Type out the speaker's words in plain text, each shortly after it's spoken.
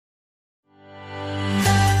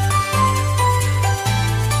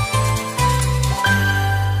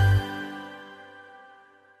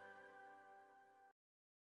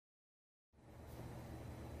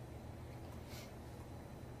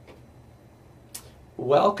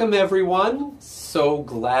Welcome everyone. So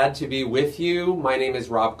glad to be with you. My name is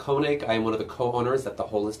Rob Koenig. I am one of the co-owners at the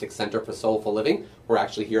Holistic Center for Soulful Living. We're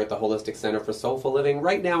actually here at the Holistic Center for Soulful Living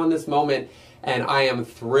right now in this moment, and I am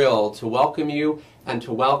thrilled to welcome you and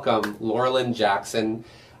to welcome Laura Lynne Jackson.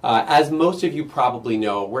 As most of you probably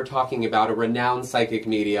know, we're talking about a renowned psychic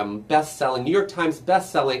medium, best-selling, New York Times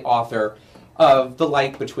best-selling author of The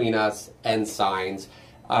Light Between Us and Signs.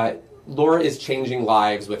 Laura is changing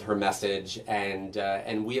lives with her message, and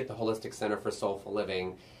we at the Holistic Center for Soulful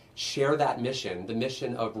Living share that mission, the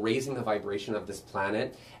mission of raising the vibration of this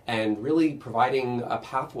planet and really providing a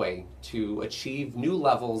pathway to achieve new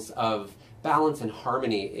levels of balance and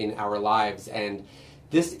harmony in our lives. And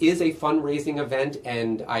this is a fundraising event,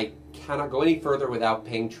 and I cannot go any further without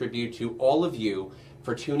paying tribute to all of you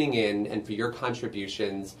for tuning in and for your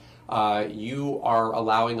contributions. You are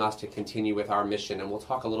allowing us to continue with our mission, and we'll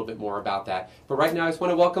talk a little bit more about that. But right now, I just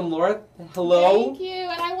want to welcome Laura. Hello. Thank you,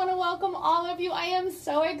 and I want to welcome all of you. I am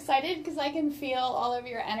so excited because I can feel all of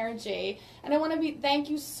your energy, and I want to thank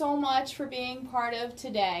you so much for being part of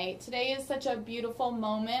today. Today is such a beautiful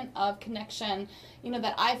moment of connection,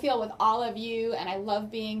 that I feel with all of you, and I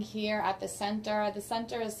love being here at the center. The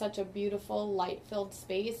center is such a beautiful, light-filled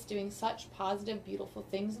space, doing such positive, beautiful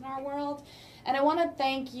things in our world. And I want to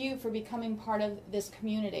thank you for becoming part of this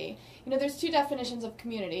community. There's two definitions of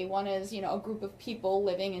community. One is, a group of people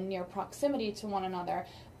living in near proximity to one another.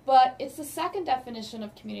 But it's the second definition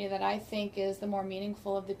of community that I think is the more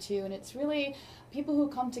meaningful of the two. And it's really people who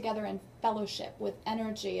come together in fellowship with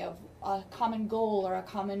energy of a common goal or a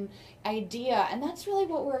common idea. And that's really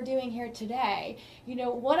what we're doing here today.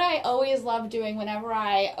 What I always love doing whenever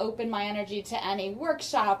I open my energy to any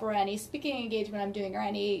workshop or any speaking engagement I'm doing or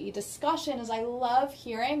any discussion is I love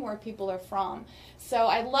hearing where people are from. So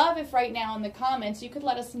I'd love if right now in the comments you could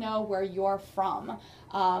let us know where you're from.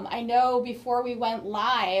 I know before we went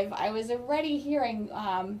live, I was already hearing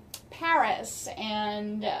Paris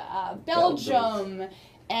and Belgium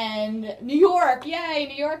and New York. Yay,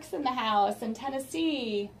 New York's in the house, and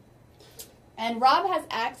Tennessee. And Rob has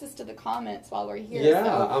access to the comments while we're here. Yeah,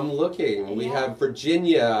 so. I'm looking. We have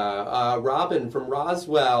Virginia, Robin from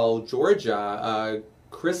Roswell, Georgia,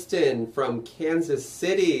 Kristen from Kansas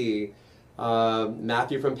City,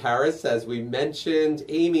 Matthew from Paris, as we mentioned,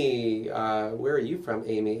 Amy, where are you from,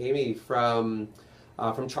 Amy? Amy from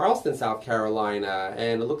Charleston, South Carolina,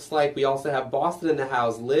 and it looks like we also have Boston in the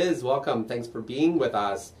house. Liz, welcome. Thanks for being with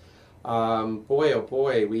us. Boy, oh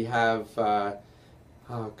boy, we have,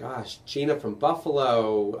 oh gosh, Gina from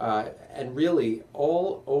Buffalo, and really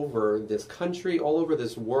all over this country, all over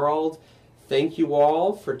this world. Thank you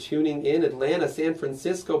all for tuning in. Atlanta, San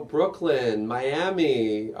Francisco, Brooklyn,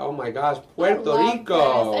 Miami, oh my gosh, Puerto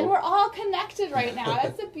Rico. This. And we're all connected right now.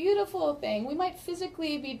 That's a beautiful thing. We might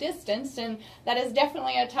physically be distanced, and that is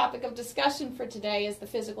definitely a topic of discussion for today is the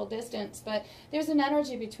physical distance, but there's an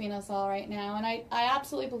energy between us all right now, and I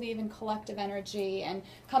absolutely believe in collective energy and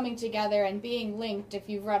coming together and being linked. If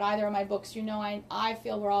you've read either of my books, I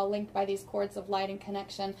feel we're all linked by these cords of light and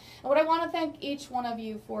connection. And what I want to thank each one of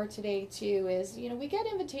you for today, too, is, we get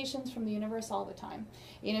invitations from the universe all the time.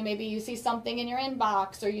 Maybe you see something in your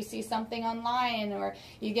inbox or you see something online or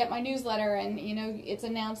you get my newsletter and, it's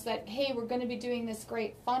announced that, hey, we're going to be doing this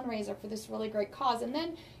great fundraiser for this really great cause. And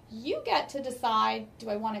then you get to decide, do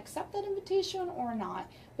I want to accept that invitation or not?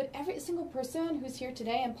 But every single person who's here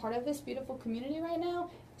today and part of this beautiful community right now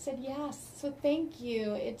said yes. So thank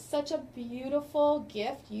you. It's such a beautiful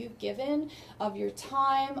gift you've given of your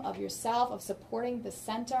time, of yourself, of supporting the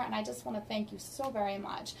center, and I just want to thank you so very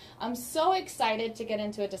much. I'm so excited to get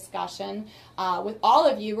into a discussion with all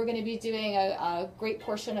of you. We're going to be doing a great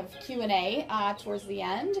portion of Q&A towards the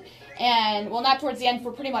end, and well, not towards the end,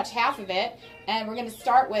 for pretty much half of it, and we're going to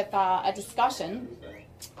start with a discussion.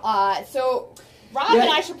 So Rob and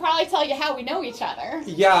I should probably tell you how we know each other.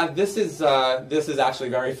 Yeah, this is actually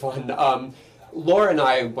very fun. Laura and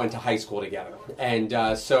I went to high school together,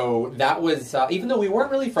 and so that was even though we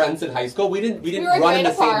weren't really friends in high school, we didn't run in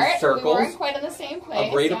the same circles. We weren't quite in the same place.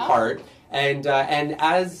 A grade apart. And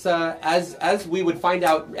as we would find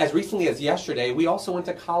out as recently as yesterday, we also went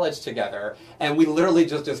to college together, and we literally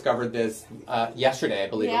just discovered this yesterday, I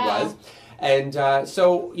believe it was. And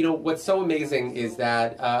so, what's so amazing is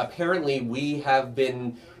that apparently we have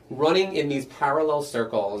been running in these parallel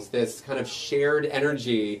circles, this kind of shared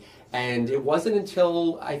energy, and it wasn't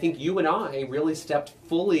until I think you and I really stepped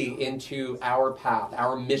fully into our path,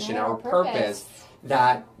 our mission, our purpose,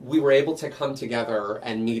 that we were able to come together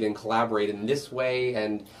and meet and collaborate in this way.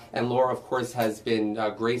 And Laura, of course, has been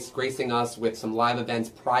gracing us with some live events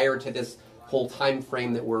prior to this whole time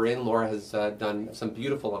frame that we're in. Laura has done some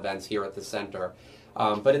beautiful events here at the center.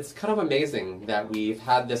 But it's kind of amazing that we've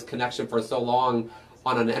had this connection for so long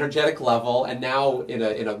on an energetic level, and now in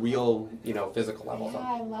a real, physical level. Yeah,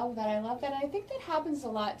 I love that. I love that. I think that happens a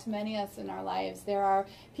lot to many of us in our lives. There are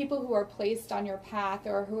people who are placed on your path,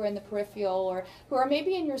 or who are in the peripheral, or who are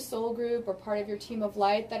maybe in your soul group or part of your team of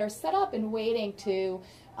light, that are set up and waiting to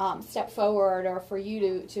step forward, or for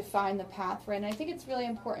you to find the path for it. And I think it's really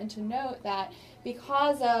important to note that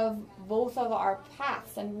because of both of our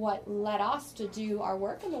paths and what led us to do our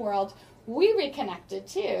work in the world, we reconnected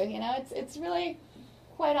too. It's really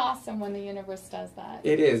quite awesome when the universe does that.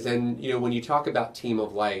 It is, and when you talk about Team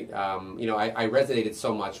of Light, I resonated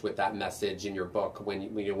so much with that message in your book when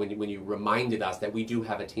you reminded us that we do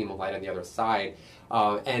have a Team of Light on the other side.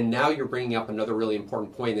 And now you're bringing up another really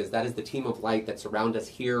important point, is that is the Team of Light that's around us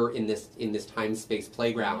here in this time-space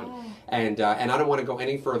playground. Yeah. And I don't want to go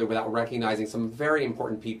any further without recognizing some very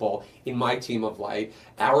important people in my Team of Light,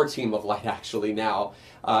 our Team of Light actually now,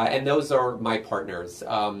 and those are my partners.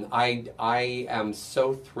 I am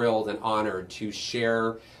so thrilled and honored to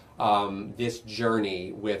share this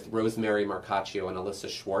journey with Rosemary Marcaccio and Alyssa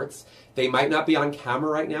Schwartz. They might not be on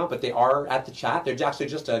camera right now, but they are at the chat. They're actually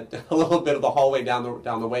just a little bit of the hallway down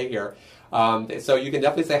the way here. So you can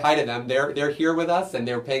definitely say hi to them. They're here with us, and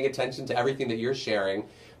they're paying attention to everything that you're sharing.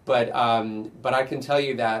 But I can tell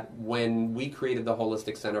you that when we created the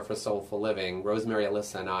Holistic Center for Soulful Living, Rosemary,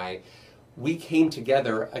 Alyssa, and I, we came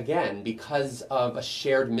together again because of a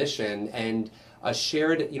shared mission and a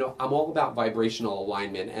shared, I'm all about vibrational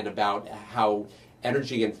alignment and about how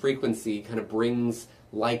energy and frequency kind of brings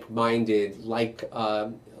like-minded,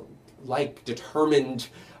 determined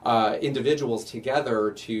individuals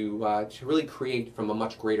together to really create from a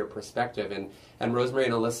much greater perspective. And Rosemary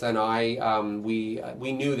and Alyssa and I,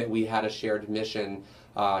 we knew that we had a shared mission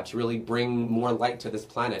to really bring more light to this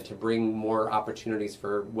planet, to bring more opportunities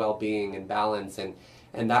for well-being and balance.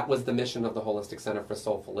 And that was the mission of the Holistic Center for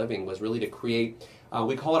Soulful Living, was really to create,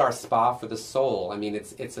 we call it our spa for the soul. I mean,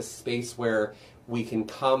 it's a space where we can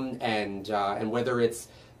come and whether it's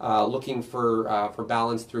looking for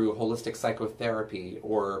balance through holistic psychotherapy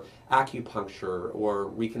or acupuncture or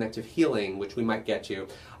reconnective healing, which we might get to,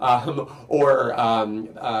 or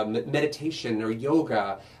meditation or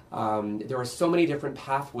yoga. There are so many different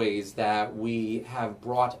pathways that we have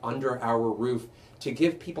brought under our roof to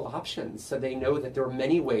give people options so they know that there are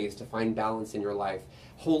many ways to find balance in your life,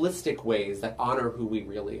 holistic ways that honor who we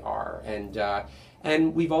really are.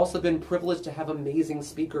 And we've also been privileged to have amazing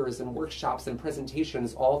speakers and workshops and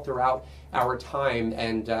presentations all throughout our time,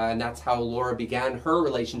 and that's how Laura began her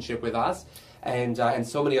relationship with us, and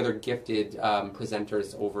so many other gifted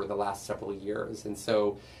presenters over the last several years. And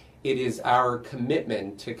so it is our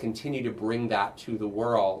commitment to continue to bring that to the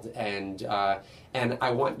world, and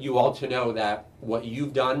I want you all to know that what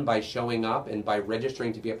you've done by showing up and by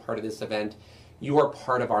registering to be a part of this event, you are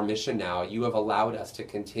part of our mission now. You have allowed us to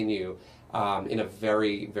continue in a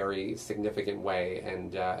very, very significant way,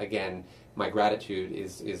 and again, my gratitude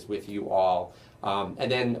is with you all.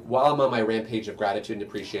 And then while I'm on my rampage of gratitude and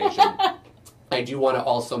appreciation, I do want to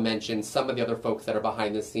also mention some of the other folks that are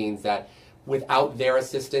behind the scenes that without their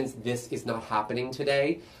assistance, this is not happening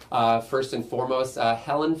today. First and foremost,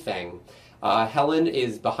 Helen Feng. Helen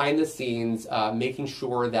is behind the scenes making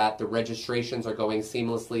sure that the registrations are going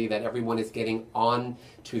seamlessly, that everyone is getting on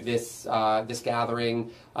to this gathering,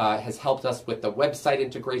 has helped us with the website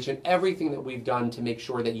integration, everything that we've done to make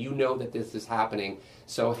sure that you know that this is happening.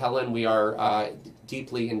 So Helen, we are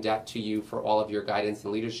deeply in debt to you for all of your guidance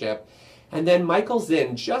and leadership. And then Michael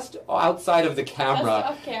Zinn, just outside of the camera,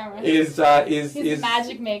 off camera, is the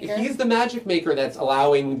magic maker. He's the magic maker that's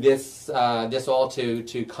allowing this all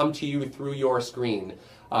to come to you through your screen.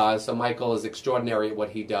 So Michael is extraordinary at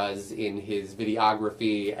what he does in his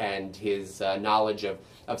videography and his knowledge of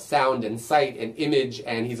sound and sight and image,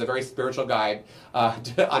 and he's a very spiritual guide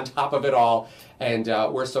on top of it all. And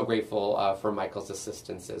we're so grateful for Michael's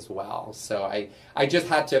assistance as well. So I just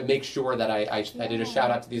had to make sure that I did a shout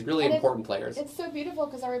out to these really important players. It's so beautiful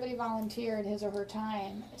because everybody volunteered his or her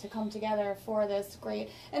time to come together for this great.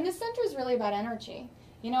 And this center is really about energy.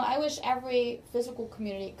 I wish every physical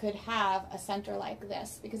community could have a center like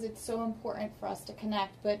this because it's so important for us to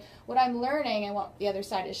connect. But what I'm learning and what the other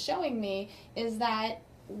side is showing me is that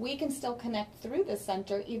we can still connect through this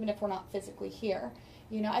center even if we're not physically here.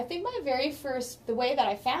 I think the way that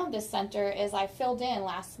I found this center is I filled in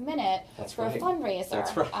last minute for a fundraiser.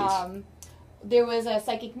 That's right. there was a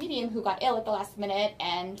psychic medium who got ill at the last minute,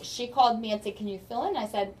 and she called me and said, "Can you fill in?" I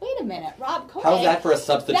said, "Wait a minute, Rob Koenig." How's that for a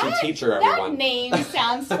substitute teacher, everyone? That name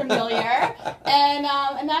sounds familiar.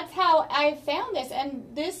 And that's how I found this. And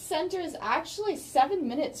this center is actually 7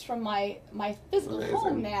 minutes from my physical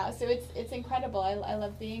home now. So it's incredible. I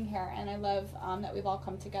love being here, and I love that we've all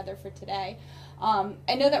come together for today.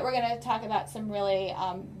 I know that we're going to talk about some really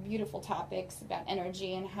beautiful topics about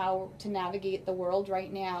energy and how to navigate the world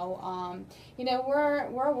right now.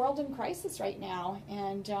 We're a world in crisis right now,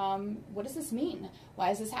 and what does this mean? Why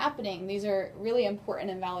is this happening? These are really important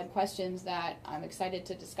and valid questions that I'm excited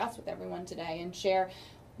to discuss with everyone today and share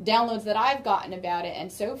downloads that I've gotten about it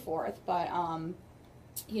and so forth. But,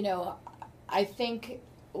 I think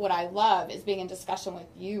what I love is being in discussion with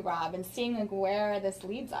you, Rob, and seeing where this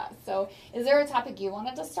leads us. So is there a topic you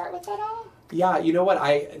wanted to start with at all? Yeah, you know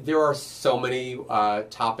what? There are so many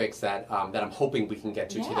topics that I'm hoping we can get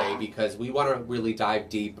to today, because we want to really dive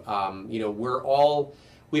deep.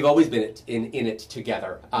 We've always been in it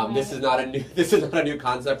together. This is not a new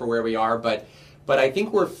concept for where we are, but I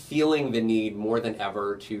think we're feeling the need more than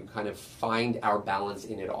ever to kind of find our balance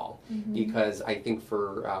in it all, because I think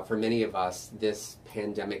for many of us, this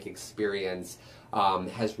pandemic experience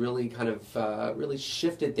has really kind of really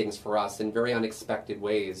shifted things for us in very unexpected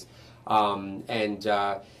ways. And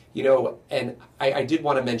I did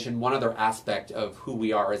want to mention one other aspect of who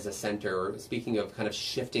we are as a center, speaking of kind of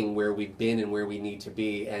shifting where we've been and where we need to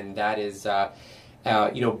be, and that is,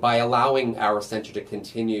 by allowing our center to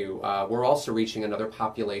continue, we're also reaching another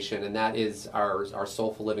population, and that is our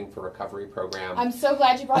Soulful Living for Recovery program. I'm so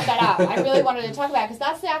glad you brought that up. I really wanted to talk about it, because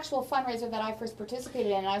that's the actual fundraiser that I first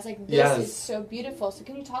participated in, and I was like, this is so beautiful. So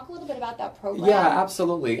can you talk a little bit about that program? Yeah,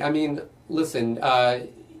 absolutely. I mean, listen,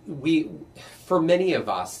 for many of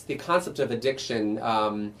us, the concept of addiction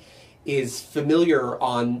is familiar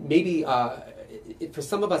on maybe... for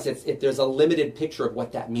some of us, there's a limited picture of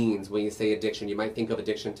what that means when you say addiction. You might think of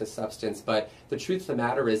addiction to substance, but the truth of the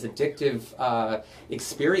matter is addictive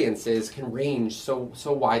experiences can range so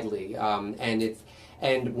widely,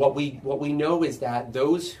 and what we know is that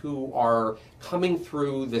those who are coming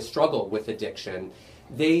through the struggle with addiction,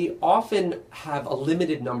 they often have a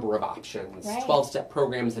limited number of options, 12-step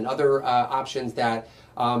programs and other options that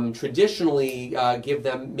traditionally give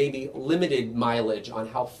them maybe limited mileage on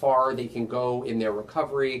how far they can go in their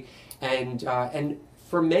recovery, and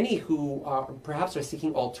for many who perhaps are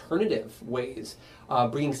seeking alternative ways,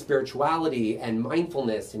 bringing spirituality and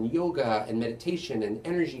mindfulness and yoga and meditation and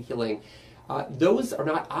energy healing. Those are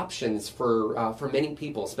not options for many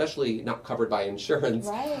people, especially not covered by insurance.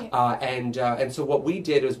 Right. And so what we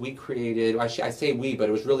did is we created, I say we, but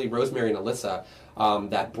it was really Rosemary and Alyssa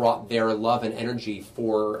that brought their love and energy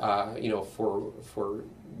for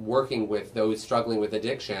working with those struggling with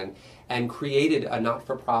addiction, and created a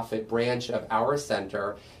not-for-profit branch of our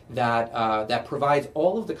center that provides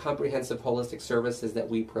all of the comprehensive holistic services that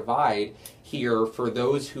we provide here for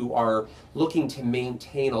those who are looking to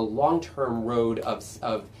maintain a long-term road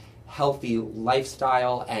of healthy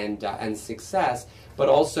lifestyle and success, but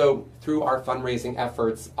also through our fundraising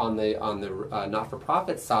efforts on the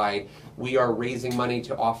not-for-profit side, we are raising money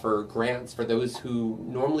to offer grants for those who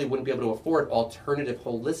normally wouldn't be able to afford alternative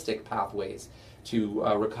holistic pathways to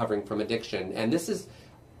recovering from addiction. And this is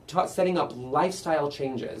setting up lifestyle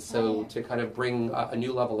changes, so to kind of bring a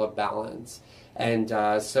new level of balance. And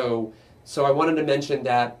so I wanted to mention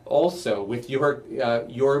that also with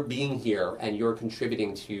your being here and your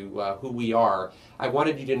contributing to who we are, I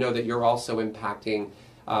wanted you to know that you're also impacting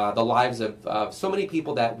the lives of so many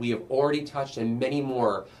people that we have already touched, and many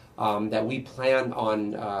more that we plan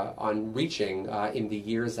on reaching in the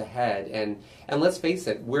years ahead. And let's face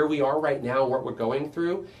it, where we are right now, what we're going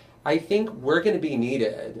through, I think we're going to be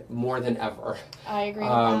needed more than ever. I agree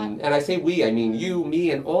with that. And I say we, I mean you,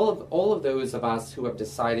 me, and all of those of us who have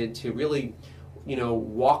decided to really,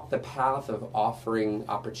 walk the path of offering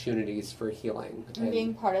opportunities for healing. And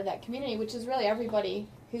being part of that community, which is really everybody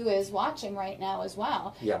who is watching right now as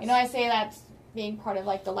well. Yes. I say that's being part of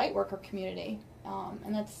like the Lightworker community.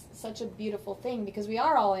 And that's such a beautiful thing, because we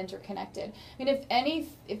are all interconnected. I mean,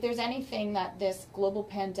 if there's anything that this global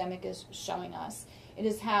pandemic is showing us, it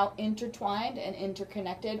is how intertwined and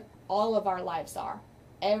interconnected all of our lives are.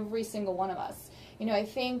 Every single one of us. I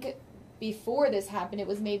think before this happened, it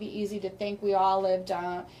was maybe easy to think we all lived,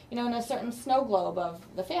 in a certain snow globe of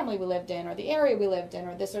the family we lived in, or the area we lived in,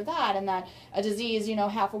 or this or that, and that a disease,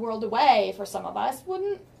 half a world away for some of us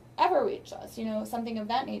wouldn't ever reach us, something of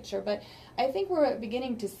that nature. But I think we're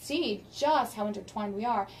beginning to see just how intertwined we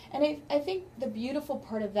are. And I think the beautiful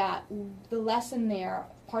part of that, the lesson there,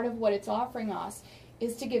 part of what it's offering us,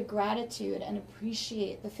 is to give gratitude and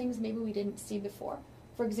appreciate the things maybe we didn't see before.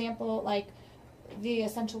 For example, like the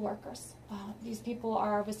essential workers. These people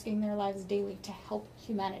are risking their lives daily to help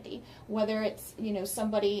humanity, whether it's, you know,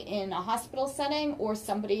 somebody in a hospital setting or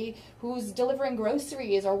somebody who's delivering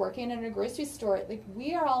groceries or working in a grocery store. Like,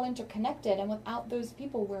 we are all interconnected, and without those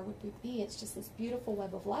people, where would we be? It's just this beautiful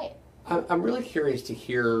web of light. I'm really curious to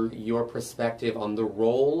hear your perspective on the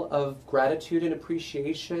role of gratitude and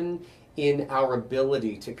appreciation in our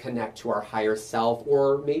ability to connect to our higher self,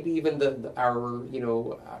 or maybe even our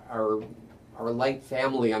light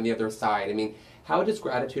family on the other side. I mean, how does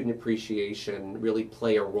gratitude and appreciation really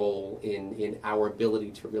play a role in our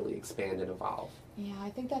ability to really expand and evolve? Yeah, I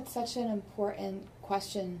think that's such an important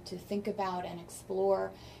question to think about and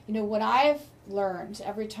explore. You know, what I've learned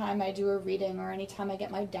every time I do a reading or anytime I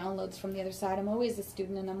get my downloads from the other side, I'm always a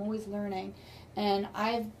student and I'm always learning. And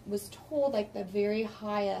I was told, like, the very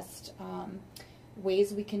highest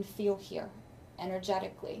ways we can feel here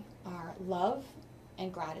energetically are love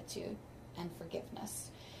and gratitude and forgiveness.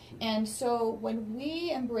 And so when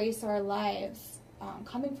we embrace our lives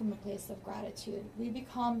coming from a place of gratitude, we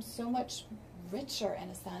become so much richer in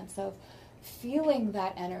a sense of feeling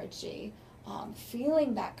that energy,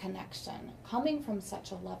 feeling that connection, coming from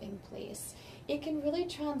such a loving place. It can really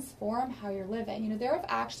transform how you're living. You know, there have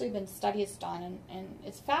actually been studies done, and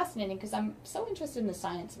it's fascinating because I'm so interested in the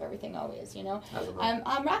science of everything always, you know.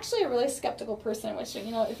 I'm actually a really skeptical person, which,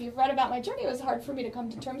 you know, if you've read about my journey, it was hard for me to come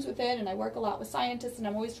to terms with it, and I work a lot with scientists, and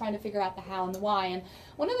I'm always trying to figure out the how and the why. And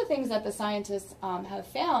one of the things that the scientists have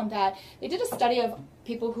found, that they did a study of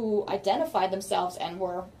people who identified themselves and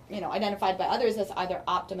were, you know, identified by others as either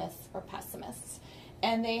optimists or pessimists.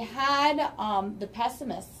 And they had the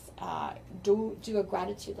pessimists do a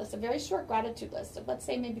gratitude list, a very short gratitude list of, let's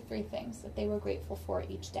say, maybe 3 things that they were grateful for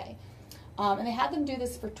each day. And they had them do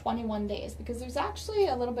this for 21 days, because there's actually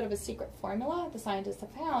a little bit of a secret formula the scientists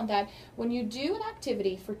have found, that when you do an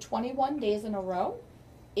activity for 21 days in a row,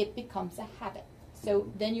 it becomes a habit.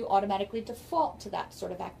 So then you automatically default to that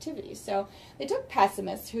sort of activity. So they took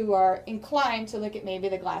pessimists who are inclined to look at maybe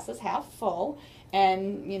the glass as half full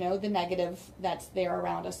and, you know, the negative that's there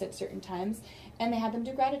around us at certain times, and they had them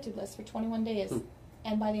do gratitude lists for 21 days.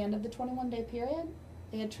 And by the end of the 21-day period,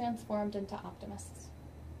 they had transformed into optimists,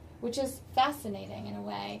 which is fascinating in a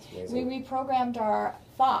way. We reprogrammed our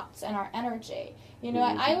thoughts and our energy. You know,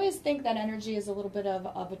 I always think that energy is a little bit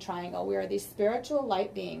of a triangle. We are these spiritual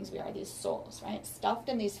light beings. We are these souls, right? Stuffed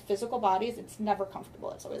in these physical bodies. It's never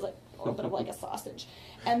comfortable. It's always like a little bit of like a sausage.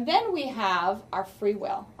 And then we have our free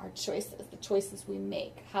will, our choices, the choices we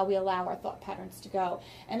make, how we allow our thought patterns to go.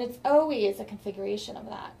 And it's always a configuration of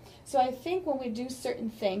that. So I think when we do certain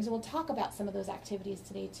things, and we'll talk about some of those activities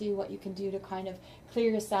today too, what you can do to kind of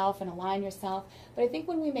clear yourself and align yourself. But I think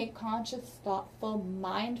when we make conscious, thoughtful,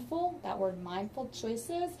 mindful, that word mindful,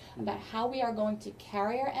 choices about how we are going to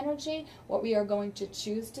carry our energy, what we are going to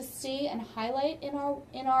choose to see and highlight in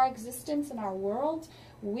our existence, in our world,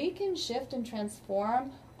 we can shift and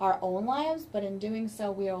transform our own lives, but in doing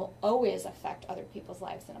so, we'll always affect other people's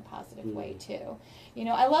lives in a positive way too. You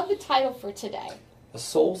know, I love the title for today. A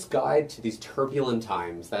soul's guide to these turbulent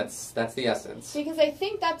times. That's the essence. Because I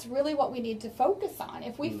think that's really what we need to focus on.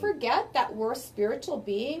 If we forget that we're spiritual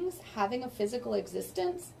beings having a physical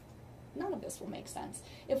existence, none of this will make sense.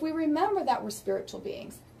 If we remember that we're spiritual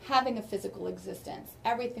beings having a physical existence,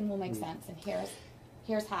 everything will make sense. And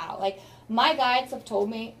here's how. Like, my guides have told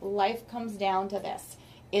me, life comes down to this.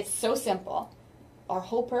 It's so simple. Our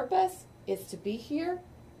whole purpose is to be here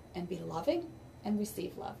and be loving and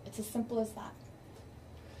receive love. It's as simple as that.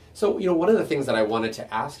 So, you know, one of the things that I wanted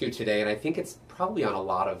to ask you today, and I think it's probably on a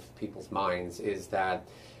lot of people's minds, is that,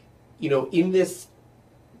 you know, in this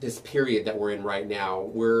period that we're in right now,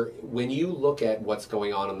 when you look at what's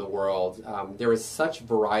going on in the world, there is such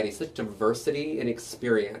variety, such diversity in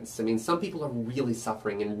experience. I mean, some people are really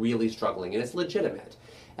suffering and really struggling, and it's legitimate.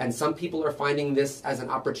 And some people are finding this as an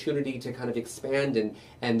opportunity to kind of expand,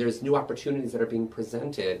 and there's new opportunities that are being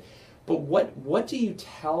presented. But what do you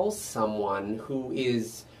tell someone who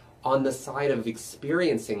is on the side of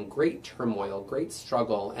experiencing great turmoil, great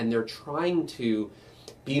struggle, and they're trying to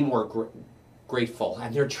be more grateful,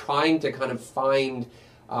 and they're trying to kind of find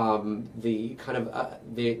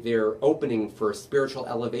their opening for spiritual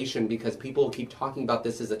elevation, because people keep talking about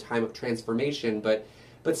this as a time of transformation, but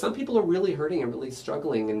some people are really hurting and really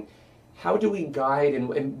struggling. And how do we guide,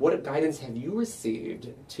 and what guidance have you received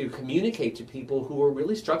to communicate to people who are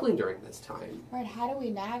really struggling during this time? Right, how do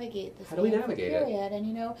we navigate this period? And,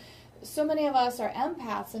 you know, so many of us are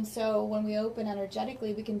empaths, and so when we open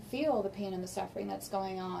energetically, we can feel the pain and the suffering that's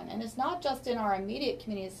going on. And it's not just in our immediate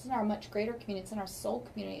community, it's in our much greater community, it's in our soul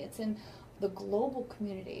community, it's in the global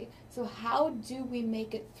community. So how do we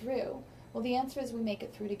make it through? Well, the answer is we make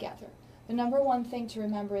it through together. The number one thing to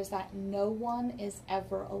remember is that no one is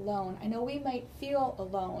ever alone. I know we might feel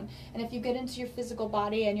alone, and if you get into your physical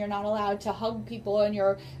body and you're not allowed to hug people in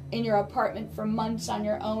your apartment for months on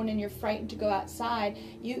your own and you're frightened to go outside,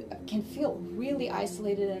 you can feel really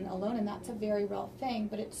isolated and alone, and that's a very real thing.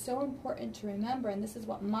 But it's so important to remember, and this is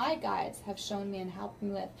what my guides have shown me and helped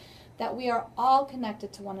me with, that we are all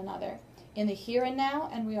connected to one another in the here and now,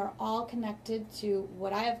 and we are all connected to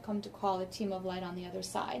what I have come to call the team of light on the other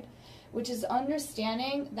side, which is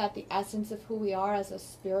understanding that the essence of who we are as a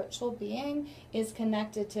spiritual being is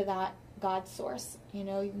connected to that God source. You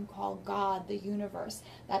know, you can call God the universe,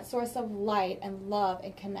 that source of light and love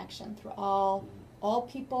and connection through all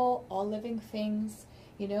people, all living things,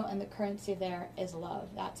 you know, and the currency there is love.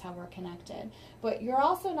 That's how we're connected. But you're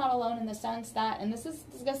also not alone in the sense that, and this is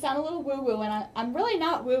going to sound a little woo-woo, and I'm really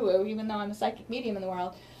not woo-woo, even though I'm a psychic medium in the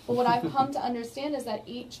world, but what I've come to understand is that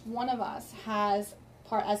each one of us has,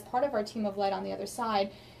 as part of our team of light on the other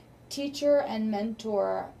side, teacher and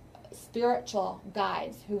mentor, spiritual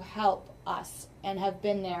guides who help us and have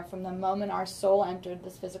been there from the moment our soul entered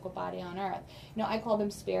this physical body on earth. You know, I call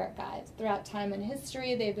them spirit guides. Throughout time and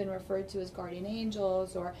history, they've been referred to as guardian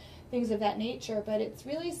angels or things of that nature, but it's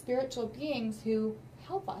really spiritual beings who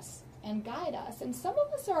help us and guide us. And some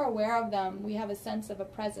of us are aware of them. We have a sense of a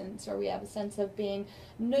presence, or we have a sense of being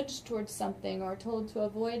nudged towards something or told to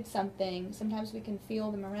avoid something. Sometimes we can feel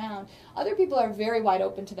them around. Other people are very wide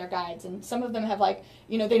open to their guides, and some of them have, like,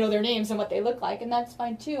 you know, they know their names and what they look like, and that's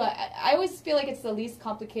fine too. I always feel like it's the least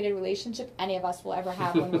complicated relationship any of us will ever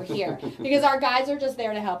have when we're here, because our guides are just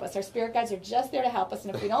there to help us. Our spirit guides are just there to help us,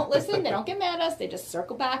 and if we don't listen, they don't get mad at us. They just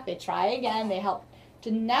circle back, they try again, they help to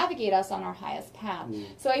navigate us on our highest path.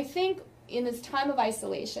 So I think in this time of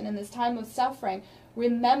isolation, in this time of suffering,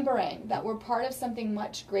 remembering that we're part of something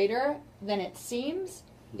much greater than it seems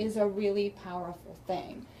is a really powerful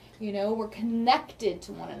thing. You know, we're connected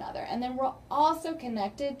to one another, and then we're also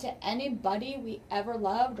connected to anybody we ever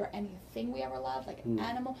loved or anything we ever loved, like an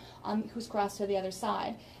animal who's crossed to the other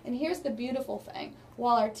side. And here's the beautiful thing.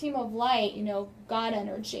 While our team of light, you know, God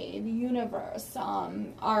energy, the universe,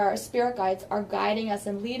 our spirit guides are guiding us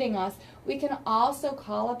and leading us, we can also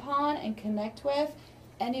call upon and connect with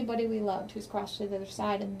anybody we loved who's crossed to the other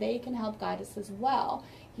side, and they can help guide us as well.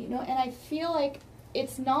 You know, and I feel like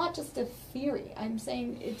it's not just a theory. I'm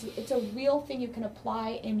saying it's a real thing you can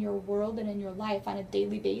apply in your world and in your life on a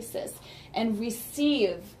daily basis and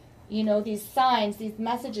receive, you know, these signs, these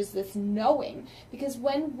messages, this knowing. Because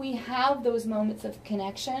when we have those moments of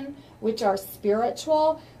connection, which are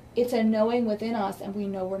spiritual, it's a knowing within us, and we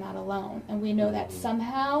know we're not alone. And we know that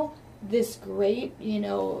somehow this great, you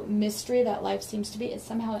know, mystery that life seems to be, is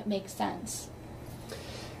somehow it makes sense.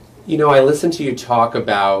 You know, I listened to you talk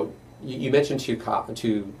about, you mentioned two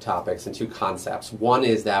topics and two concepts. One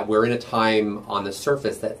is that we're in a time on the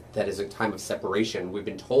surface that is a time of separation. We've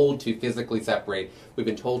been told to physically separate. We've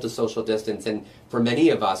been told to social distance. And for many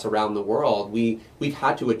of us around the world, we've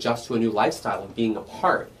had to adjust to a new lifestyle of being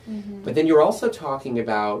apart. But then you're also talking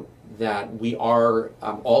about that we are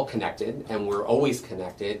all connected, and we're always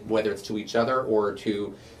connected, whether it's to each other or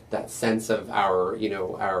to that sense of our, you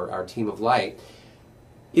know, our team of light.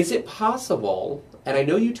 Is it possible, and I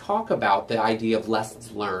know you talk about the idea of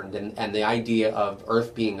lessons learned and the idea of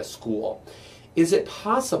Earth being a school, is it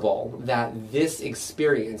possible that this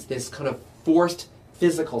experience, this kind of forced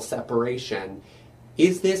physical separation,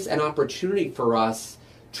 is this an opportunity for us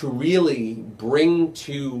to really bring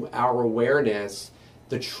to our awareness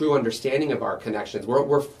the true understanding of our connections?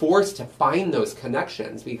 We're forced to find those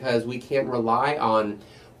connections because we can't rely on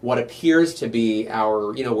what appears to be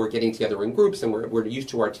our, you know, we're getting together in groups and we're used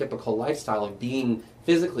to our typical lifestyle of being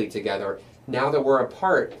physically together. Now that we're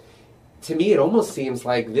apart, to me it almost seems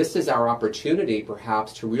like this is our opportunity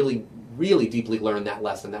perhaps to really, really deeply learn that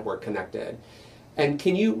lesson that we're connected. And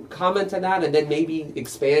can you comment on that and then maybe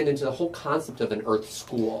expand into the whole concept of an Earth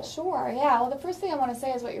school? Sure, yeah. Well, the first thing I want to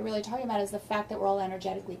say is what you're really talking about is the fact that we're all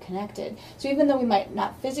energetically connected. So even though we might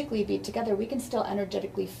not physically be together, we can still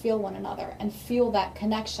energetically feel one another and feel that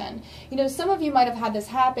connection. You know, some of you might have had this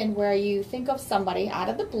happen where you think of somebody out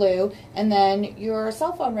of the blue and then your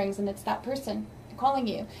cell phone rings and it's that person calling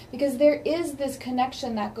you, because there is this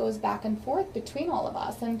connection that goes back and forth between all of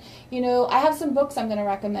us. And you know, I have some books I'm going to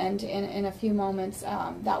recommend in a few moments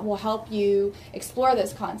that will help you explore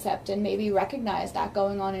this concept and maybe recognize that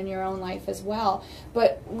going on in your own life as well.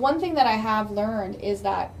 But one thing that I have learned is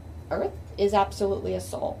that Earth is absolutely a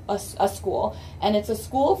school, and it's a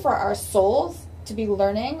school for our souls to be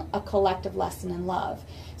learning a collective lesson in love.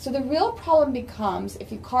 So the real problem becomes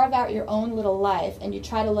if you carve out your own little life and you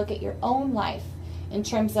try to look at your own life in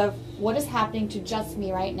terms of what is happening to just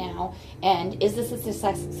me right now, and is this a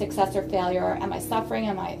success or failure? Am I suffering?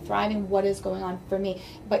 Am I thriving? What is going on for me?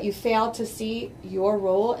 But you fail to see your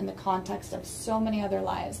role in the context of so many other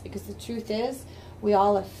lives, because the truth is we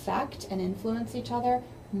all affect and influence each other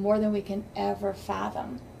more than we can ever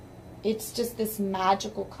fathom. It's just this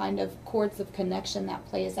magical kind of chords of connection that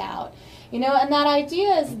plays out. You know, and that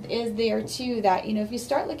idea is there too, that, you know, if you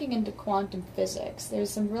start looking into quantum physics, there's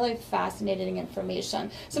some really fascinating information.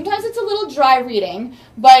 Sometimes it's a little dry reading,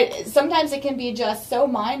 but sometimes it can be just so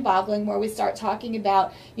mind-boggling, where we start talking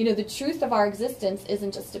about, you know, the truth of our existence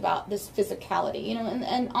isn't just about this physicality, you know,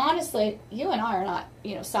 and honestly, you and I are not,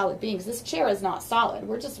 you know, solid beings. This chair is not solid.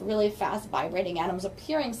 We're just really fast vibrating atoms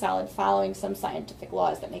appearing solid, following some scientific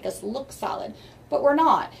laws that make us look solid, but we're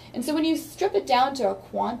not. And so when you strip it down to a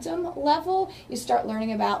quantum level, you start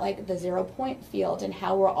learning about like the 0 point field and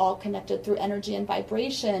how we're all connected through energy and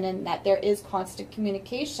vibration, and that there is constant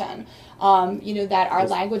communication. You know, that our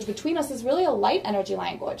language between us is really a light energy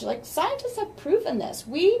language. Like, scientists have proven this.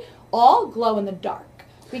 We all glow in the dark.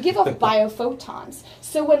 We give off biophotons.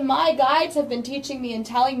 So when my guides have been teaching me and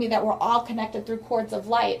telling me that we're all connected through cords of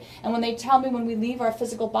light, and when they tell me when we leave our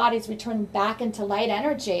physical bodies, we turn back into light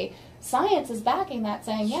energy, science is backing that,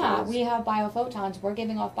 saying, yeah, we have biophotons, we're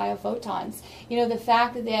giving off biophotons. You know, the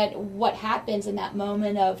fact that what happens in that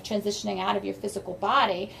moment of transitioning out of your physical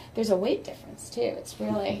body, there's a weight difference too. It's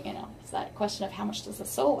really, you know, it's that question of how much does the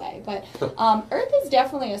soul weigh. But Earth is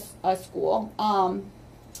definitely a school.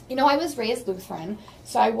 You know, I was raised Lutheran,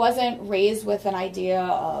 so I wasn't raised with an idea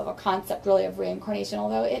of a concept really of reincarnation,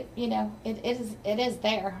 although it, you know, it is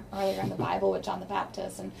there earlier in the Bible with John the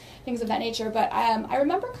Baptist and things of that nature. But I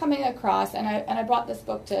remember coming across, and I brought this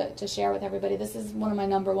book to share with everybody. This is one of my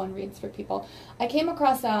 #1 reads for people. I came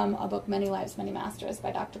across a book, Many Lives, Many Masters,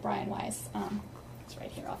 by Dr. Brian Weiss. It's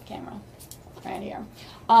right here off camera, right here.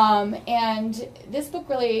 And this book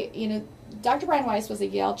really, you know, Dr. Brian Weiss was a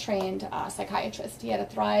Yale-trained psychiatrist. He had a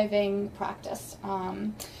thriving practice.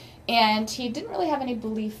 And he didn't really have any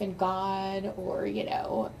belief in God or, you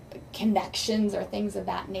know, connections or things of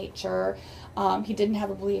that nature. He didn't have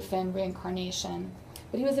a belief in reincarnation.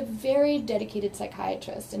 But he was a very dedicated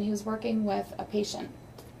psychiatrist, and he was working with a patient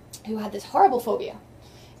who had this horrible phobia.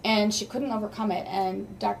 And she couldn't overcome it.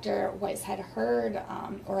 And Dr. Weiss had heard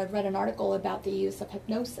or had read an article about the use of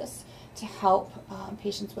hypnosis to help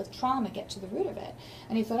patients with trauma get to the root of it.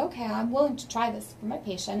 And he thought, okay, I'm willing to try this for my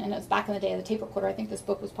patient. And it was back in the day of the tape recorder. I think this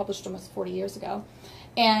book was published almost 40 years ago.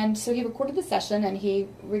 And so he recorded the session, and he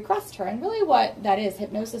regressed her. And really what that is,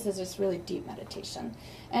 hypnosis is just really deep meditation.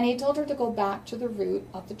 And he told her to go back to the root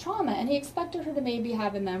of the trauma. And he expected her to maybe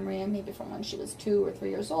have a memory, and maybe from when she was 2 or 3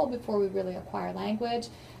 years old, before we really acquire language.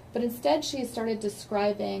 But instead she started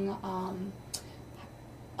describing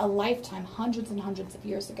a lifetime, hundreds and hundreds of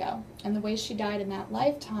years ago. And the way she died in that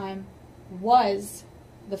lifetime was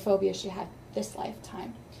the phobia she had this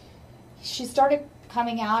lifetime. She started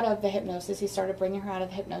coming out of the hypnosis. He started bringing her out of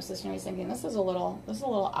the hypnosis. You know, he's thinking, this is a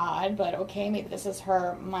little odd, but okay, maybe this is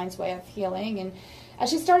her mind's way of healing. And as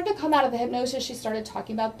she started to come out of the hypnosis, she started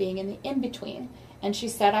talking about being in the in-between. And she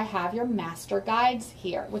said, I have your master guides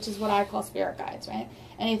here, which is what I call spirit guides, right?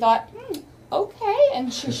 And he thought, okay.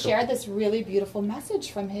 And she shared this really beautiful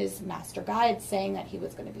message from his master guide saying that he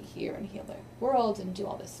was going to be here and heal the world and do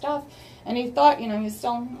all this stuff. And he thought, you know, he's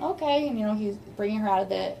still okay. And, you know, he's bringing her out of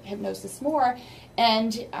the hypnosis more.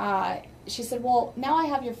 And she said, well, now I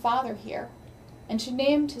have your father here. And she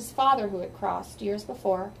named his father who had crossed years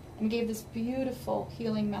before and gave this beautiful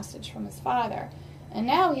healing message from his father. And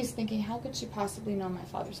now he's thinking, how could she possibly know my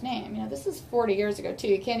father's name? You know, this is 40 years ago, too.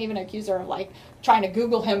 You can't even accuse her of, like, trying to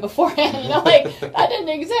Google him beforehand. You know, like, that didn't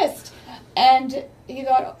exist. And he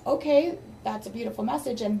thought, okay, that's a beautiful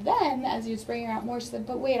message. And then, as he was bringing her out more, she said,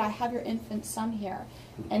 but wait, I have your infant son here.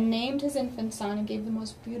 And named his infant son and gave the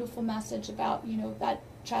most beautiful message about, you know, that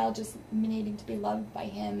child just needing to be loved by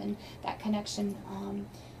him and that connection.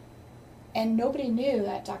 And nobody knew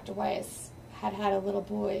that Dr. Weiss had a little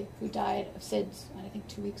boy who died of SIDS at, I think,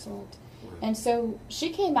 2 weeks old. And so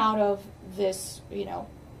she came out of this, you know,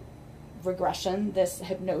 regression, this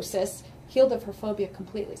hypnosis, healed of her phobia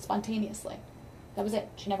completely, spontaneously. That was it.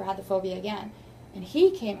 She never had the phobia again. And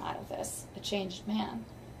he came out of this a changed man,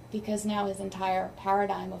 because now his entire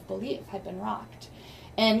paradigm of belief had been rocked.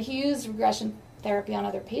 And he used regression therapy on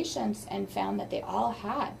other patients and found that they all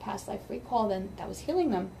had past life recall, and that was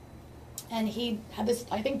healing them. And he had this,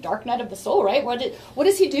 I think, dark night of the soul, right? What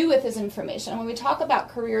does he do with his information? And when we talk about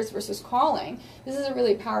careers versus calling, this is a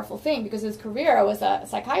really powerful thing, because his career was a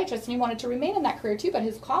psychiatrist and he wanted to remain in that career too, but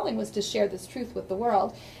his calling was to share this truth with the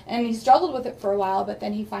world. And he struggled with it for a while, but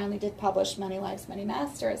then he finally did publish Many Lives, Many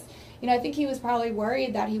Masters. You know, I think he was probably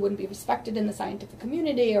worried that he wouldn't be respected in the scientific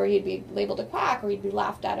community, or he'd be labeled a quack, or he'd be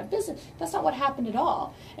laughed out of business. That's not what happened at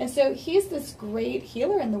all. And so he's this great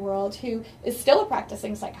healer in the world who is still a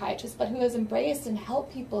practicing psychiatrist, but who has embraced and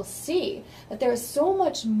helped people see that there is so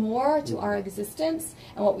much more to our existence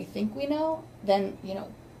and what we think we know than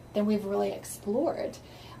we've really explored.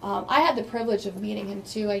 I had the privilege of meeting him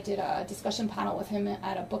too. I did a discussion panel with him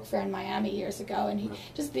at a book fair in Miami years ago, and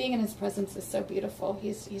just being in his presence is so beautiful.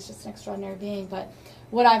 He's just an extraordinary being. But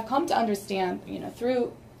what I've come to understand,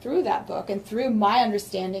 through that book and through my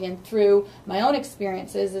understanding and through my own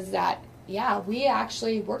experiences, is that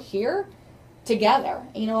we're here together.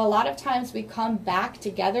 A lot of times we come back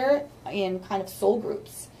together in kind of soul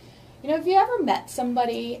groups. Have you ever met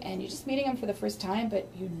somebody and you're just meeting them for the first time, but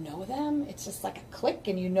you know them? It's just like a click,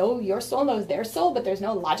 and your soul knows their soul, but there's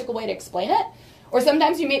no logical way to explain it. Or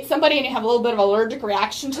sometimes you meet somebody and you have a little bit of allergic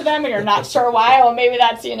reaction to them and you're not sure why. Well, maybe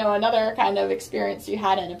that's, another kind of experience you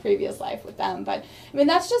had in a previous life with them. But,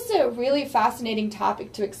 that's just a really fascinating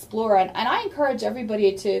topic to explore. And I encourage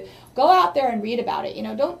everybody to go out there and read about it.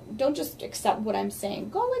 Don't just accept what I'm saying.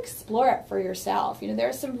 Go explore it for yourself. There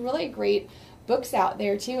are some really great books out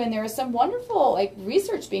there too, and there is some wonderful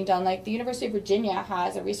research being done. Like the University of Virginia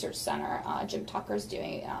has a research center. Jim Tucker's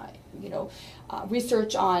doing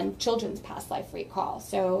research on children's past life recall.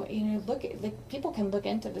 So people can look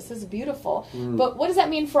into this. This is beautiful. But what does that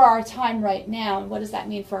mean for our time right now? And what does that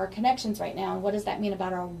mean for our connections right now? And what does that mean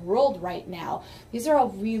about our world right now? These are all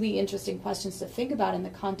really interesting questions to think about in the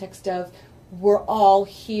context of we're all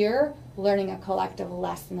here learning a collective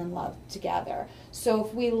lesson in love together. So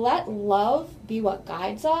if we let love be what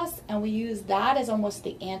guides us, and we use that as almost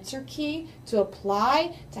the answer key to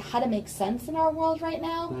apply to how to make sense in our world right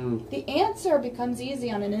now, the answer becomes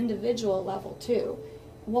easy on an individual level too.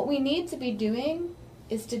 What we need to be doing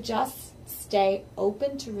is to just stay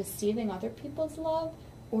open to receiving other people's love,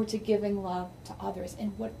 or to giving love to others in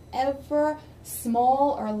whatever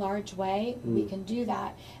small or large way we can do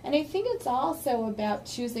that. And I think it's also about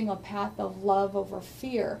choosing a path of love over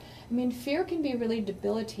fear. Fear can be really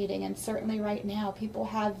debilitating, and certainly right now people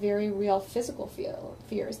have very real physical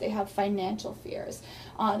fears. They have financial fears.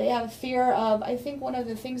 They have fear of, I think one of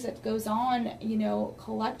the things that goes on,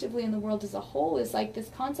 collectively in the world as a whole is this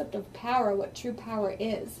concept of power, what true power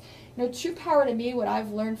is. True power to me, what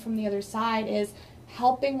I've learned from the other side, is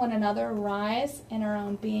helping one another rise in our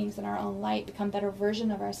own beings, in our own light, become a better version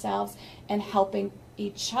of ourselves, and helping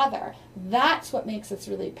each other. That's what makes us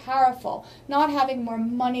really powerful. Not having more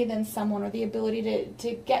money than someone, or the ability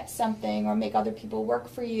to get something, or make other people work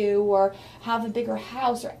for you, or have a bigger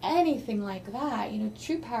house, or anything like that.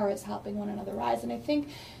 True power is helping one another rise. And I think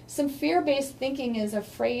some fear-based thinking is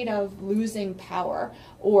afraid of losing power,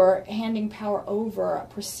 or handing power over,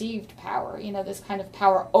 perceived power, this kind of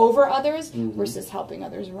power over others versus helping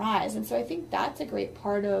others rise. And so I think that's a great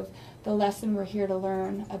part of the lesson we're here to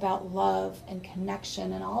learn about love and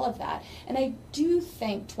connection and all of that. And I do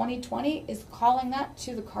think 2020 is calling that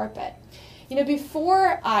to the carpet.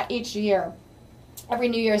 Before each year, every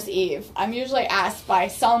New Year's Eve, I'm usually asked by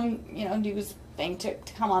some, news thing to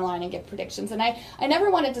come online and give predictions. And I never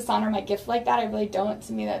want to dishonor my gift like that. I really don't.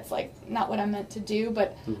 To me, that's not what I'm meant to do.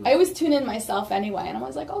 But I always tune in myself anyway. And I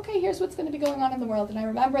was like, okay, here's what's going to be going on in the world. And I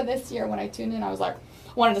remember this year when I tuned in, I was like,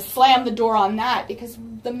 wanted to slam the door on that, because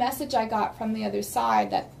the message I got from the other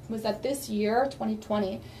side was that this year,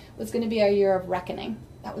 2020, was going to be a year of reckoning.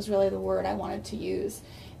 That was really the word I wanted to use.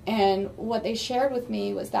 And what they shared with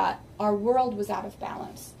me was that our world was out of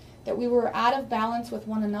balance, that we were out of balance with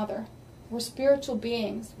one another. We're spiritual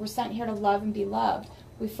beings. We're sent here to love and be loved.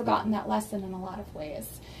 We've forgotten that lesson in a lot of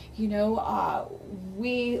ways.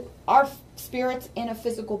 We are spirits in a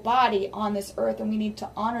physical body on this earth, and we need to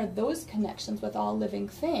honor those connections with all living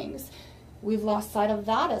things. We've lost sight of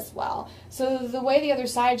that as well. So the way the other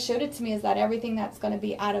side showed it to me is that everything that's going to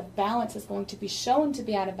be out of balance is going to be shown to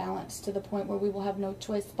be out of balance, to the point where we will have no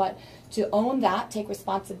choice but to own that, take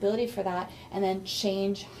responsibility for that, and then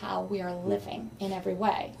change how we are living in every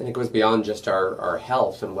way. And it goes beyond just our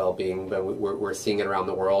health and well-being, but we're seeing it around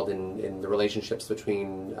the world in the relationships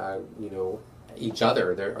between each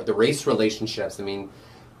other, the race relationships.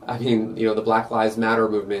 The Black Lives Matter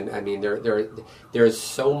movement. There's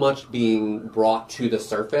so much being brought to the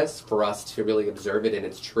surface for us to really observe it in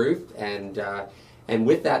its truth, and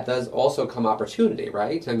with that does also come opportunity,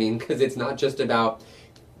 right? Because it's not just about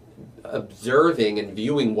observing and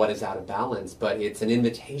viewing what is out of balance, but it's an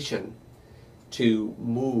invitation to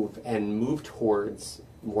move towards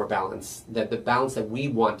more balance, that the balance that we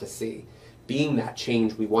want to see, being that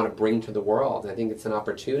change we want to bring to the world. I think it's an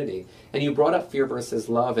opportunity. And you brought up fear versus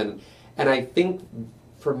love, and I think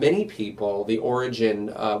for many people, the origin,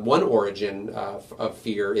 one origin of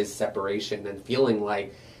fear is separation and feeling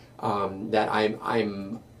like that I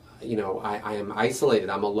am isolated,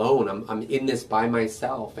 I'm alone, I'm in this by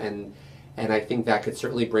myself, and I think that could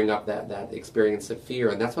certainly bring up that experience of fear.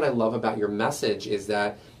 And that's what I love about your message, is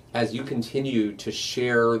that as you continue to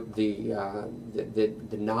share the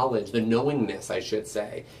knowledge, the knowingness, I should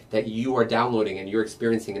say, that you are downloading and you're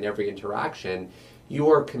experiencing in every interaction, you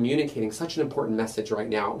are communicating such an important message right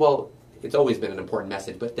now. Well, it's always been an important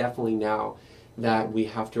message, but definitely now that we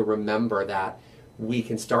have to remember that we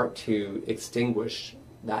can start to extinguish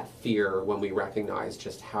that fear when we recognize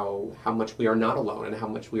just how much we are not alone and how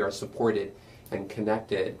much we are supported and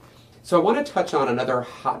connected. So I want to touch on another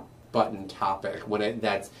hot button topic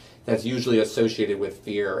that's usually associated with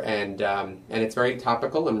fear, and it's very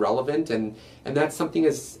topical and relevant, and that's something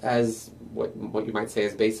as what you might say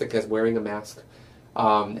as basic as wearing a mask.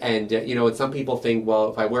 And some people think,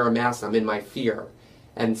 well, if I wear a mask, I'm in my fear,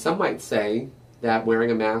 and some might say that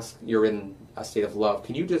wearing a mask, you're in a state of love.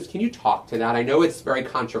 Can you talk to that? I know it's very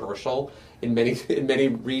controversial in many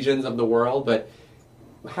regions of the world, but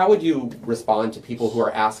how would you respond to people who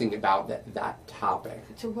are asking about that topic?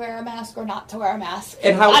 To wear a mask or not to wear a mask?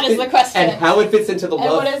 And how that is the question. And how it fits into the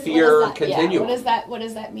love-fear continuum. Yeah, what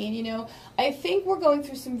does that mean? I think we're going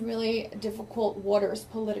through some really difficult waters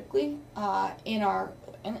politically in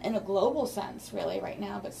a global sense, really, right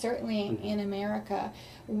now, but certainly in America,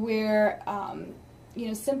 where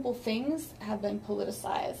simple things have been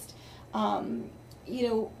politicized.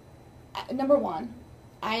 Number one,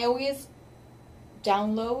 I always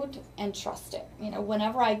download and trust it.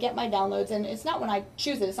 Whenever I get my downloads, and it's not when I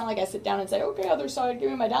choose it, it's not like I sit down and say, okay, other side,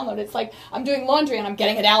 give me my download. It's like I'm doing laundry and I'm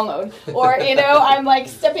getting a download, or I'm like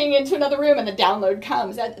stepping into another room and the download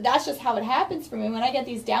comes. That's just how it happens for me. When I get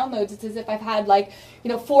these downloads, it's as if I've had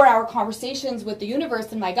 4-hour conversations with the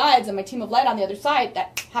universe and my guides and my team of light on the other side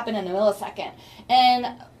that happen in a millisecond.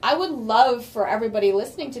 And I would love for everybody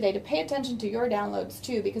listening today to pay attention to your downloads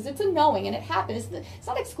too, because it's a knowing and it happens. It's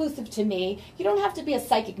not exclusive to me. You don't have to be a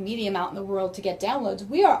psychic medium out in the world to get downloads.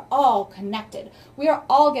 We are all connected. We are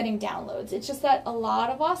all getting downloads. It's just that a lot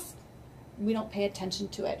of us, we don't pay attention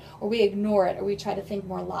to it, or we ignore it, or we try to think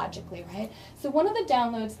more logically, right? So one of the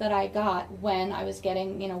downloads that I got when I was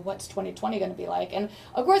getting, what's 2020 going to be like? And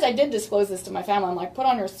of course I did disclose this to my family. I'm like, put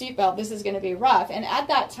on your seatbelt, this is going to be rough. And at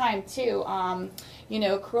that time too,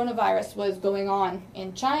 coronavirus was going on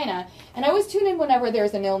in China, and I was tuned in whenever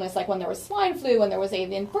there's an illness, like when there was swine flu, when there was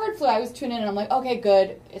avian bird flu, I was tuned in and I'm like, okay,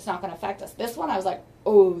 good, it's not going to affect us. This one, I was like,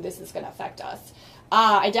 oh, this is going to affect us.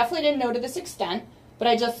 I definitely didn't know to this extent, but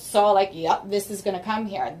I just saw yep, this is going to come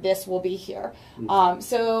here. This will be here.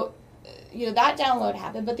 So that download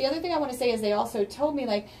happened. But the other thing I want to say is they also told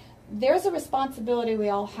me, there's a responsibility we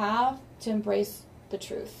all have to embrace the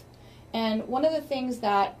truth. And one of the things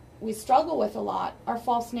that we struggle with a lot are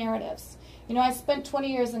false narratives. I spent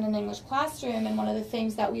 20 years in an English classroom, and one of the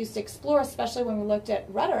things that we used to explore, especially when we looked at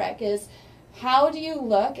rhetoric, is how do you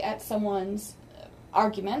look at someone's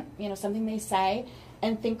argument, something they say,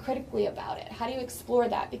 and think critically about it? How do you explore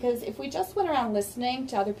that? Because if we just went around listening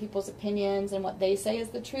to other people's opinions and what they say is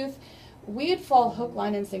the truth, we'd fall hook,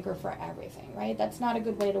 line, and sinker for everything, right? That's not a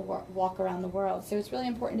good way to walk around the world. So it's really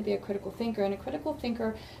important to be a critical thinker, and a critical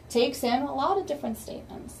thinker takes in a lot of different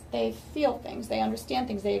statements. They feel things, they understand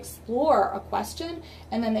things, they explore a question,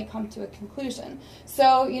 and then they come to a conclusion.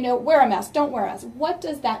 So, wear a mask, don't wear a mask. What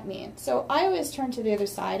does that mean? So I always turn to the other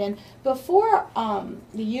side, and before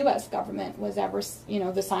the U.S. government was ever,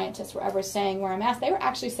 the scientists were ever saying wear a mask, they were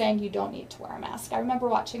actually saying you don't need to wear a mask. I remember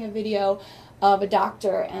watching a video of a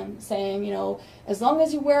doctor and saying, as long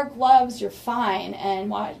as you wear gloves, you're fine, and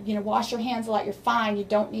wash your hands a lot, you're fine, you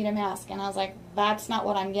don't need a mask. And I was like, that's not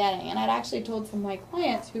what I'm getting. And I'd actually told some of my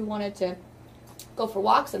clients who wanted to go for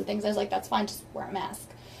walks and things, I was like, that's fine, just wear a mask.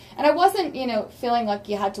 And I wasn't, feeling like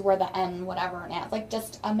you had to wear the N whatever, and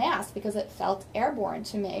just a mask, because it felt airborne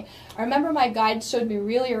to me. I remember my guide showed me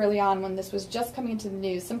really early on when this was just coming into the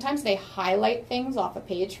news. Sometimes they highlight things off a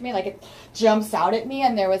page for me, it jumps out at me,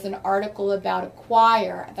 and there was an article about a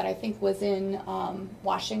choir that I think was in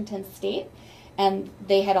Washington State, and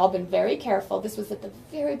they had all been very careful. This was at the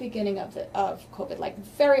very beginning of COVID,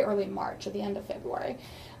 very early March or the end of February.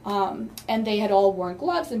 And they had all worn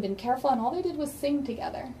gloves and been careful, and all they did was sing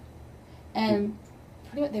together. And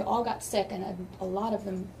pretty much they all got sick, and a lot of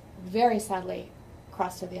them very sadly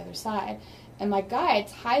cross to the other side. And my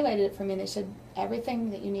guides highlighted it for me. They said, everything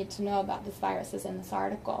that you need to know about this virus is in this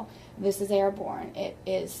article. This is airborne. It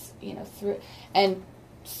is, through. And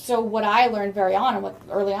so what I learned early on,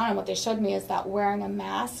 and what they showed me is that wearing a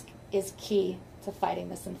mask is key to fighting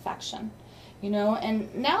this infection.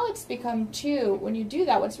 And now it's become too, when you do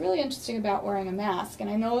that, what's really interesting about wearing a mask, and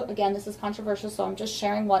I know, again, this is controversial, so I'm just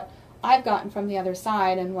sharing what I've gotten from the other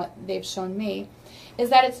side and what they've shown me,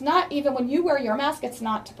 is that it's not even, when you wear your mask, it's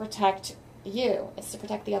not to protect you, it's to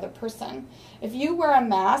protect the other person. If you wear a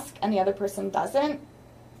mask and the other person doesn't,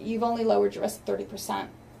 you've only lowered your risk 30%.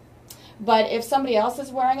 But if somebody else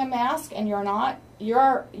is wearing a mask and you're not, they've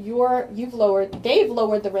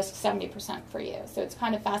lowered the risk 70% for you. So it's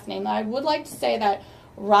kind of fascinating. I would like to say that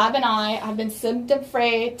Rob and I have been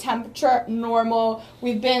symptom-free, temperature normal.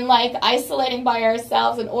 We've been isolating by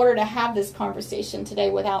ourselves in order to have this conversation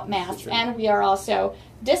today without masks. And we are also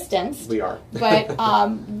distanced. We are. But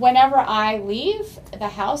whenever I leave the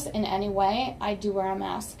house in any way, I do wear a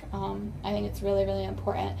mask. I think it's really, really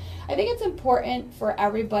important. I think it's important for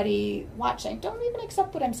everybody watching. Don't even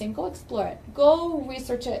accept what I'm saying. Go explore it. Go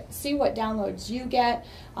research it. See what downloads you get.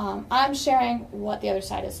 I'm sharing what the other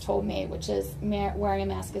side has told me, which is wearing a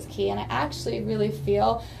mask is key. And I actually really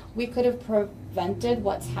feel we could have prevented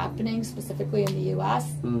what's happening specifically in the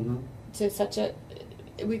U.S. to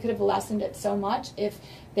we could have lessened it so much if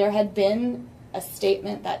there had been a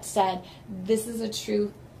statement that said, this is a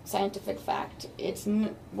true scientific fact.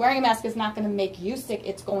 Wearing a mask is not going to make you sick.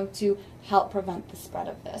 It's going to help prevent the spread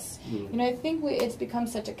of this. I think it's become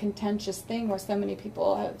such a contentious thing where so many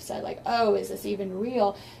people have said, oh, is this even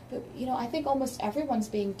real? But, I think almost everyone's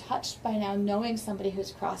being touched by now, knowing somebody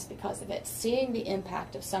who's crossed because of it, seeing the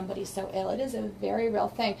impact of somebody so ill. It is a very real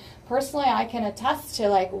thing. Personally, I can attest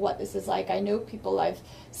to, what this is like. I know people I've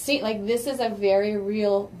seen, this is a very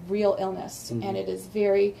real illness, and it is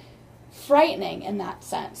very frightening in that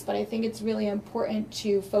sense. But I think it's really important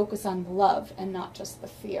to focus on love and not just the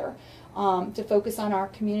fear. To focus on our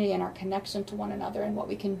community and our connection to one another and what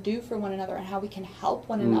we can do for one another and how we can help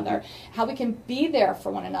one another, how we can be there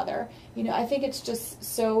for one another. I think it's just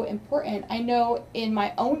so important. I know in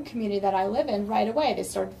my own community that I live in, right away, they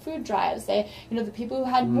started food drives. The people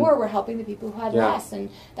who had more were helping the people who had less, and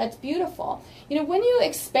that's beautiful. When you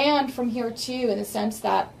expand from here too, in the sense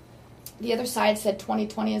that the other side said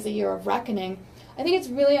 2020 is a year of reckoning, I think it's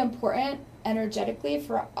really important energetically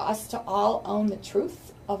for us to all own the truth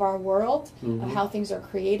of our world, of how things are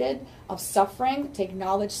created, of suffering, to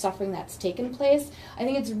acknowledge suffering that's taken place. I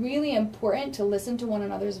think it's really important to listen to one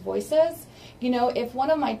another's voices. If one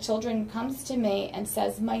of my children comes to me and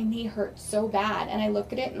says, my knee hurts so bad, and I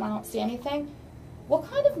look at it and I don't see anything, what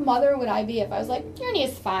kind of mother would I be if I was like, your knee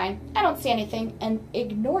is fine, I don't see anything, and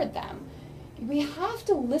ignored them? We have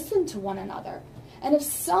to listen to one another. And if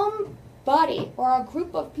somebody or a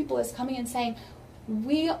group of people is coming and saying,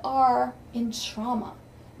 we are in trauma,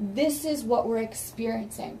 this is what we're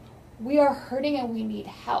experiencing, we are hurting and we need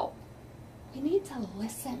help, we need to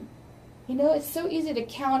listen. It's so easy to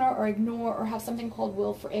counter or ignore or have something called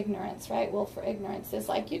will for ignorance, right? Will for ignorance is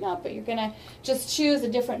but you're going to just choose a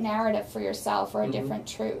different narrative for yourself or a different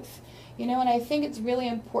truth. And I think it's really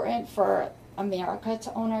important for America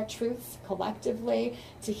to own our truths collectively,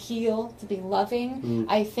 to heal, to be loving.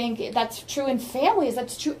 I think that's true in families,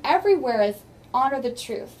 that's true everywhere, is honor the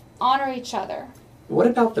truth, honor each other. What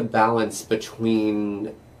about the balance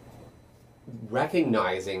between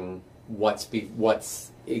recognizing what's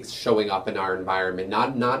showing up in our environment,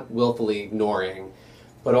 not willfully ignoring,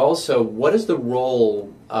 but also what is the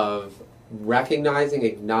role of recognizing,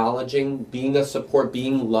 acknowledging, being a support,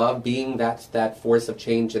 being love, being that force of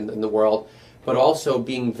change in the world, but also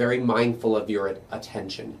being very mindful of your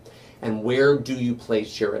attention. And where do you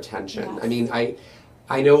place your attention? Yes. I mean,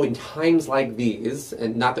 I know in times like these,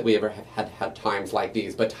 and not that we ever have had times like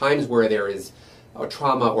these, but times where there is a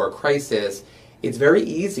trauma or a crisis, it's very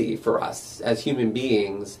easy for us as human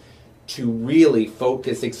beings to really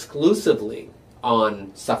focus exclusively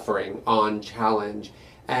on suffering, on challenge.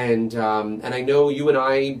 And I know you and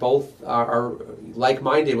I both are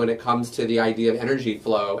like-minded when it comes to the idea of energy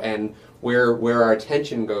flow and where our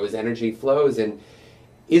attention goes, energy flows. And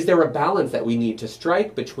is there a balance that we need to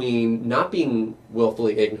strike between not being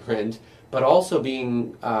willfully ignorant, but also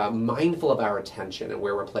being mindful of our attention and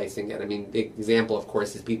where we're placing it? I mean, the example, of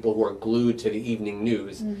course, is people who are glued to the evening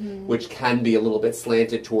news, which can be a little bit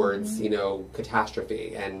slanted towards,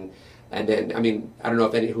 catastrophe. And then, I mean, I don't know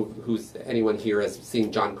if anyone here has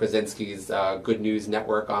seen John Krasinski's Good News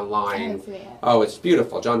Network online. I haven't seen it yet. Oh, it's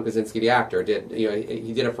beautiful. John Krasinski, the actor,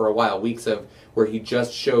 he did it for a while, weeks of where he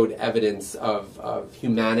just showed evidence of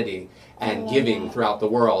humanity and giving throughout the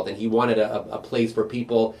world. And he wanted a place for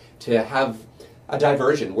people to have a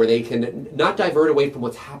diversion where they can not divert away from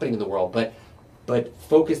what's happening in the world, but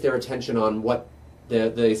focus their attention on what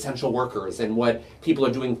the essential workers and what people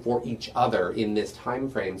are doing for each other in this time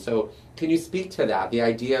frame. So can you speak to that, the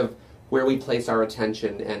idea of where we place our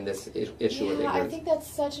attention and this issue of ignorance? I think that's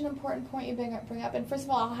such an important point you bring up. And first of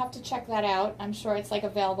all, I'll have to check that out. I'm sure it's like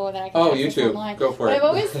available that I can access YouTube. online. Go for but it. I've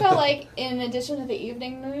always felt like in addition to the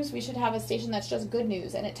evening news, we should have a station that's just good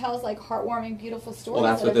news, and it tells like heartwarming, beautiful stories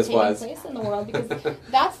that's that what are this taking was. place in the world, because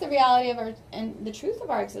that's the reality of our and the truth of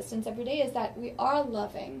our existence every day is that we are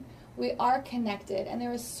loving. We are connected, and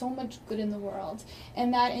there is so much good in the world,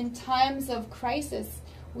 and that in times of crisis,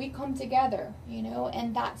 we come together, you know,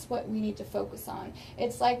 and that's what we need to focus on.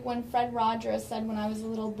 It's like when Fred Rogers said when I was a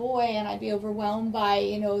little boy and I'd be overwhelmed by,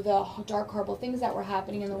 you know, the dark, horrible things that were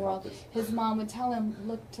happening in the world, his mom would tell him,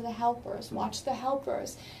 look to the helpers, watch the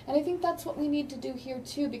helpers. And I think that's what we need to do here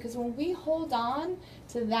too, because when we hold on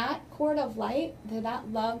to that cord of light, to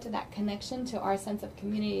that love, to that connection, to our sense of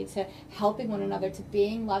community, to helping one another, to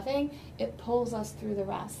being loving, it pulls us through the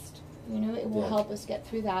rest. You know, it will help us get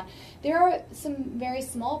through that. There are some very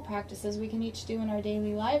small practices we can each do in our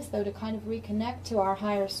daily lives, though, to kind of reconnect to our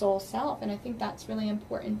higher soul self, and I think that's really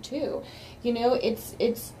important too. You know,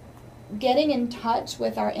 it's getting in touch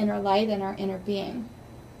with our inner light and our inner being.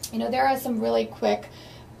 You know, there are some really quick,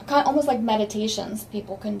 almost like meditations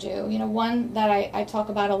people can do. You know, one that I talk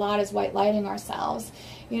about a lot is white lighting ourselves.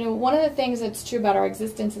 You know, one of the things that's true about our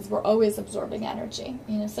existence is we're always absorbing energy.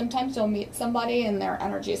 You know, sometimes you'll meet somebody and their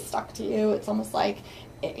energy is stuck to you. It's almost like,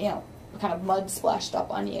 you know, kind of mud splashed up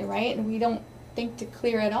on you, right? And we don't think to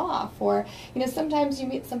clear it off. Or, you know, sometimes you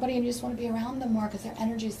meet somebody and you just want to be around them more because their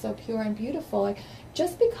energy is so pure and beautiful. Like,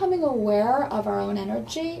 just becoming aware of our own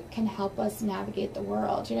energy can help us navigate the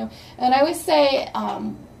world, you know. And I always say,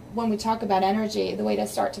 when we talk about energy, the way to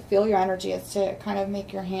start to feel your energy is to kind of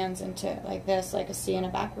make your hands into like this, like a C and a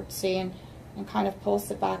backward C, and kind of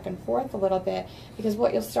pulse it back and forth a little bit, because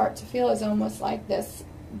what you'll start to feel is almost like this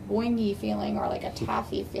boingy feeling or like a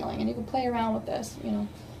taffy feeling, and you can play around with this, you know,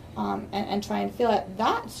 and try and feel it.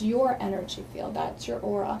 That's your energy field. That's your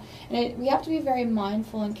aura. And we have to be very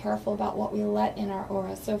mindful and careful about what we let in our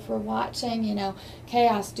aura. So if we're watching, you know,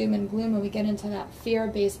 chaos, doom and gloom, and we get into that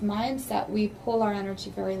fear-based mindset, we pull our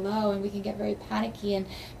energy very low, and we can get very panicky and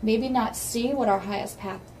maybe not see what our highest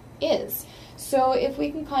path is. So if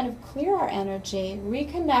we can kind of clear our energy,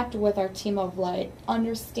 reconnect with our team of light,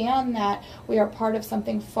 understand that we are part of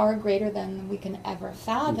something far greater than we can ever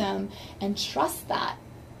fathom, and trust that,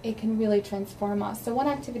 it can really transform us. So one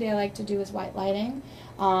activity I like to do is white lighting.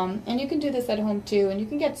 And you can do this at home too, and you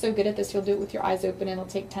can get so good at this you'll do it with your eyes open and it'll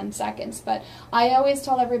take 10 seconds. But I always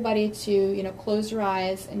tell everybody to, you know, close your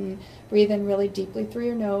eyes and breathe in really deeply through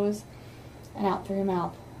your nose and out through your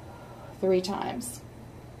mouth 3 times.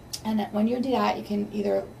 And when you do that, you can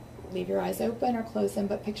either leave your eyes open or close them,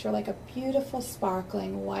 but picture like a beautiful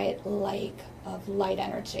sparkling white lake of light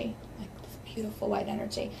energy, like beautiful white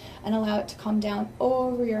energy, and allow it to come down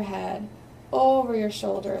over your head, over your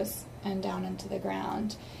shoulders, and down into the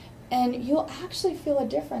ground. And you'll actually feel a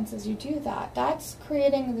difference as you do that. That's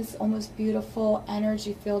creating this almost beautiful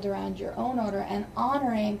energy field around your own aura and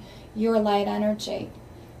honoring your light energy.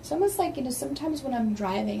 It's almost like, you know, sometimes when I'm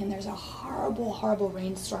driving and there's a horrible, horrible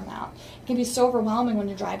rainstorm out, it can be so overwhelming when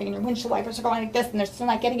you're driving and your windshield wipers are going like this and they're still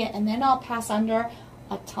not getting it, and then I'll pass under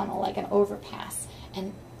a tunnel, like an overpass,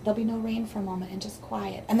 and there'll be no rain for a moment and just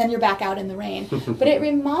quiet. And then you're back out in the rain. But it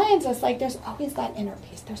reminds us, like, there's always that inner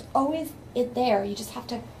peace. There's always it there. You just have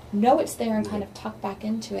to know it's there and kind of tuck back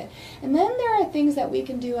into it. And then there are things that we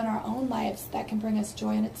can do in our own lives that can bring us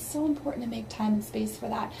joy, and it's so important to make time and space for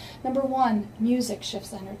that. Number 1, music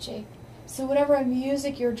shifts energy. So whatever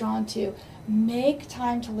music you're drawn to, make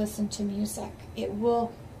time to listen to music. It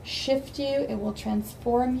will shift you. It will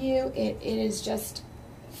transform you. It is just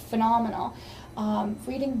phenomenal.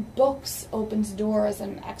 Reading books opens doors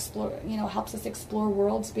and helps us explore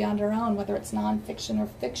worlds beyond our own, whether it's nonfiction or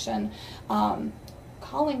fiction.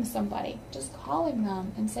 Calling somebody, just calling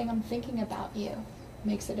them and saying, I'm thinking about you,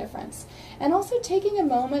 makes a difference. And also taking a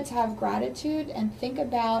moment to have gratitude and think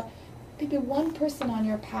about maybe one person on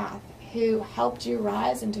your path who helped you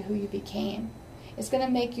rise into who you became. It's going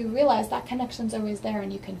to make you realize that connection's always there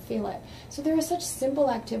and you can feel it. So there are such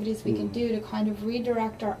simple activities we can do to kind of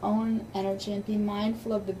redirect our own energy and be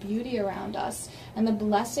mindful of the beauty around us and the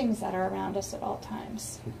blessings that are around us at all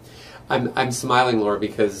times. I'm smiling, Laura,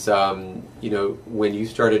 because you know, when you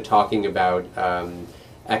started talking about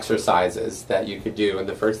exercises that you could do, and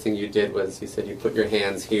the first thing you did was you said you put your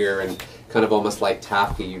hands here and kind of almost like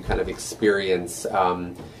taffy, you kind of experience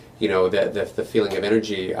you know, the feeling of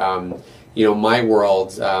energy. You know, my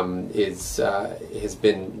world has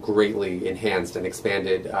been greatly enhanced and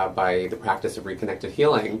expanded by the practice of reconnected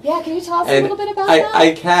healing. Yeah, can you tell us a little bit about that?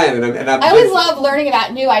 I can, I always love learning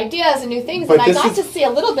about new ideas and new things, and I got to see a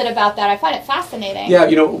little bit about that. I find it fascinating. Yeah,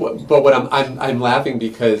 you know, but what I'm laughing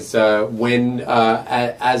because when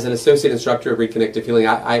as an associate instructor of reconnected healing,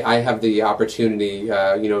 I have the opportunity,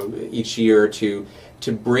 you know, each year to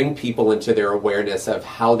bring people into their awareness of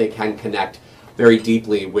how they can connect very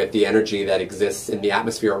deeply with the energy that exists in the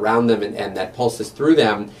atmosphere around them and that pulses through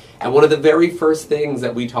them. And one of the very first things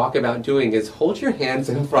that we talk about doing is hold your hands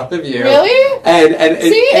in front of you. Really? And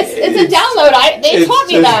see, it's a download. They taught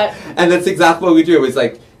me that. And that's exactly what we do. It's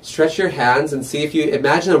like, stretch your hands and see if you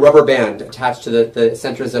imagine a rubber band attached to the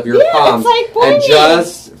centers of your palm. It's like and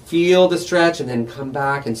just feel the stretch and then come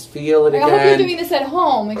back and feel it again. I hope you're doing this at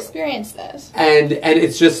home. Experience this. And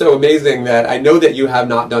it's just so amazing that I know that you have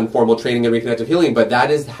not done formal training in reconnective healing, but that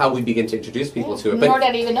is how we begin to introduce people to it. Nor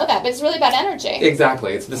did I even know that, but it's really about energy.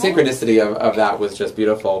 Exactly. It's the synchronicity of that was just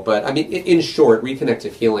beautiful. But I mean, in short,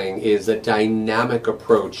 reconnective healing is a dynamic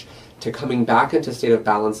approach to coming back into a state of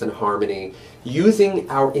balance and harmony, using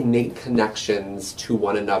our innate connections to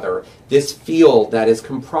one another. This field that is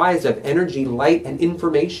comprised of energy, light, and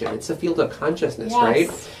information. It's a field of consciousness, right?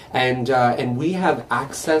 And we have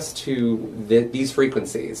access to these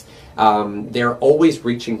frequencies. They're always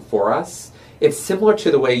reaching for us. It's similar to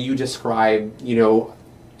the way you describe, you know,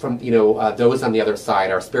 from those on the other side,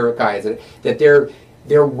 our spirit guides, that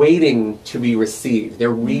they're waiting to be received.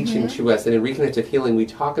 They're reaching to us. And in reconnective healing, we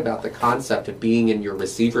talk about the concept of being in your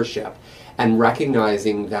receivership and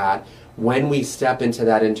recognizing that when we step into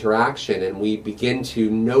that interaction and we begin to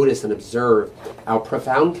notice and observe our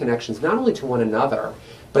profound connections, not only to one another,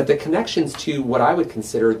 but the connections to what I would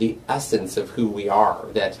consider the essence of who we are,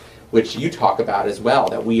 which you talk about as well,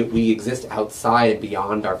 that we exist outside and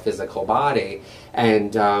beyond our physical body.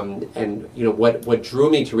 And you know, what drew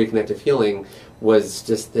me to reconnective healing was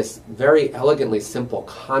just this very elegantly simple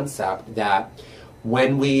concept that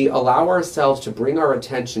when we allow ourselves to bring our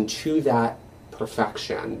attention to that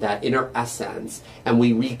perfection, that inner essence, and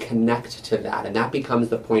we reconnect to that, and that becomes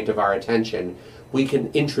the point of our attention, we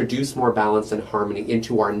can introduce more balance and harmony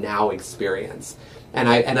into our now experience. And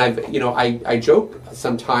I joke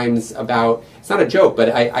sometimes about, it's not a joke, but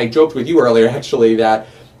I joked with you earlier actually that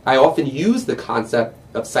I often use the concept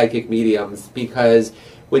of psychic mediums because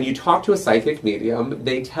when you talk to a psychic medium,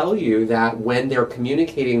 they tell you that when they're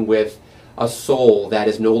communicating with a soul that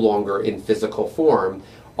is no longer in physical form,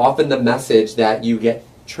 often the message that you get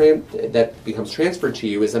that becomes transferred to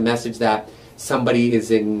you is a message that somebody is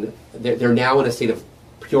they're now in a state of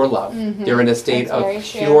pure love. They're in a state of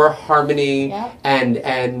pure harmony,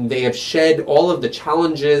 and they have shed all of the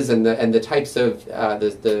challenges and the types of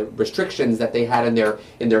the restrictions that they had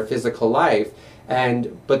in their physical life.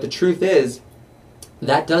 But the truth is,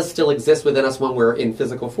 that does still exist within us when we're in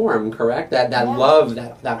physical form, correct? That love,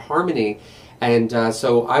 that harmony. And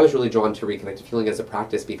so I was really drawn to reconnective healing as a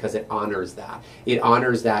practice because it honors that. It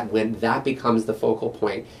honors that when that becomes the focal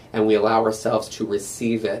point and we allow ourselves to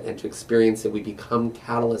receive it and to experience it, we become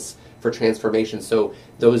catalysts for transformation so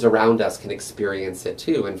those around us can experience it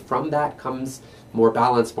too. And from that comes more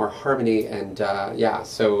balance, more harmony, and yeah,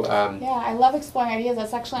 I love exploring ideas.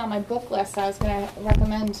 That's actually on my book list. I was going to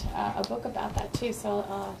recommend a book about that too,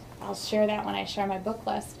 so I'll share that when I share my book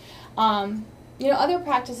list. You know, other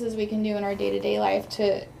practices we can do in our day-to-day life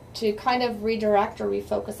to kind of redirect or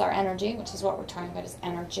refocus our energy, which is what we're talking about is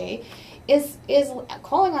energy, is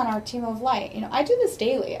calling on our team of light. You know, I do this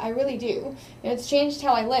daily. I really do. You know, it's changed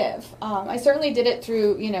how I live. I certainly did it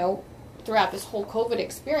through, you know, throughout this whole COVID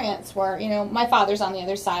experience where, you know, my father's on the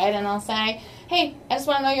other side and I'll say, hey, I just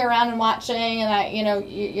want to know you're around and watching and you know,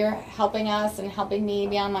 you're helping us and helping me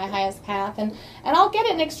be on my highest path. And I'll get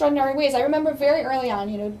it in extraordinary ways. I remember very early on,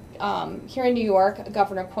 you know, here in New York,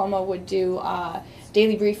 Governor Cuomo would do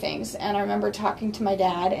daily briefings. And I remember talking to my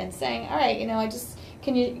dad and saying, all right, you know,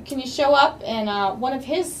 can you show up? And one of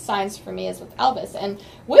his signs for me is with Elvis. And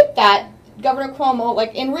with that, Governor Cuomo,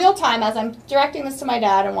 like in real time, as I'm directing this to my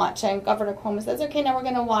dad and watching, Governor Cuomo says, okay, now we're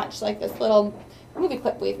going to watch like this little movie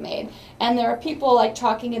clip we've made. And there are people like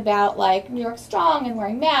talking about like New York Strong and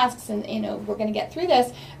wearing masks and, you know, we're going to get through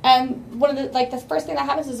this. And one of the, like the first thing that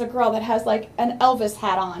happens is a girl that has like an Elvis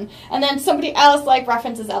hat on. And then somebody else like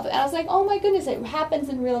references Elvis. And I was like, oh my goodness, it happens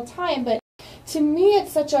in real time. But to me,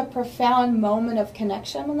 it's such a profound moment of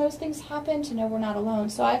connection when those things happen, to know we're not alone.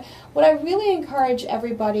 So what I really encourage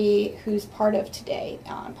everybody who's part of today,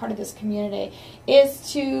 part of this community,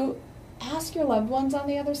 is to ask your loved ones on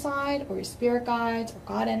the other side, or your spirit guides, or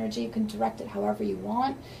God energy. You can direct it however you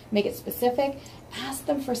want, make it specific. Ask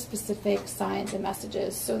them for specific signs and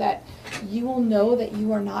messages so that you will know that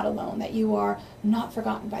you are not alone, that you are not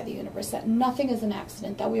forgotten by the universe, that nothing is an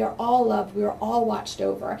accident, that we are all loved, we are all watched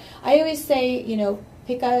over. I always say, you know,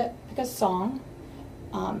 pick a song.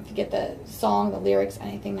 If you get the song, the lyrics,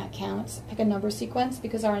 anything that counts, pick a number sequence,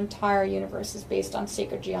 because our entire universe is based on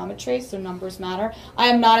sacred geometry, so numbers matter. I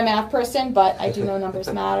am not a math person, but I do know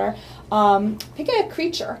numbers matter. Pick a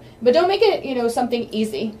creature, but don't make it, you know, something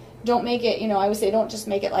easy. Don't make it, you know, I would say don't just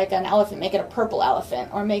make it like an elephant, make it a purple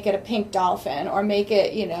elephant, or make it a pink dolphin, or make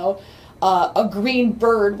it, you know, a green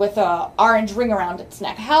bird with a orange ring around its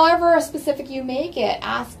neck. However specific you make it,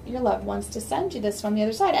 ask your loved ones to send you this from the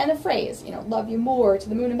other side. And a phrase, you know, love you more, to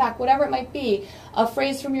the moon and back, whatever it might be. A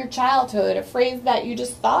phrase from your childhood, a phrase that you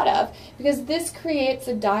just thought of. Because this creates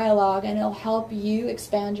a dialogue, and it'll help you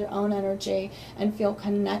expand your own energy and feel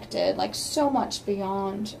connected, like so much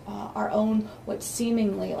beyond our own, what's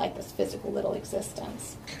seemingly like this physical little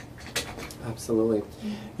existence. Absolutely.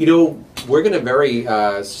 You know, we're going to very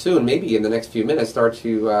soon, maybe in the next few minutes, start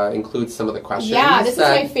to include some of the questions. Yeah, this is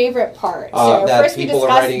my favorite part. So first we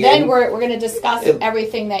discuss, then we're going to discuss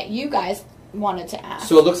everything that you guys wanted to ask.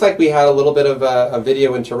 So it looks like we had a little bit of a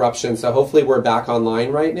video interruption, so hopefully we're back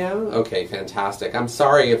online right now. Okay, fantastic. I'm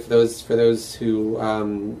sorry if for those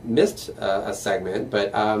who missed a segment,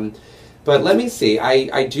 but let me see.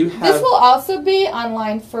 I do have... This will also be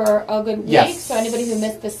online for a good week, yes. So anybody who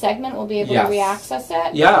missed this segment will be able to re-access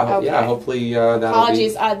it. Yeah, okay. Yeah. Hopefully that'll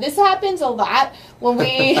Apologies. This happens a lot when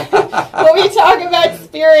we when we talk about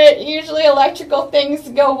spirit. Usually electrical things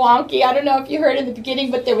go wonky. I don't know if you heard in the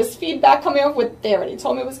beginning, but there was feedback coming up with. They already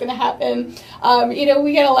told me it was going to happen. You know,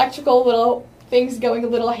 we get electrical little things going a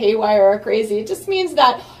little haywire or crazy. It just means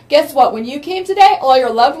that, guess what? When you came today, all your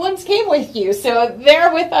loved ones came with you. So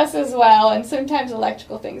they're with us as well. And sometimes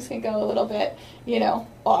electrical things can go a little bit, you know,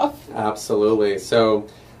 off. Absolutely. So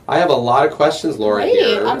I have a lot of questions, Laura, Great.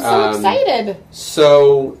 here. I'm so excited.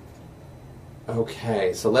 So,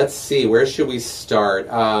 okay. So let's see. Where should we start?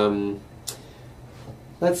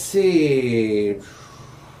 Let's see.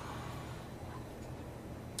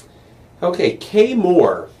 Okay, Kay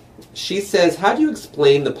Moore. She says, how do you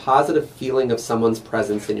explain the positive feeling of someone's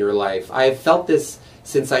presence in your life? I have felt this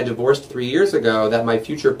since I divorced 3 years ago, that my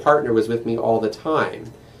future partner was with me all the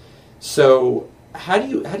time. So how do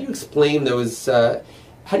you explain those, how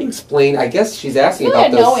do you explain, I guess she's asking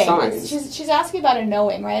about those signs. She's asking about a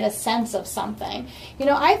knowing, right? A sense of something. You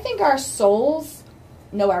know, I think our souls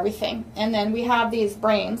know everything, and then we have these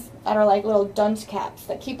brains that are like little dunce caps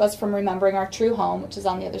that keep us from remembering our true home, which is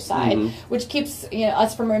on the other side, which keeps, you know,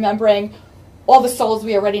 us from remembering all the souls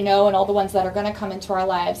we already know and all the ones that are going to come into our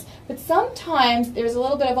lives. But sometimes there's a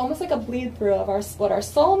little bit of almost like a bleed through of what our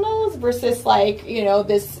soul knows versus, like, you know,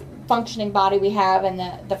 this functioning body we have and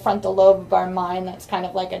the frontal lobe of our mind that's kind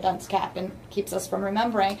of like a dunce cap and keeps us from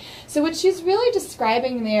remembering. So what she's really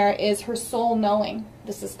describing there is her soul knowing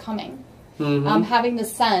this is coming. Having the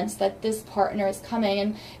sense that this partner is coming.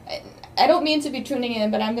 And I don't mean to be tuning in,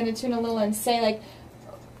 but I'm going to tune a little and say, like,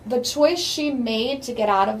 the choice she made to get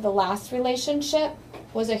out of the last relationship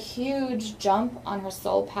was a huge jump on her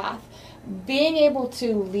soul path. Being able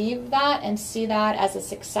to leave that and see that as a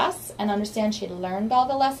success and understand she'd learned all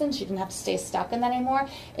the lessons, she didn't have to stay stuck in that anymore,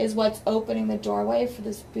 is what's opening the doorway for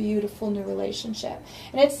this beautiful new relationship.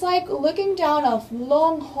 And it's like looking down a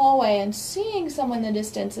long hallway and seeing someone in the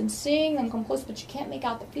distance and seeing them come close, but you can't make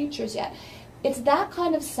out the features yet. It's that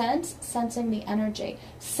kind of sense, sensing the energy,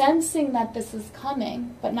 sensing that this is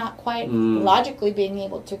coming, but not quite logically being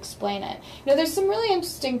able to explain it. You know, there's some really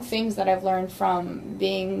interesting things that I've learned from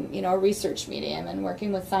being, you know, a research medium and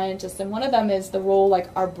working with scientists, and one of them is the role, like,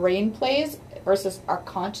 our brain plays versus our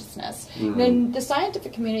consciousness. And the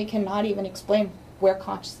scientific community cannot even explain where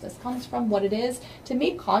consciousness comes from, what it is. To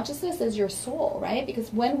me, consciousness is your soul, right?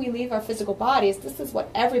 Because when we leave our physical bodies, this is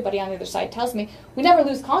what everybody on the other side tells me, we never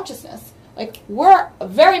lose consciousness. Like, we're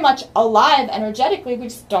very much alive energetically, we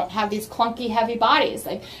just don't have these clunky, heavy bodies.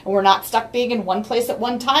 Like, and we're not stuck being in one place at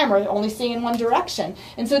one time or only seeing in one direction.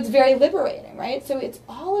 And so it's very liberating, right? So it's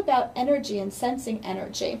all about energy and sensing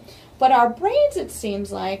energy. But our brains, it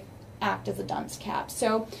seems like, act as a dunce cap.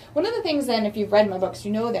 So one of the things then, if you've read my books,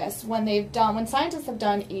 you know this, when scientists have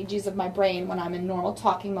done EEGs of my brain when I'm in normal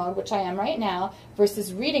talking mode, which I am right now,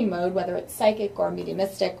 versus reading mode, whether it's psychic or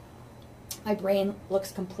mediumistic, my brain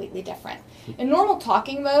looks completely different. In normal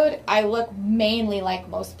talking mode, I look mainly like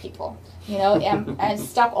most people. You know, I'm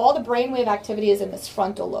stuck, all the brainwave activity is in this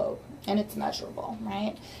frontal lobe, and it's measurable,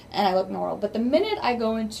 right? And I look normal. But the minute I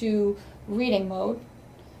go into reading mode,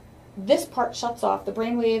 this part shuts off, the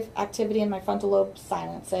brainwave activity in my frontal lobe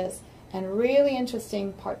silences, and really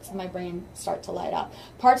interesting parts of my brain start to light up.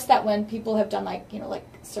 Parts that when people have done like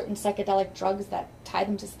certain psychedelic drugs that tie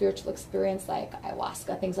them to spiritual experience, like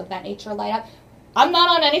ayahuasca, things of that nature, light up. I'm not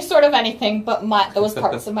on any sort of anything, but those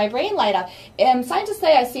parts of my brain light up. And scientists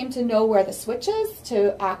say I seem to know where the switch is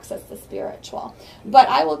to access the spiritual. But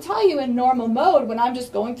I will tell you, in normal mode, when I'm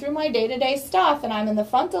just going through my day-to-day stuff and I'm in the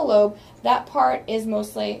frontal lobe, that part is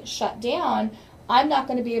mostly shut down. I'm not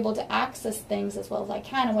going to be able to access things as well as I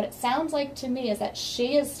can. And what it sounds like to me is that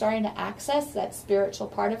she is starting to access that spiritual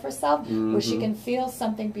part of herself where she can feel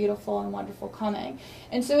something beautiful and wonderful coming.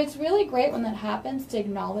 And so it's really great when that happens to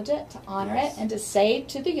acknowledge it, to honor it, and to say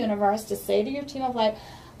to the universe, to say to your team of light,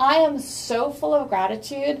 I am so full of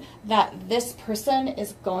gratitude that this person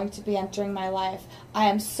is going to be entering my life. I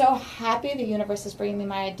am so happy the universe is bringing me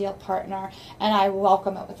my ideal partner, and I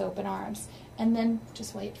welcome it with open arms. And then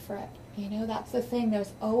just wait for it. You know, that's the thing.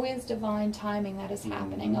 There's always divine timing that is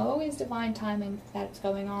happening. Always divine timing that's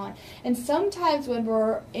going on. And sometimes when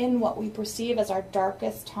we're in what we perceive as our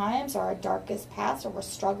darkest times or our darkest past, or we're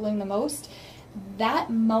struggling the most, that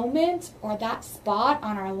moment or that spot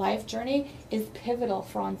on our life journey is pivotal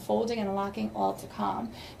for unfolding and unlocking all to come.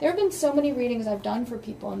 There have been so many readings I've done for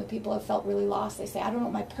people, and the people have felt really lost. They say, I don't know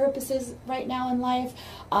what my purpose is right now in life,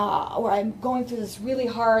 or I'm going through this really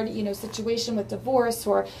hard, situation with divorce,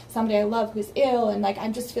 or somebody I love who's ill, and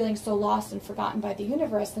I'm just feeling so lost and forgotten by the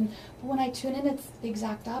universe. But when I tune in, it's the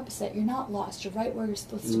exact opposite. You're not lost. You're right where you're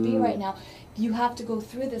supposed to be right now. You have to go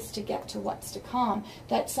through this to get to what's to come.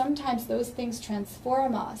 That sometimes those things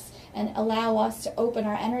transform us and allow us to open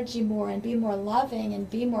our energy more and be more loving and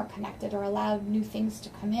be more connected, or allow new things to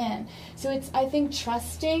come in. So it's, I think,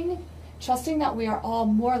 trusting that we are all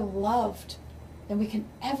more loved than we can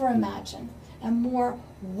ever imagine, and more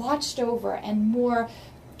watched over and more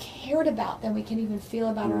cared about than we can even feel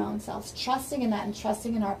about our own selves. Trusting in that and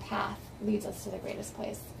trusting in our path leads us to the greatest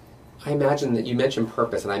place. I imagine that you mentioned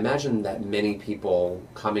purpose, and I imagine that many people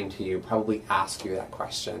coming to you probably ask you that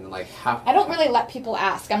question, like how... I don't really let people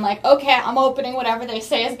ask. I'm like, okay, I'm opening whatever they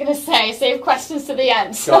say is going to say. Save questions to the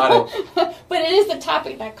end. Got it. But it is the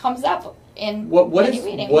topic that comes up in many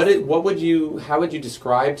readings. How would you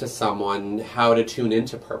describe to someone how to tune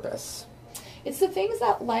into purpose? It's the things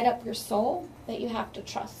that light up your soul that you have to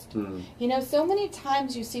trust. So many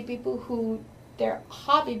times you see people who their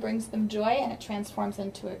hobby brings them joy and it transforms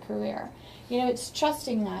into a career. It's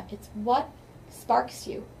trusting that. It's what sparks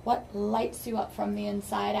you, what lights you up from the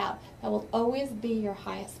inside out. That will always be your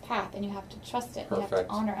highest path, and you have to trust it. Perfect. You have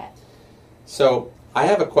to honor it. So I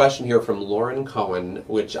have a question here from Lauren Cohen,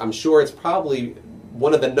 which I'm sure it's probably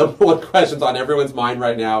one of the number one questions on everyone's mind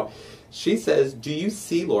right now. She says, do you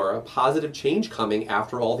see, Laura, positive change coming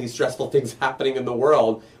after all these stressful things happening in the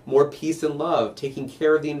world? More peace and love, taking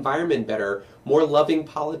care of the environment better, more loving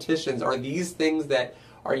politicians. Are these things that,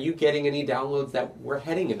 are you getting any downloads that we're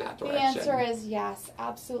heading in that direction? The answer is yes,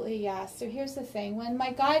 absolutely yes. So here's the thing. When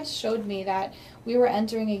my guides showed me that we were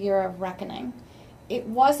entering a year of reckoning, it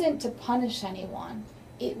wasn't to punish anyone.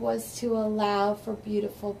 It was to allow for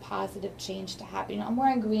beautiful, positive change to happen. I'm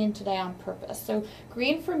wearing green today on purpose. So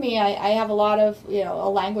green for me, I have a lot of, a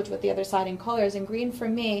language with the other side in colors, and green for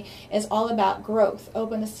me is all about growth,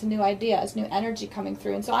 openness to new ideas, new energy coming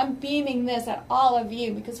through. And so I'm beaming this at all of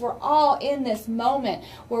you because we're all in this moment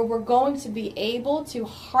where we're going to be able to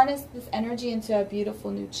harness this energy into a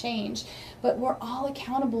beautiful new change. But we're all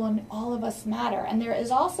accountable and all of us matter. And there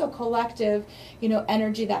is also collective,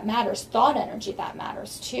 energy that matters, thought energy that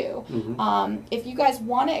matters too. If you guys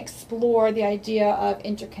want to explore the idea of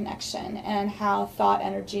interconnection and how thought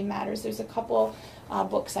energy matters, there's a couple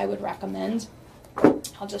books I would recommend.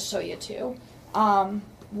 I'll just show you two.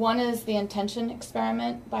 One is The Intention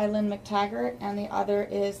Experiment by Lynne McTaggart, and the other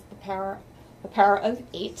is The Power of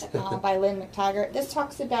Eight by Lynne McTaggart. This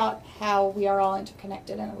talks about how we are all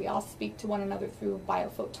interconnected and we all speak to one another through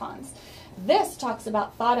biophotons. This talks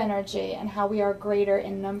about thought energy and how we are greater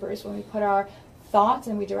in numbers when we put our thoughts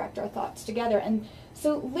and we direct our thoughts together. And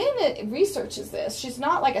so Lynn researches this. She's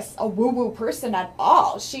not like a woo-woo person at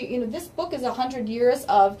all. This book is 100 years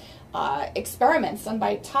of experiments done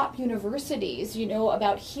by top universities,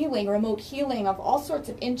 about healing, remote healing, of all sorts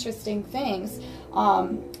of interesting things.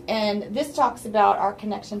 And this talks about our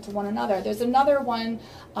connection to one another. There's another one,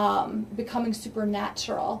 Becoming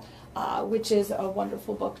Supernatural, which is a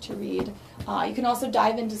wonderful book to read. You can also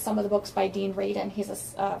dive into some of the books by Dean Radin. He's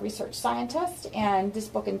a research scientist, and this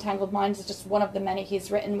book, Entangled Minds, is just one of the many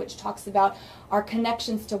he's written, which talks about our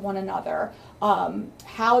connections to one another,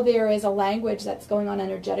 how there is a language that's going on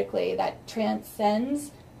energetically that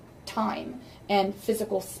transcends time and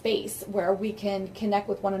physical space where we can connect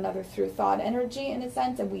with one another through thought energy, in a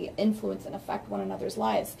sense, and we influence and affect one another's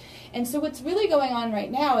lives. And so what's really going on right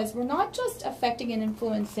now is we're not just affecting and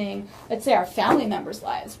influencing, let's say, our family members'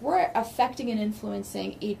 lives. We're affecting and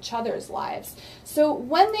influencing each other's lives. So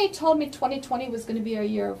when they told me 2020 was going to be a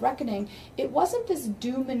year of reckoning, it wasn't this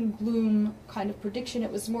doom and gloom kind of prediction.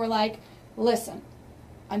 It was more like, listen,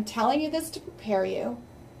 I'm telling you this to prepare you.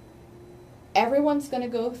 Everyone's going to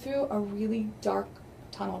go through a really dark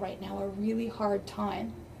tunnel right now, a really hard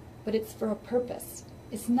time, but it's for a purpose.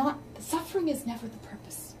 It's not, suffering is never the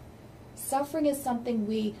purpose. Suffering is something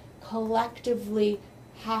we collectively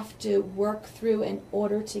have to work through in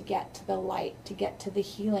order to get to the light, to get to the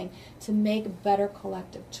healing, to make better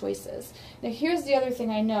collective choices. Now here's the other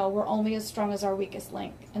thing I know, we're only as strong as our weakest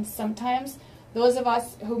link. And sometimes those of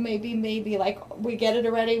us who maybe like, we get it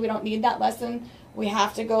already, we don't need that lesson, we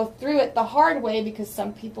have to go through it the hard way because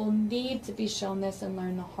some people need to be shown this and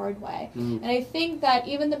learn the hard way. And I think that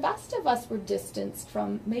even the best of us were distanced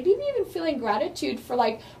from maybe even feeling gratitude for,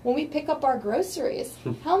 like, when we pick up our groceries,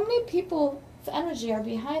 how many people's energy are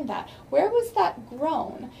behind that? Where was that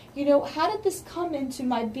grown? You know, how did this come into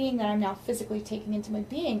my being that I'm now physically taking into my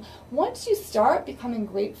being? Once you start becoming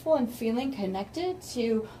grateful and feeling connected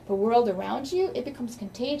to the world around you, it becomes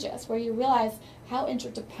contagious, where you realize how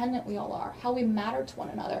interdependent we all are, how we matter to one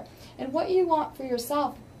another, and what you want for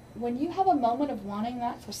yourself. When you have a moment of wanting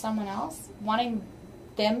that for someone else, wanting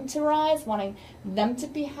them to rise, wanting them to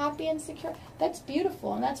be happy and secure, that's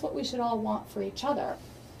beautiful, and that's what we should all want for each other.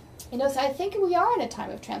 You know, so I think we are in a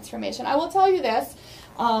time of transformation. I will tell you this,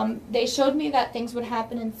 they showed me that things would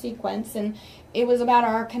happen in sequence, and it was about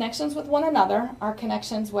our connections with one another, our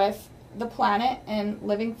connections with the planet and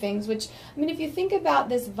living things, which, I mean, if you think about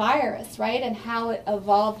this virus, right, and how it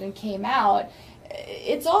evolved and came out,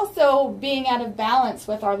 it's also being out of balance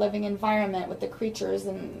with our living environment, with the creatures,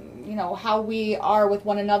 and, you know, how we are with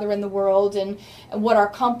one another in the world, and what our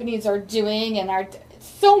companies are doing, and our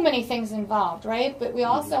so many things involved, right? But we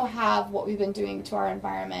also have what we've been doing to our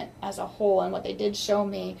environment as a whole, and what they did show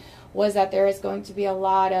me was that there is going to be a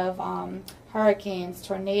lot of hurricanes,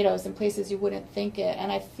 tornadoes, in places you wouldn't think it,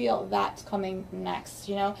 and I feel that's coming next,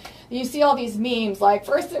 you know? You see all these memes, like,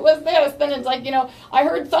 first it was this, then it's like, you know, I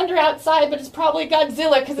heard thunder outside, but it's probably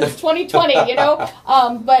Godzilla because it's 2020, you know?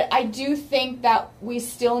 But I do think that we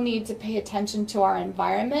still need to pay attention to our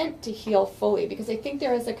environment to heal fully, because I think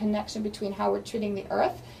there is a connection between how we're treating the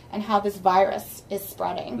earth and how this virus is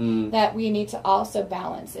spreading, that we need to also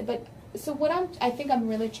balance it. But so what I think I'm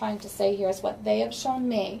really trying to say here is what they have shown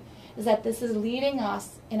me is that this is leading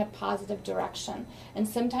us in a positive direction. And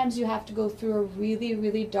sometimes you have to go through a really,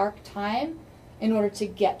 really dark time in order to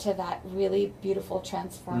get to that really beautiful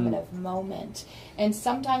transformative moment. And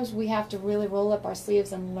sometimes we have to really roll up our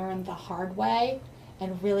sleeves and learn the hard way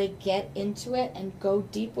and really get into it and go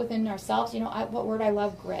deep within ourselves. You know, what word I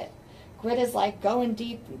love? Grit. Grit is like going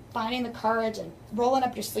deep, finding the courage and rolling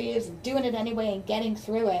up your sleeves and doing it anyway and getting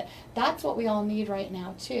through it. That's what we all need right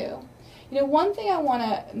now too. You know, one thing I want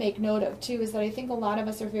to make note of too is that I think a lot of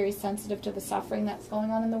us are very sensitive to the suffering that's going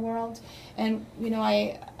on in the world. And, you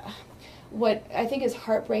know, what I think is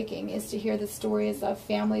heartbreaking is to hear the stories of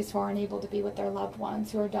families who aren't able to be with their loved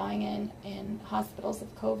ones, who are dying in hospitals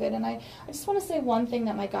of COVID. And I just want to say one thing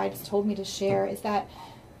that my guides told me to share is that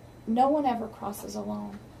no one ever crosses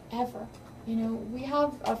alone, ever. You know, we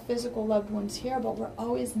have our physical loved ones here, but we're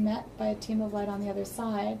always met by a team of light on the other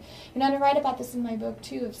side. You know, and I write about this in my book,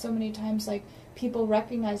 too, of so many times, like, people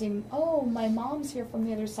recognizing, oh, my mom's here from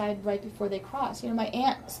the other side right before they cross. You know, my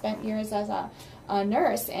aunt spent years as a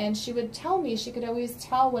nurse, and she would tell me, she could always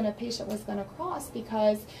tell when a patient was going to cross,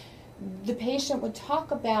 because the patient would talk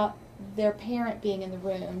about their parent being in the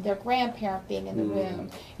room, their grandparent being in the room.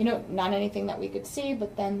 You know, not anything that we could see,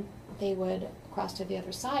 but then they would cross to the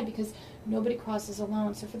other side, because nobody crosses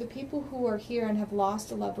alone. So for the people who are here and have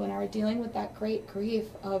lost a loved one, are dealing with that great grief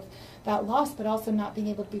of that loss, but also not being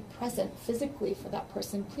able to be present physically for that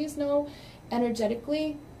person, please know,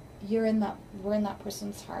 energetically, we're in that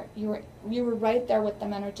person's heart. You were right there with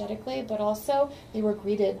them energetically, but also they were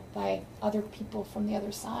greeted by other people from the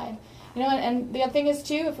other side. You know, and the other thing is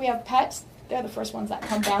too, if we have pets, they're the first ones that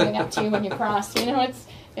come bounding up to you when you cross. You know,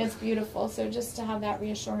 it's beautiful. So just to have that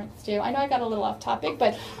reassurance too. I know I got a little off topic,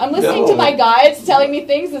 but I'm listening to my guides telling me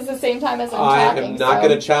things at the same time as I'm talking. I'm not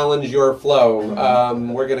going to challenge your flow.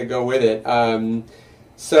 We're going to go with it.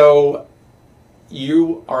 So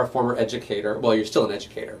you are a former educator. Well, you're still an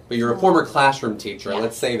educator, but you're a former classroom teacher. Yes.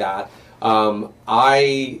 Let's say that.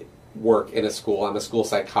 I work in a school. I'm a school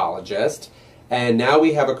psychologist. And now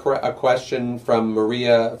we have a question from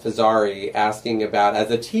Maria Fazzari asking about, as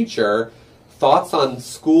a teacher, thoughts on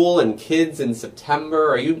school and kids in September.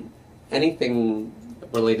 Are you anything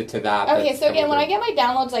related to that? Okay, so again, when I get my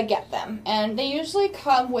downloads, I get them, and they usually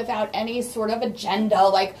come without any sort of agenda.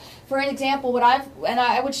 Like, for an example,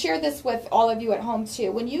 I would share this with all of you at home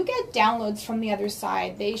too. When you get downloads from the other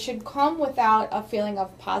side, they should come without a feeling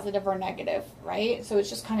of positive or negative, right? So it's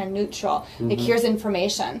just kind of neutral. Like, here's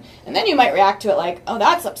information, and then you might react to it like, oh,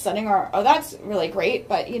 that's upsetting, or oh, that's really great,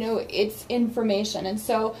 but you know, it's information. And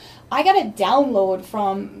so I got a download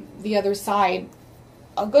from the other side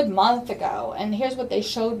a good month ago, and here's what they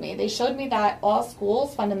showed me. They showed me that all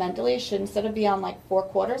schools fundamentally should, instead of be on like 4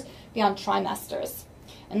 quarters, be on trimesters,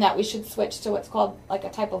 and that we should switch to what's called like a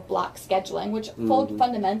type of block scheduling, which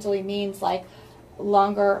fundamentally means like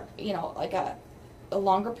longer, you know, like a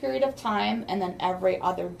longer period of time, and then every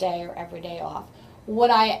other day or every day off.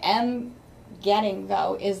 What I am getting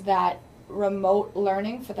though is that remote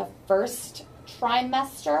learning for the first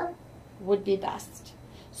trimester would be best.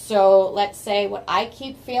 So let's say what I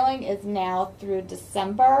keep feeling is now through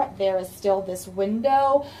December, there is still this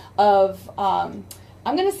window of, I'm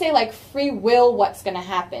going to say like free will what's going to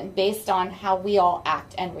happen based on how we all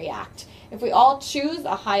act and react. If we all choose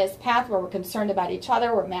a highest path where we're concerned about each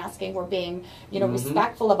other, we're masking, we're being, you know,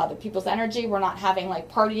 respectful of other people's energy, we're not having like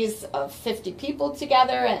parties of 50 people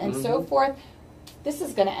together and so forth, this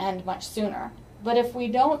is going to end much sooner. But if we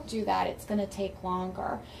don't do that, it's going to take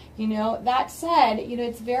longer. You know, that said, you know,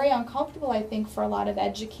 it's very uncomfortable, I think, for a lot of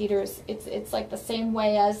educators. It's like the same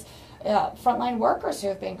way as frontline workers who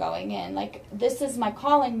have been going in. Like, this is my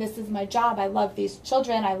calling, this is my job, I love these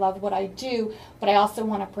children, I love what I do, but I also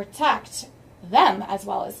want to protect them as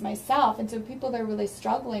well as myself. And so people that are really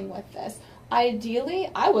struggling with this, ideally,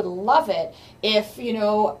 I would love it if, you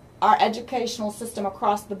know, our educational system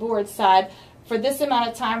across the board said, for this amount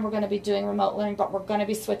of time, we're going to be doing remote learning, but we're going to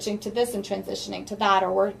be switching to this and transitioning to that,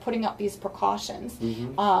 or we're putting up these precautions.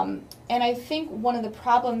 And I think one of the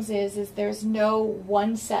problems is there's no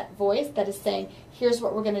one set voice that is saying, here's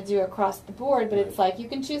what we're going to do across the board, but it's like, you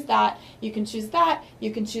can choose that, you can choose that,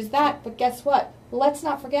 you can choose that, but guess what? Let's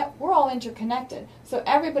not forget, we're all interconnected. So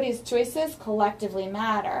everybody's choices collectively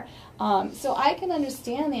matter. So I can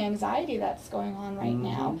understand the anxiety that's going on right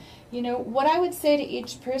now. You know, what I would say to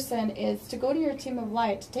each person is to go to your team of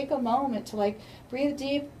light, to take a moment to like breathe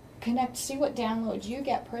deep, connect, see what downloads you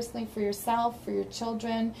get personally for yourself, for your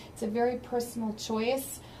children. It's a very personal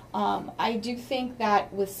choice. I do think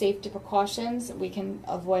that with safety precautions, we can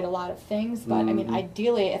avoid a lot of things. But I mean,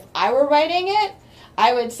 ideally, if I were writing it,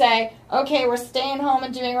 I would say, okay, we're staying home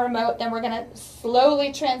and doing remote, then we're going to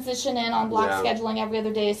slowly transition in on block scheduling every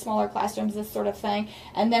other day, smaller classrooms, this sort of thing,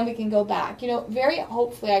 and then we can go back. You know, very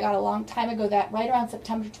hopefully, I got a long time ago that right around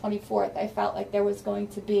September 24th, I felt like there was going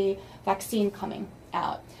to be vaccine coming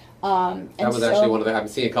out. That was actually one of the, I'm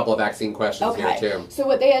seeing a couple of vaccine questions here too. So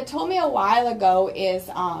what they had told me a while ago is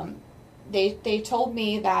they told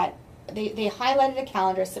me that they highlighted a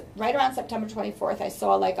calendar, so right around September 24th, I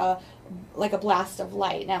saw like a blast of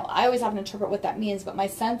light. Now, I always have to interpret what that means, but my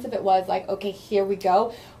sense of it was like, okay, here we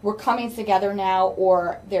go. We're coming together now,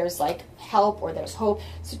 or there's like help, or there's hope.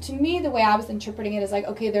 So to me, the way I was interpreting it is like,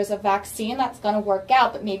 okay, there's a vaccine that's going to work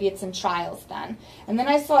out, but maybe it's in trials then. And then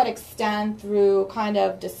I saw it extend through kind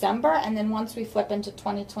of December, and then once we flip into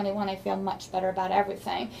 2021, I feel much better about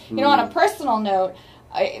everything. You know, on a personal note,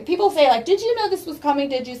 people say like, did you know this was coming?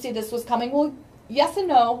 Did you see this was coming? Well, yes and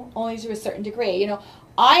no, only to a certain degree. You know,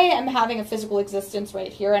 I am having a physical existence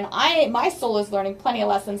right here, and my soul is learning plenty of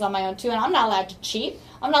lessons on my own too, and I'm not allowed to cheat.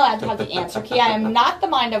 I'm not allowed to have the answer key. I am not the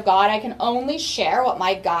mind of God. I can only share what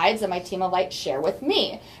my guides and my team of light share with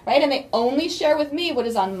me, right? And they only share with me what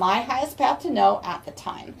is on my highest path to know at the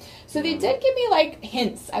time. So they did give me like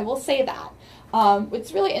hints, I will say that.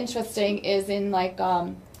 What's really interesting is in like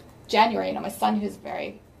January, you know, my son, who's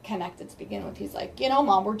very connected to begin with, he's like, you know,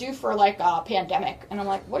 Mom, we're due for like a pandemic. And I'm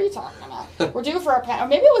like, what are you talking about? We're due for a pandemic. Or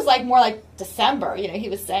maybe it was like more like December, you know, he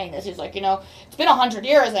was saying this. He's like, you know, it's been 100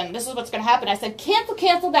 years and this is what's going to happen. I said,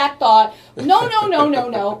 cancel that thought.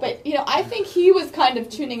 No. But, you know, I think he was kind of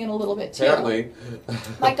tuning in a little bit too. Apparently.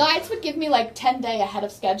 My guides would give me like 10-day ahead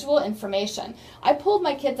of schedule information. I pulled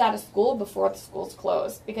my kids out of school before the schools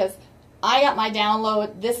closed because I got my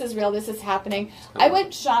download, this is real, this is happening. I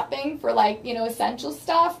went shopping for like, you know, essential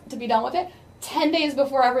stuff to be done with it 10 days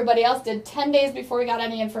before everybody else did, 10 days before we got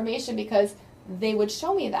any information, because they would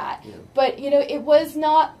show me that. But, you know, it was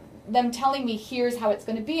not them telling me here's how it's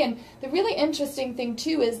going to be. And the really interesting thing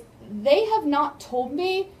too is they have not told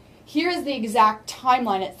me here's the exact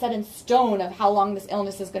timeline, it's set in stone of how long this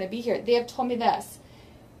illness is going to be here. They have told me this: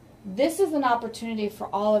 This is an opportunity for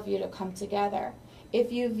all of you to come together.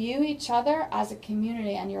 If you view each other as a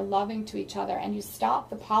community and you're loving to each other and you stop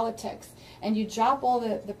the politics and you drop all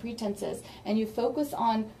the pretenses and you focus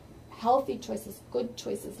on healthy choices, good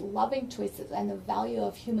choices, loving choices, and the value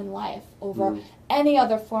of human life over any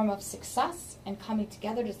other form of success and coming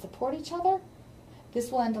together to support each other,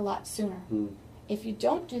 this will end a lot sooner. If you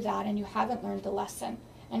don't do that and you haven't learned the lesson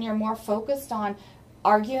and you're more focused on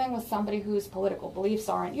arguing with somebody whose political beliefs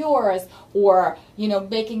aren't yours, or, you know,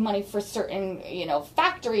 making money for certain, you know,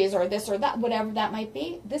 factories or this or that, whatever that might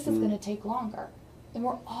be, this is going to take longer. And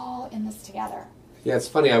we're all in this together. Yeah, it's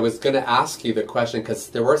funny. I was going to ask you the question because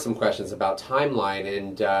there were some questions about timeline,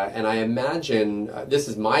 and I imagine this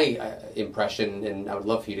is my impression, and I would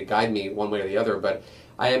love for you to guide me one way or the other. But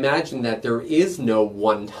I imagine that there is no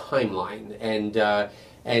one timeline,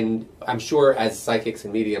 and I'm sure as psychics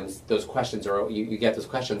and mediums, those questions are you get those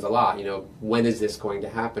questions a lot. You know, when is this going to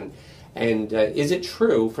happen? And is it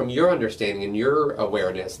true, from your understanding and your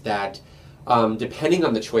awareness, that depending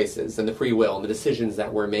on the choices and the free will and the decisions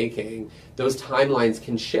that we're making, those timelines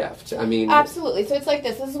can shift? I mean, absolutely. So it's like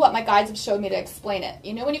this. This is what my guides have showed me to explain it.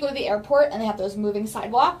 You know, when you go to the airport and they have those moving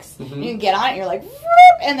sidewalks, and you can get on it, and you're like,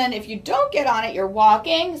 whoop, and then if you don't get on it, you're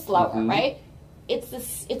walking slower, right? It's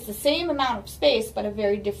the same amount of space, but a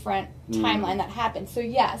very different timeline that happens. So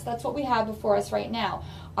yes, that's what we have before us right now.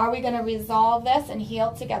 Are we going to resolve this and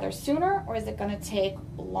heal together sooner, or is it going to take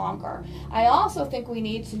longer? I also think we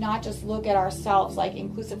need to not just look at ourselves like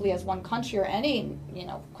inclusively as one country or any, you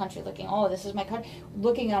know, country looking, oh, this is my country,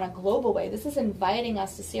 looking on a global way. This is inviting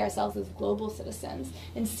us to see ourselves as global citizens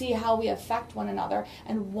and see how we affect one another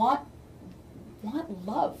and want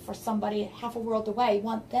love for somebody half a world away,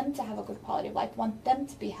 want them to have a good quality of life, want them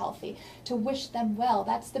to be healthy, to wish them well.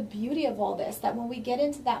 That's the beauty of all this, that when we get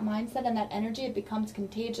into that mindset and that energy, it becomes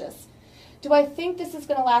contagious. Do I think this is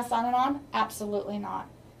going to last on and on? Absolutely not.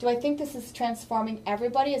 Do I think this is transforming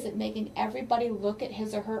everybody? Is it making everybody look at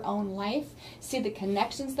his or her own life, see the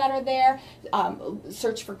connections that are there,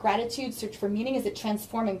 search for gratitude, search for meaning? Is it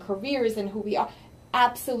transforming careers and who we are?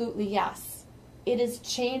 Absolutely yes. It is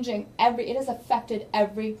changing it has affected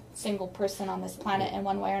every single person on this planet in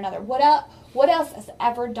one way or another. What else has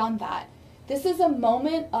ever done that? This is a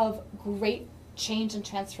moment of great change and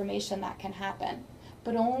transformation that can happen,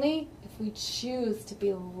 but only if we choose to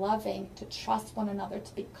be loving, to trust one another,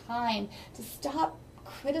 to be kind, to stop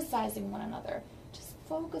criticizing one another. Just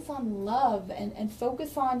focus on love and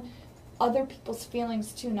focus on other people's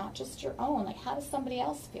feelings too, not just your own. Like, how does somebody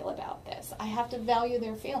else feel about this? I have to value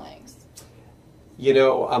their feelings. You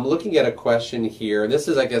know, I'm looking at a question here, and this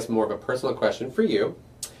is, I guess, more of a personal question for you.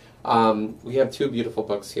 We have two beautiful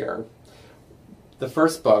books here. The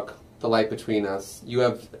first book, The Light Between Us, you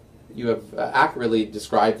have accurately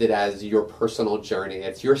described it as your personal journey.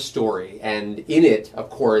 It's your story, and in it,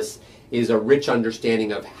 of course, is a rich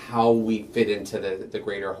understanding of how we fit into the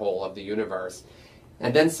greater whole of the universe.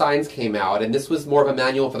 And then Signs came out, and this was more of a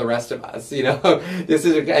manual for the rest of us. You know, this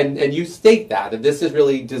is, and you state that this is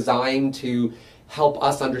really designed to help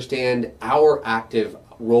us understand our active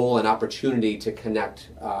role and opportunity to connect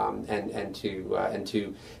and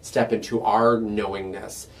to step into our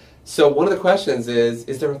knowingness. So one of the questions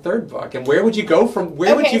is there a third book? And where would you go from,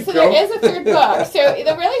 where would you go? There is a third book. So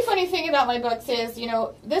the really funny thing about my books is, you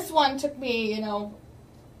know, this one took me, you know,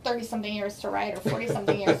 30-something years to write, or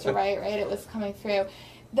 40-something years to write, right? It was coming through.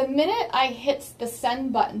 The minute I hit the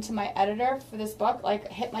send button to my editor for this book, like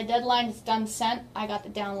hit my deadline, it's done, sent, I got the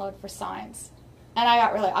download for Signs. And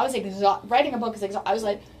I was exhausted. Writing a book is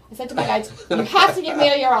exhausting. I said to my guides, you have to give me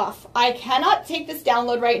a year off. I cannot take this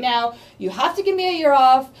download right now. You have to give me a year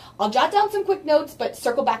off. I'll jot down some quick notes, but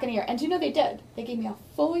circle back in a year. And do you know they did? They gave me a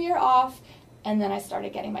full year off, and then I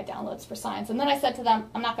started getting my downloads for Signs. And then I said to them,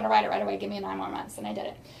 I'm not going to write it right away. Give me 9 more months. And I did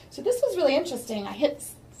it. So this was really interesting. I hit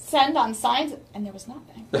send on Signs, and there was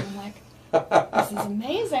nothing. And I'm like, this is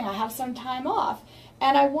amazing. I have some time off.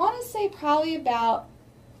 And I want to say probably about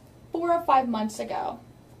 4 or 5 months ago,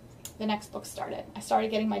 the next book started. I started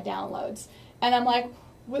getting my downloads. And I'm like,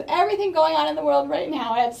 with everything going on in the world right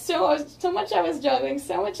now, I had so much I was juggling,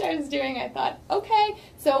 so much I was doing, I thought, okay.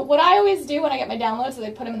 So what I always do when I get my downloads is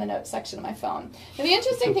I put them in the notes section of my phone. And the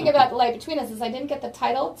interesting thing about The Light Between Us is I didn't get the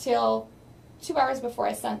title till 2 hours before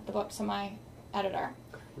I sent the book to my editor.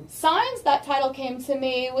 Signs, that title came to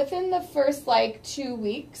me within the first, 2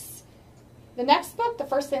 weeks. The next book, the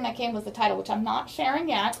first thing that came was the title, which I'm not sharing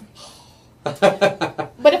yet.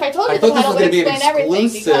 But if I told you the title, it would explain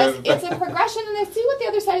everything, because it's a progression, and I see what the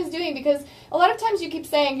other side is doing, because a lot of times you keep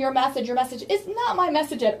saying your message. It's not my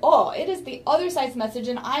message at all. It is the other side's message,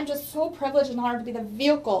 and I'm just so privileged and honored to be the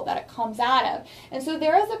vehicle that it comes out of. And so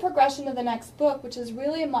there is a progression to the next book, which is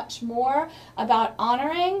really much more about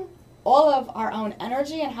honoring all of our own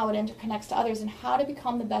energy and how it interconnects to others, and how to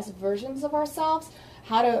become the best versions of ourselves,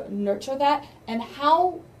 how to nurture that, and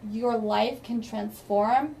how your life can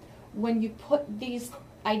transform when you put these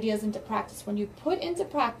ideas into practice. When you put into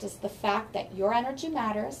practice the fact that your energy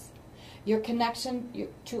matters, your connection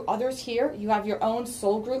to others here, you have your own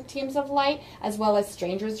soul group teams of light, as well as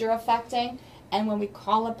strangers you're affecting. And when we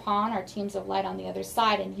call upon our teams of light on the other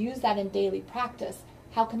side and use that in daily practice,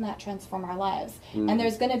 how can that transform our lives? And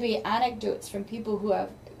there's going to be anecdotes from people who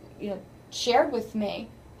have, shared with me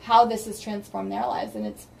how this has transformed their lives, and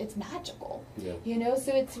it's magical. Yeah.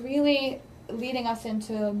 So it's really leading us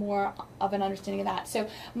into more of an understanding of that. So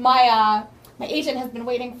my agent has been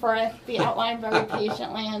waiting for the outline very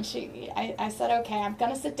patiently, and I said, okay, I'm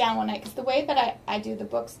going to sit down one night, because the way that I do the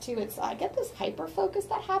books too, I get this hyper focus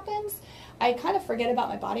that happens. I kind of forget about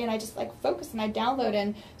my body, and I just focus and I download.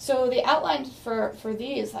 And so the outlines for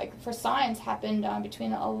these, for signs, happened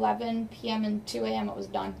between 11 p.m. and 2 a.m. it was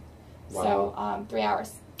done. Wow. So 3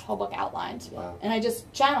 hours, whole book outlined. Wow. And I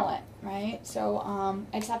just channel it, right? So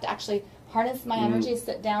I just have to actually harness my energy,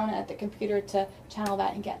 sit down at the computer to channel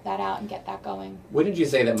that and get that out and get that going. Wouldn't you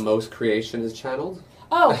say that most creation is channeled?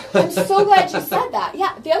 Oh, I'm so glad you said that.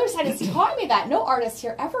 Yeah, the other side has taught me that. No artist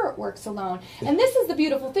here ever works alone. And this is the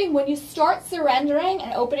beautiful thing. When you start surrendering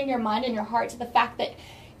and opening your mind and your heart to the fact that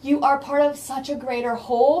you are part of such a greater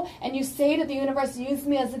whole, and you say to the universe, use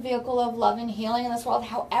me as a vehicle of love and healing in this world,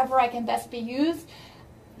 however I can best be used,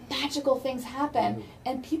 magical things happen.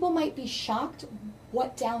 And people might be shocked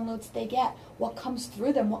what downloads they get, what comes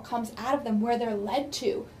through them, what comes out of them, where they're led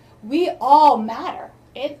to. We all matter.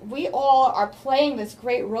 We all are playing this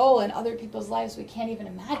great role in other people's lives we can't even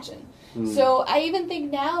imagine. So I even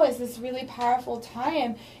think now is this really powerful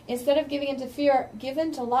time. Instead of giving into fear, give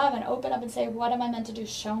into love and open up and say, what am I meant to do?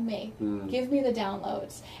 Show me. Give me the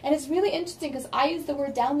downloads. And it's really interesting, because I use the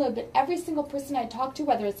word download, but every single person I talk to,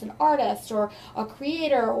 whether it's an artist or a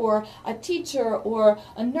creator or a teacher or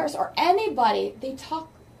a nurse or anybody, they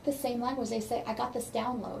talk the same language. They say, I got this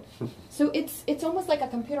download. So it's almost like a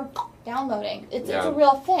computer downloading. It's a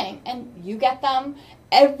real thing. And you get them.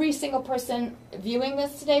 Every single person viewing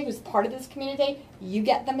this today who's part of this community, you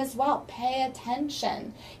get them as well. Pay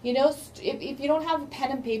attention. If you don't have a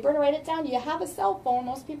pen and paper to write it down, you have a cell phone.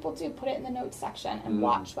 Most people do. Put it in the notes section and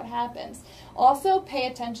watch what happens. Also, pay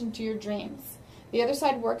attention to your dreams. The other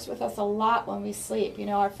side works with us a lot when we sleep.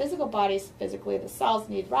 Our physical bodies, physically, the cells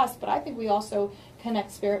need rest, but I think we also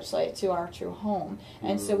connect spiritually to our true home.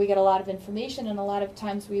 And so we get a lot of information, and a lot of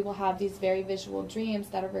times we will have these very visual dreams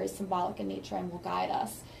that are very symbolic in nature and will guide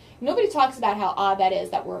us. Nobody talks about how odd that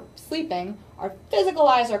is, that we're sleeping, our physical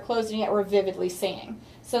eyes are closed, and yet we're vividly seeing.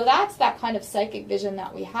 So that's that kind of psychic vision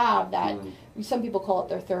that we have, that some people call it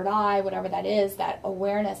their third eye, whatever that is, that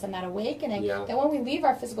awareness and that awakening, that when we leave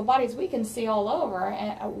our physical bodies, we can see all over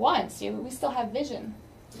at once. We still have vision.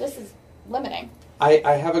 This is limiting.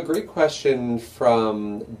 I have a great question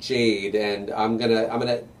from Jade, and I'm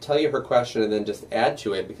gonna tell you her question and then just add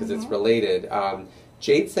to it because it's related.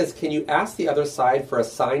 Jade says, can you ask the other side for a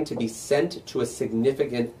sign to be sent to a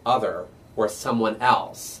significant other or someone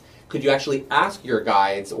else? Could you actually ask your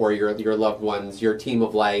guides or your loved ones, your team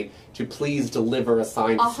of light, to please deliver a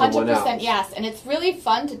sign to someone else? 100% yes, and it's really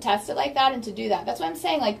fun to test it like that and to do that. That's why I'm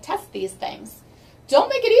saying, test these things. Don't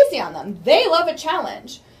make it easy on them. They love a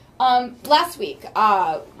challenge. Last week,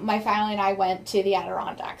 my family and I went to the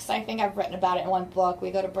Adirondacks. I think I've written about it in one book.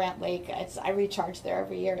 We go to Brant Lake. I recharge there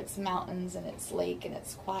every year. It's mountains and it's lake and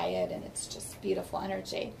it's quiet and it's just beautiful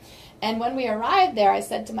energy. And when we arrived there, I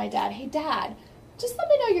said to my dad, hey, Dad, just let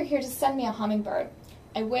me know you're here. Just send me a hummingbird.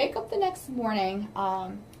 I wake up the next morning,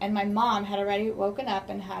 and my mom had already woken up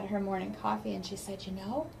and had her morning coffee, and she said,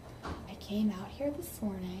 I came out here this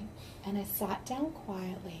morning, and I sat down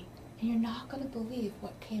quietly, and you're not going to believe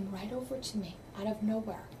what came right over to me out of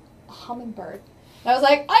nowhere, a hummingbird. And I was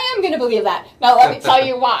like, I am going to believe that. Now let me tell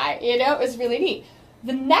you why. It was really neat.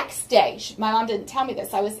 The next day, my mom didn't tell me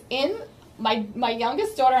this. I was in, my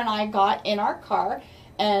youngest daughter and I got in our car,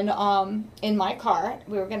 and in my car,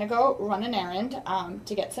 we were going to go run an errand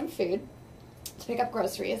to get some food, to pick up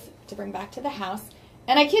groceries, to bring back to the house.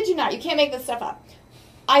 And I kid you not, you can't make this stuff up.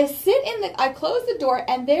 I close the door,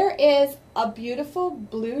 and there is a beautiful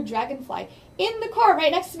blue dragonfly in the car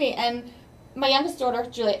right next to me. And my youngest daughter,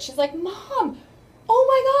 Juliet, she's like, Mom, oh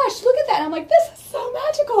my gosh, look at that. And I'm like, this is so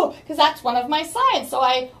magical, because that's one of my signs. So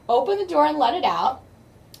I open the door and let it out.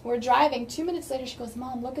 We're driving. 2 minutes later, she goes,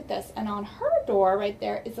 Mom, look at this. And on her door right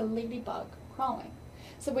there is a ladybug crawling.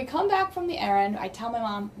 So we come back from the errand. I tell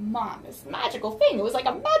my Mom, this magical thing. It was like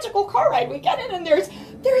a magical car ride. We get in and there's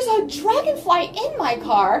a dragonfly in my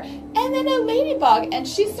car and then a ladybug. And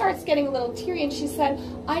she starts getting a little teary and she said,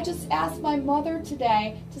 I just asked my mother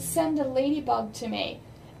today to send a ladybug to me.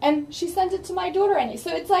 And she sent it to my daughter. And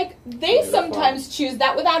so it's like they sometimes choose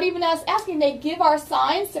that without even us asking. They give our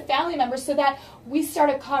signs to family members so that we start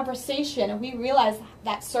a conversation and we realize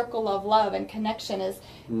that circle of love and connection is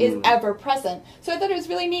ever present. So I thought it was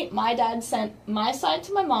really neat. My dad sent my sign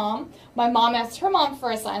to my mom. My mom asked her mom for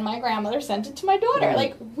a sign. My grandmother sent it to my daughter.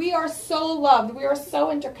 Like, we are so loved. We are so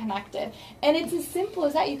interconnected. And it's as simple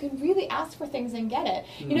as that. You can really ask for things and get it.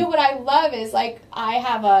 You know, what I love is, like, I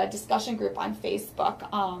have a discussion group on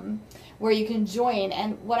Facebook where you can join.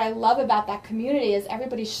 And what I love about that community is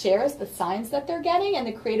everybody shares the signs that they're getting and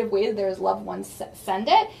the creative way that their loved ones send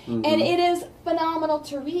it. And it is phenomenal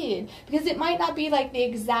to read because it might not be like the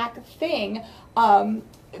exact thing,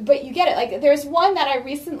 but you get it. Like, there's one that I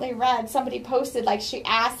recently read. Somebody posted, like, she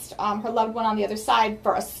asked her loved one on the other side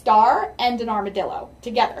for a star and an armadillo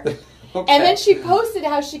together. Okay. And then she posted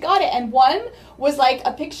how she got it, and one was like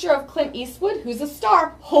a picture of Clint Eastwood, who's a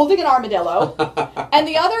star, holding an armadillo, and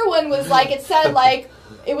the other one was like, it said like,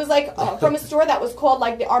 it was like from a store that was called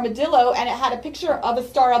like the Armadillo, and it had a picture of a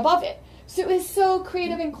star above it. So it was so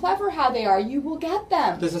creative and clever how they are. You will get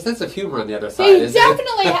them. There's a sense of humor on the other side. They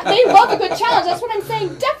definitely they love a good challenge. That's what I'm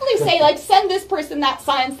saying. Definitely say, like, send this person that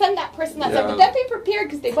sign, send that person that sign. But then be prepared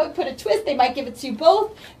because they might put a twist. They might give it to you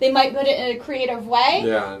both. They might put it in a creative way.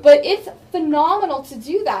 Yeah. But it's phenomenal to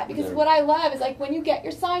do that because what I love is, like, when you get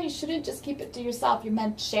your sign, you shouldn't just keep it to yourself. You're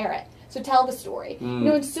meant to share it. So tell the story. You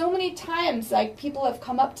know, and so many times, like, people have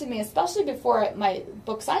come up to me, especially before my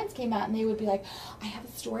book Signs came out, and they would be like, I have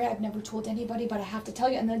a story I've never told anybody, but I have to tell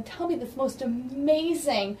you. And then tell me this most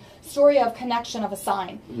amazing story of connection of a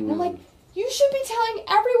sign. And I'm like, you should be telling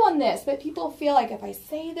everyone this. But people feel like if I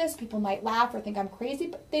say this, people might laugh or think I'm crazy.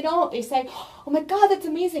 But they don't. They say, oh my God, that's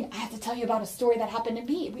amazing. I have to tell you about a story that happened to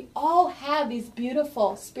me. We all have these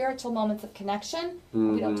beautiful spiritual moments of connection.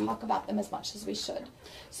 We don't talk about them as much as we should.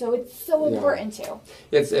 So it's so important too.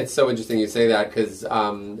 It's so interesting you say that because,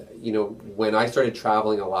 you know, when I started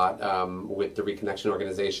traveling a lot with the Reconnection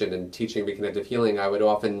organization and teaching reconnective healing, I would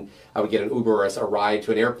get an Uber or a ride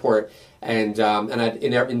to an airport. And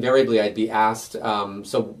invariably I'd be asked,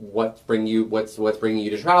 so what's bringing you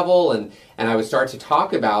to travel? And I would start to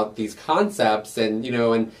talk about these concepts and, you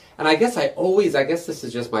know, and I guess this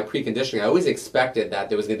is just my preconditioning. I always expected that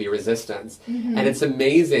there was going to be resistance. And it's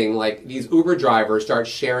amazing, like, these Uber drivers start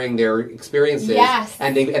sharing their experiences.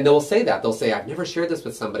 And they'll say that. They'll say, I've never shared this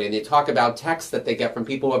with somebody. And they talk about texts that they get from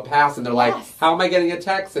people who have passed and they're like, how am I getting a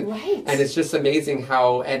text? And it's just amazing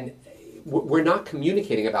how, and we're not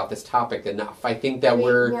communicating about this topic enough. I think that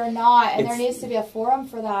we're not, and there needs to be a forum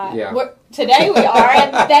for that. Today we are,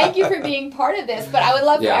 and thank you for being part of this. But I would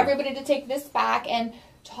love for everybody to take this back and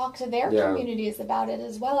talk to their communities about it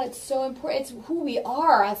as well. It's so important. It's who we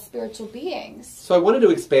are as spiritual beings. So I wanted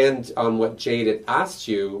to expand on what Jade had asked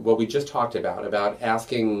you, what we just talked about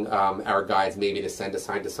asking our guides maybe to send a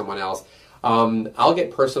sign to someone else. I'll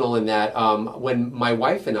get personal in that. When my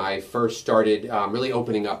wife and I first started really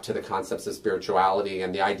opening up to the concepts of spirituality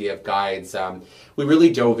and the idea of guides, we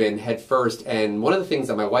really dove in head first. And one of the things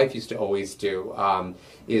that my wife used to always do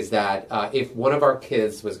is that if one of our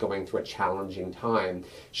kids was going through a challenging time,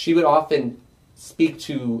 she would often speak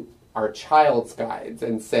to our child's guides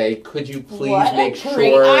and say, could you please make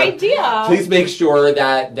sure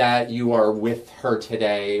that you are with her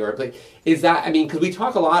today? Or is that, I mean, because you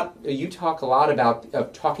talk a lot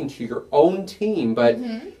about talking to your own team, but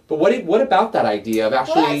what about that idea of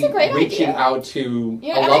actually reaching out to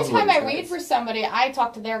a loved one? Anytime I read for somebody, I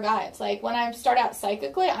talk to their guides. Like, when I start out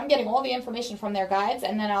psychically, I'm getting all the information from their guides,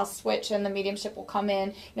 and then I'll switch and the mediumship will come in.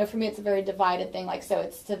 You know, for me it's a very divided thing. Like, so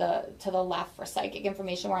it's to the left for psychic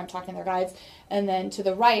information where I'm talking to their guides, and then to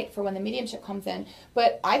the right for when the mediumship comes in.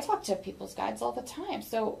 But I talk to people's guides all the time.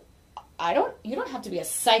 So you don't have to be a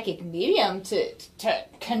psychic medium to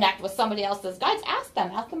connect with somebody else's guides. Ask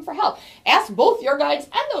them for help. Ask both your guides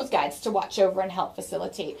and those guides to watch over and help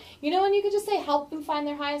facilitate. You know, and you could just say, help them find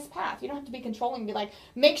their highest path. You don't have to be controlling, be like,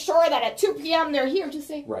 make sure that at 2 p.m. they're here. Just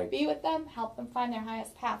say, be with them, help them find their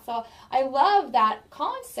highest path. So I love that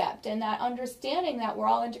concept and that understanding that we're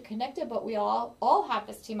all interconnected, but we all have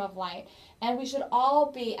this team of light. And we should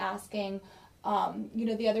all be asking, you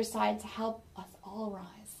know, the other side to help us all rise.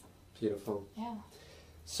 Beautiful. Yeah.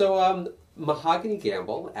 So Mahogany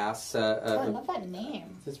Gamble asks... I love that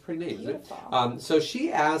name. It's a pretty name, Beautiful. isn't it? So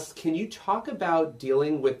she asks, can you talk about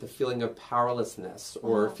dealing with the feeling of powerlessness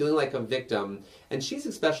or feeling like a victim? And she's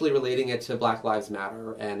especially relating it to Black Lives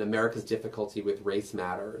Matter and America's difficulty with race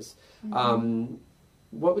matters.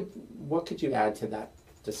 What could you add to that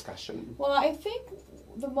discussion? Well, I think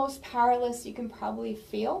the most powerless you can probably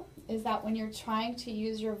feel is that when you're trying to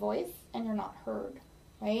use your voice and you're not heard.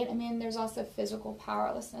 Right? I mean, there's also physical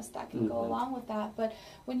powerlessness that can go along with that. But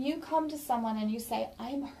when you come to someone and you say,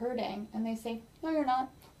 I'm hurting, and they say, no, you're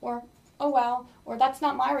not, or, oh, well, or that's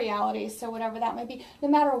not my reality, so whatever that might be, no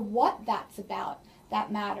matter what that's about,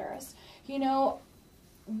 that matters. You know,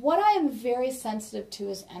 what I am very sensitive to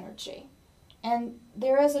is energy. And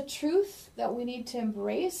there is a truth that we need to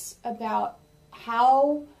embrace about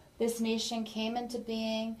how this nation came into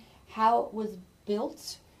being, how it was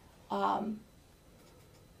built,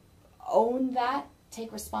 own that,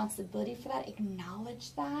 take responsibility for that,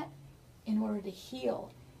 acknowledge that in order to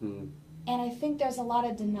heal. And I think there's a lot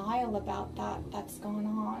of denial about that's going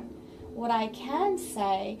on. What I can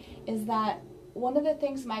say is that one of the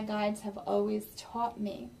things my guides have always taught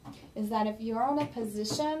me is that if you're in a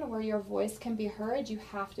position where your voice can be heard, you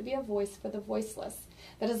have to be a voice for the voiceless.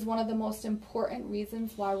 That is one of the most important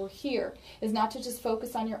reasons why we're here, is not to just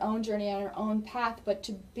focus on your own journey, on your own path, but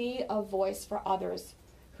to be a voice for others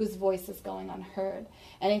whose voice is going unheard.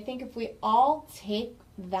 And I think if we all take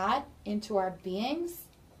that into our beings,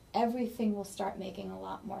 everything will start making a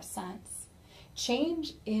lot more sense.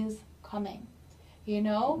 Change is coming. You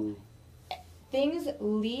know, things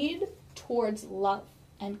lead towards love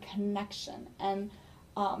and connection and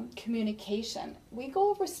communication. We go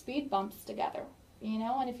over speed bumps together, you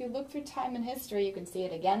know, and if you look through time and history, you can see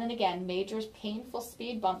it again and again, major painful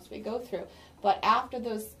speed bumps we go through. But after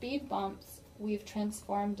those speed bumps, we've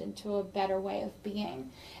transformed into a better way of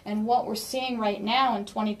being. And what we're seeing right now in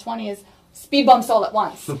 2020 is speed bumps all at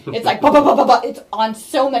once. It's like, bah, bah, bah, bah, bah. It's on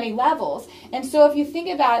so many levels. And so if you think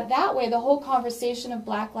about it that way, the whole conversation of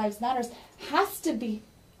Black Lives Matter has to be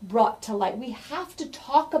brought to light. We have to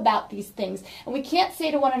talk about these things. And we can't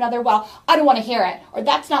say to one another, well, I don't want to hear it, or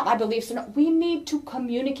that's not my belief. So no, we need to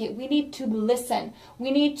communicate. We need to listen.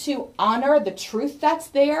 We need to honor the truth that's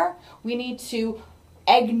there. We need to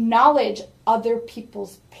acknowledge other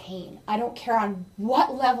people's pain. I don't care on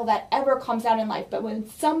what level that ever comes out in life, but when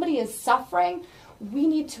somebody is suffering, we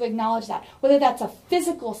need to acknowledge that. Whether that's a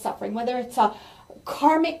physical suffering, whether it's a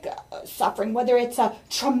karmic suffering, whether it's a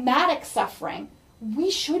traumatic suffering, we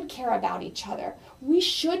should care about each other. We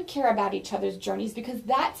should care about each other's journeys because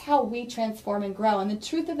that's how we transform and grow. And the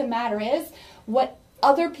truth of the matter is, what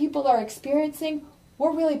other people are experiencing,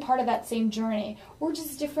 we're really part of that same journey. We're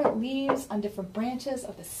just different leaves on different branches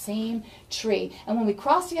of the same tree. And when we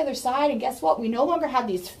cross the other side, and guess what? We no longer have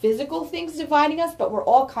these physical things dividing us, but we're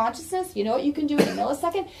all consciousness. You know what you can do in a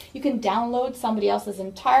millisecond? You can download somebody else's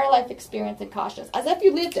entire life experience and consciousness. As if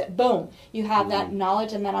you lived it. Boom. You have that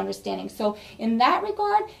knowledge and that understanding. So in that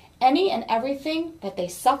regard, any and everything that they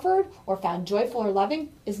suffered or found joyful or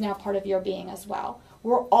loving is now part of your being as well.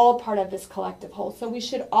 We're all part of this collective whole, so we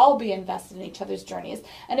should all be invested in each other's journeys.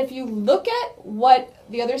 And if you look at what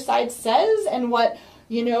the other side says and what,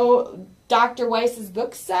 you know, Dr. Weiss's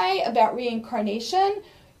books say about reincarnation,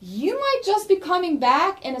 you might just be coming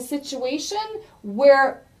back in a situation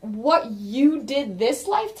where what you did this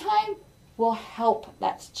lifetime will help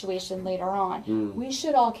that situation later on. We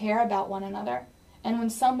should all care about one another. And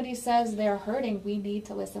when somebody says they're hurting, we need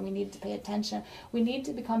to listen. We need to pay attention. We need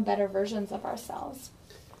to become better versions of ourselves.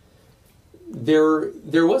 There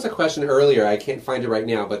was a question earlier, I can't find it right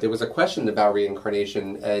now, but there was a question about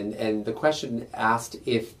reincarnation, and the question asked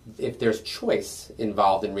if there's choice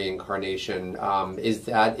involved in reincarnation. Is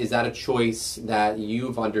that a choice that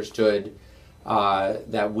you've understood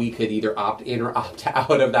that we could either opt in or opt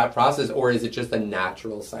out of that process, or is it just a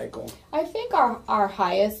natural cycle? I think our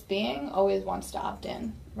highest being always wants to opt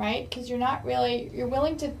in, right? Because you're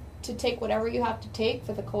willing to take whatever you have to take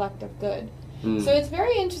for the collective good. So it's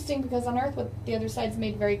very interesting because on Earth, what the other side's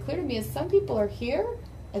made very clear to me is some people are here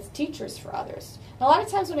as teachers for others. And a lot of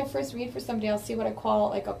times when I first read for somebody, I'll see what I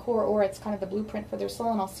call like a core aura. It's kind of the blueprint for their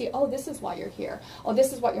soul, and I'll see, oh, this is why you're here. Oh,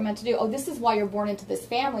 this is what you're meant to do. Oh, this is why you're born into this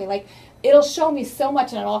family. Like, it'll show me so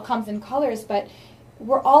much, and it all comes in colors, but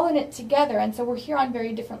we're all in it together, and so we're here on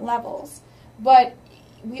very different levels. But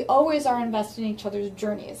we always are invested in each other's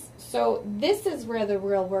journeys. So this is where the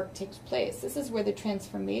real work takes place. This is where the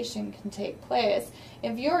transformation can take place.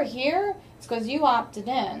 If you're here, it's because you opted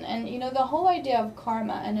in. And, you know, the whole idea of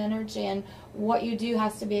karma and energy and what you do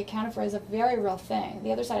has to be accounted for is a very real thing.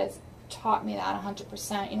 The other side is taught me that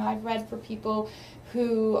 100%. You know, I've read for people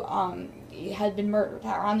who had been murdered,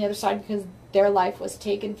 or on the other side because their life was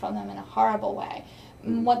taken from them in a horrible way.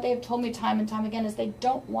 And what they've told me time and time again is they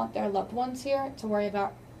don't want their loved ones here to worry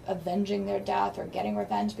about avenging their death or getting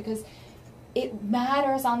revenge, because it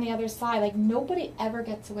matters on the other side. Like, nobody ever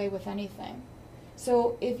gets away with anything.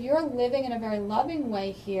 So if you're living in a very loving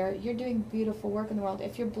way here, you're doing beautiful work in the world.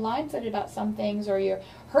 If you're blindsided about some things or you're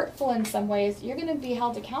hurtful in some ways, you're going to be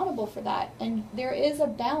held accountable for that. And there is a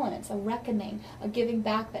balance, a reckoning, a giving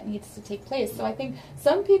back that needs to take place. So I think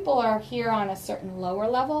some people are here on a certain lower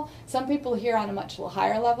level. Some people are here on a much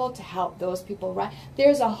higher level to help those people.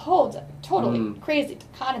 There's a whole totally crazy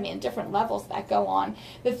dichotomy and different levels that go on.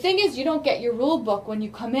 The thing is, you don't get your rule book when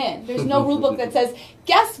you come in. There's no rule book that says,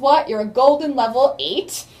 guess what, you're a golden level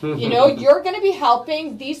 8. You know, you're going to be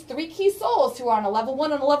helping these 3 key souls who are on a level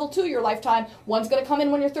 1 and a level 2 your lifetime. One's going to come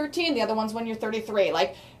in when you're 13, the other one's when you're 33.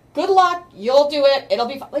 Like, good luck, you'll do it, it'll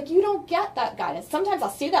be fun. Like, you don't get that guidance. Sometimes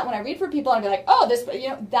I'll see that when I read for people and I'll be like, oh, this, you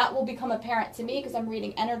know, that will become apparent to me because I'm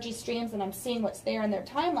reading energy streams and I'm seeing what's there in their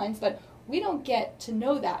timelines, but we don't get to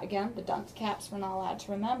know that. Again, the dunce caps we're not allowed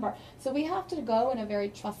to remember. So we have to go in a very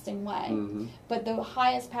trusting way. But the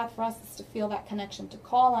highest path for us is to feel that connection, to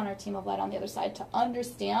call on our team of light on the other side, to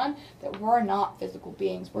understand that we're not physical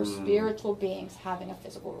beings. We're spiritual beings having a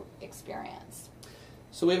physical experience.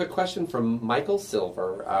 So we have a question from Michael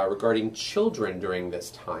Silver regarding children during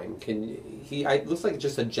this time. It looks like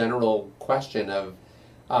just a general question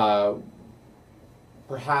of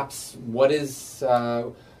perhaps what is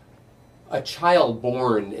a child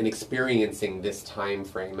born and experiencing this time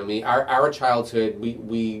frame. I mean, our childhood,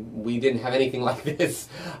 we didn't have anything like this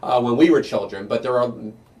when we were children, but there are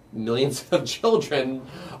millions of children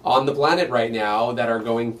on the planet right now that are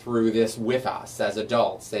going through this with us as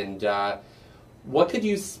adults. And what could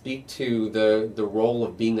you speak to the role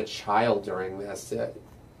of being a child during this?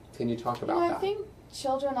 Can you talk about that? I think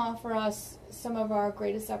children offer us some of our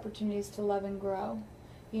greatest opportunities to love and grow.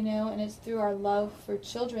 You know, and it's through our love for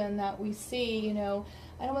children that we see, you know,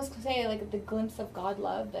 I'd almost say like the glimpse of God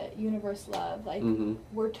love, that universe love, like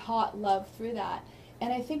we're taught love through that.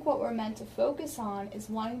 And I think what we're meant to focus on is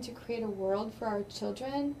wanting to create a world for our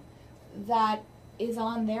children that is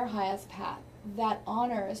on their highest path, that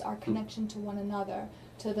honors our connection to one another,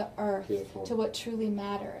 to the earth, to what truly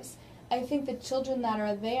matters. I think the children that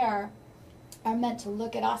are there are meant to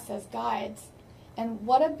look at us as guides. And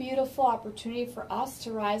what a beautiful opportunity for us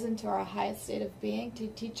to rise into our highest state of being, to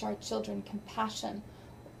teach our children compassion,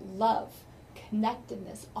 love,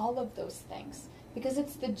 connectedness, all of those things. Because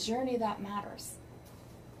it's the journey that matters.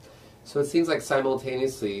 So it seems like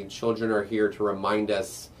simultaneously children are here to remind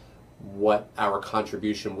us what our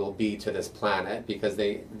contribution will be to this planet, because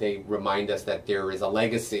they remind us that there is a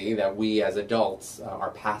legacy that we as adults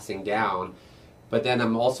are passing down. But then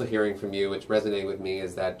I'm also hearing from you, which resonated with me,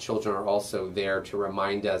 is that children are also there to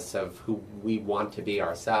remind us of who we want to be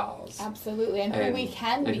ourselves. Absolutely, and who we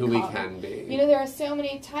can become. And who we can be. You know, there are so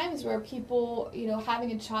many times where people, you know,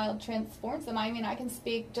 having a child transforms them. I mean, I can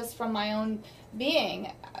speak just from my own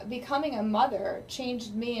being. Becoming a mother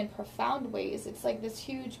changed me in profound ways. It's like this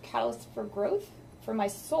huge catalyst for growth for my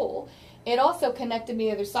soul. It also connected me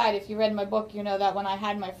to the other side. If you read my book, you know that when I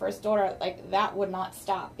had my first daughter, like, that would not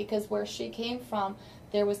stop, because where she came from,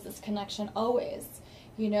 there was this connection always,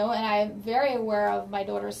 you know, and I'm very aware of my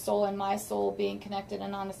daughter's soul and my soul being connected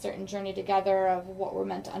and on a certain journey together of what we're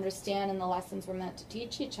meant to understand and the lessons we're meant to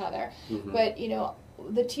teach each other. But, you know,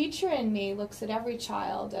 the teacher in me looks at every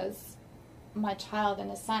child as my child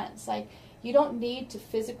in a sense. Like, you don't need to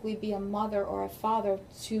physically be a mother or a father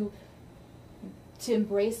to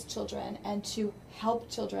embrace children and to help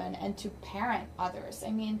children and to parent others.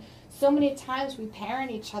 I mean, so many times we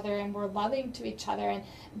parent each other and we're loving to each other, and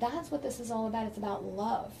that's what this is all about. It's about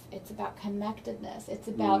love. It's about connectedness. It's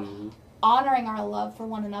about honoring our love for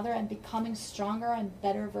one another and becoming stronger and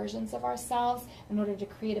better versions of ourselves in order to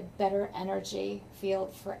create a better energy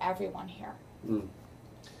field for everyone here.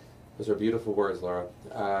 Those are beautiful words, Laura.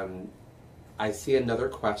 I see another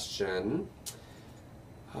question.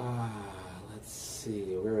 Let's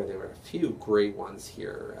see, where are there? Were a few great ones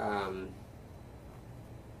here.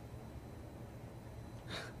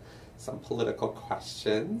 Some political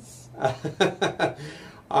questions.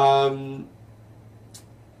 So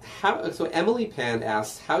Emily Pan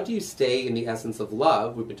asks, how do you stay in the essence of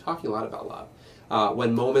love? We've been talking a lot about love.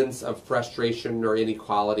 When moments of frustration or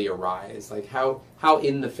inequality arise, like how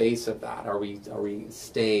in the face of that are we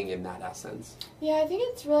staying in that essence? Yeah, I think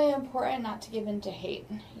it's really important not to give in to hate.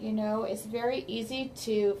 You know, it's very easy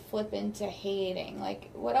to flip into hating. Like,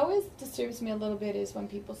 what always disturbs me a little bit is when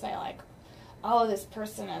people say, like, oh, this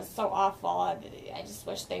person is so awful, I just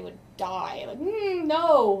wish they would die. Like,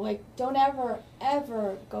 no, like, don't ever,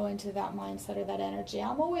 ever go into that mindset or that energy.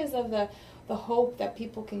 I'm always of the hope that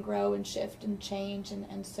people can grow and shift and change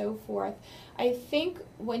and so forth. I think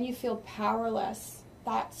when you feel powerless,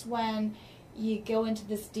 that's when you go into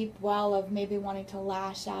this deep well of maybe wanting to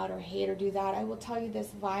lash out or hate or do that. I will tell you this,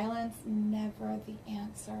 violence, never the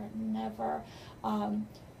answer, never.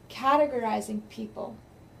 Categorizing people,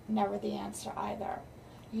 never the answer either.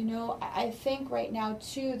 You know, I think right now,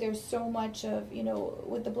 too, there's so much of, you know,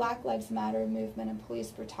 with the Black Lives Matter movement and police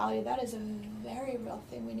brutality, that is a very real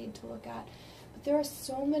thing we need to look at. But there are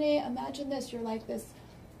so many, imagine this, you're like this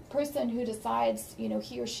person who decides, you know,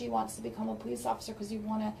 he or she wants to become a police officer because you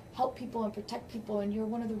want to help people and protect people, and you're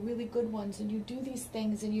one of the really good ones, and you do these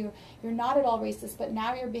things, and you're not at all racist, but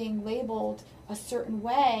now you're being labeled a certain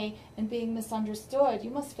way and being misunderstood. You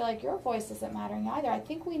must feel like your voice isn't mattering either. I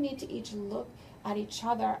think we need to each look at each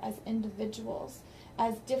other as individuals,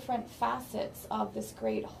 as different facets of this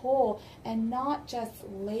great whole, and not just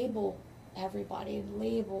label everybody,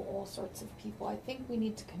 label all sorts of people. I think we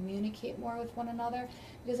need to communicate more with one another,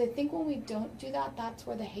 because I think when we don't do that, that's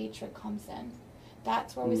where the hatred comes in.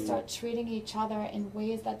 That's where we start treating each other in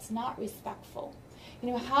ways that's not respectful. You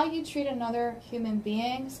know, how you treat another human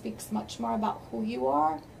being speaks much more about who you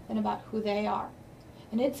are than about who they are.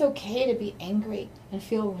 And it's okay to be angry and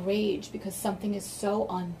feel rage because something is so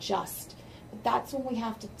unjust. But that's when we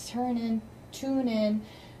have to tune in,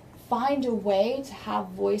 find a way to have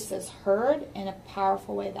voices heard in a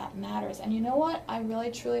powerful way that matters. And you know what? I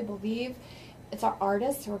really truly believe it's our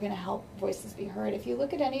artists who are going to help voices be heard. If you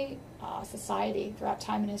look at any society throughout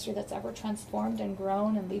time and history that's ever transformed and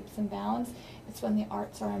grown in leaps and bounds, it's when the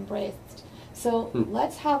arts are embraced. So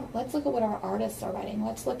let's look at what our artists are writing.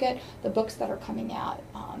 Let's look at the books that are coming out,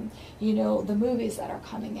 you know, the movies that are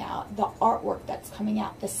coming out, the artwork that's coming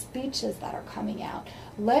out, the speeches that are coming out.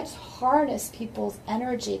 Let's harness people's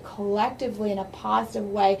energy collectively in a positive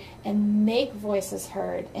way and make voices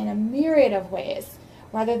heard in a myriad of ways,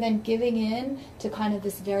 rather than giving in to kind of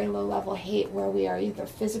this very low-level hate where we are either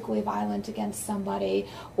physically violent against somebody,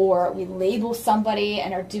 or we label somebody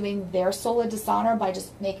and are doing their soul a dishonor by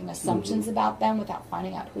just making assumptions about them without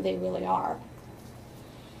finding out who they really are.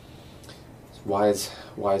 Wise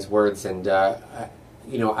words. And,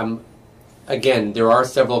 you know, again, there are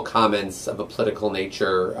several comments of a political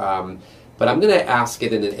nature, but I'm going to ask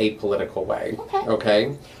it in an apolitical way,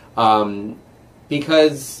 okay?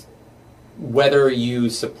 Because whether you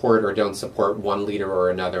support or don't support one leader or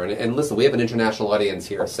another, and listen, we have an international audience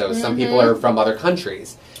here, so some people are from other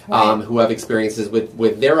countries who have experiences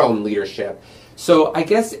with their own leadership. So I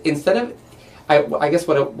guess instead of, I guess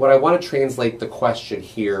what I want to translate the question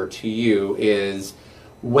here to you is,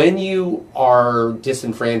 when you are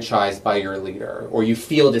disenfranchised by your leader, or you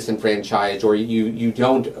feel disenfranchised, or you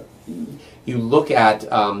look at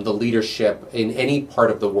the leadership in any part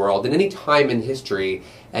of the world, in any time in history,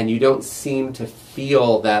 and you don't seem to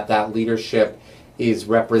feel that that leadership is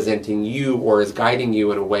representing you or is guiding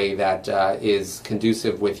you in a way that is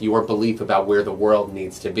conducive with your belief about where the world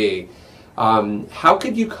needs to be. How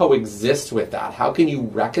could you coexist with that? How can you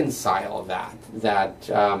reconcile that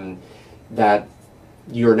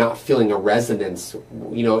you're not feeling a resonance?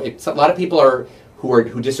 You know, it's a lot of people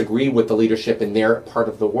who disagree with the leadership in their part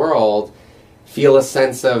of the world feel a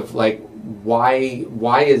sense of like,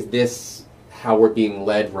 why is this how we're being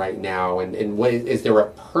led right now, and what is there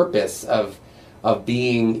a purpose of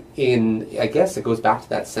being in? I guess it goes back to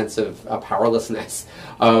that sense of powerlessness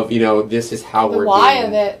of, you know, this is how we're doing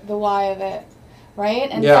the why of it, right?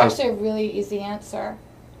 And it's actually a really easy answer.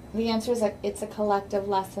 The answer is it's a collective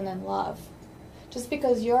lesson in love. Just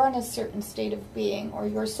because you're in a certain state of being, or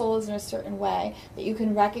your soul is in a certain way, that you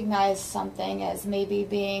can recognize something as maybe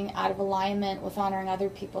being out of alignment with honoring other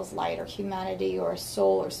people's light or humanity or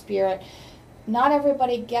soul or spirit, not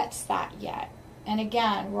everybody gets that yet. And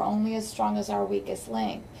again, we're only as strong as our weakest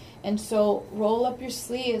link. And so roll up your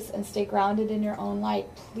sleeves and stay grounded in your own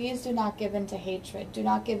light. Please do not give in to hatred. Do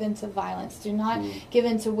not give in to violence. Do not give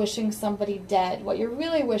in to wishing somebody dead. What you're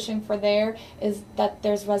really wishing for there is that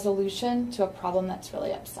there's resolution to a problem that's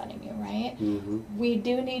really upsetting you, right? We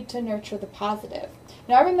do need to nurture the positive.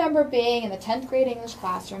 Now, I remember being in the 10th grade English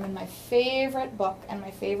classroom, and my favorite book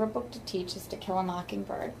to teach is To Kill a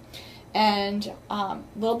Mockingbird. And a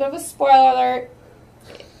little bit of a spoiler alert.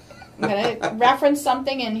 I'm going to reference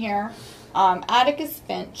something in here. Atticus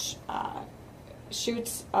Finch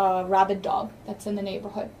shoots a rabid dog that's in the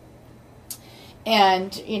neighborhood.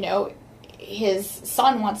 And, you know, his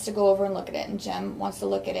son wants to go over and look at it, and Jem wants to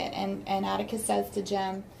look at it. And Atticus says to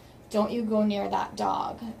Jem, don't you go near that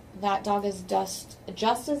dog. That dog is just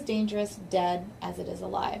as dangerous dead as it is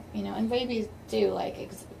alive, you know, and babies do, like,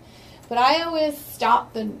 but I always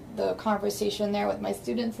stop the conversation there with my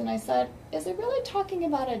students, and I said, is it really talking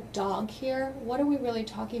about a dog here? What are we really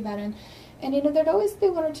talking about? And you know, there'd always be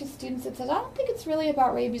one or two students that said, I don't think it's really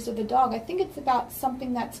about rabies or the dog. I think it's about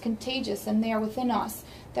something that's contagious and there within us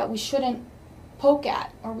that we shouldn't poke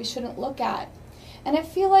at or we shouldn't look at. And I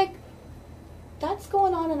feel like that's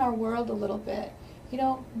going on in our world a little bit. You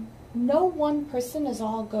know, no one person is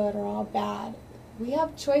all good or all bad. We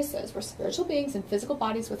have choices. We're spiritual beings in physical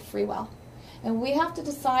bodies with free will. And we have to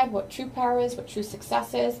decide what true power is, what true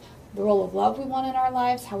success is, the role of love we want in our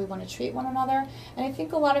lives, how we want to treat one another. And I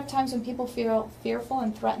think a lot of times when people feel fearful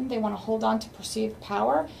and threatened, they want to hold on to perceived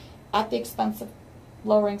power at the expense of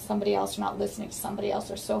lowering somebody else or not listening to somebody else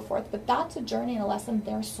or so forth. But that's a journey and a lesson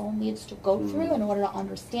their soul needs to go through in order to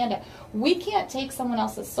understand it. We can't take someone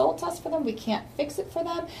else's soul test for them. We can't fix it for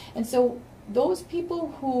them. And so those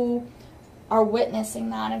people who are witnessing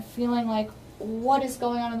that and feeling like, what is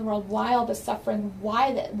going on in the world? Why all this suffering? Why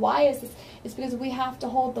is this? It's because we have to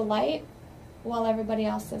hold the light while everybody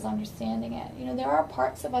else is understanding it. You know, there are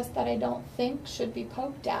parts of us that I don't think should be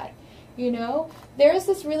poked at. You know, there's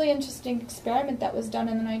this really interesting experiment that was done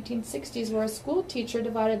in the 1960s where a school teacher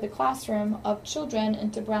divided the classroom of children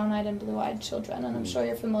into brown-eyed and blue-eyed children, and I'm sure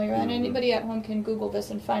you're familiar. And anybody at home can Google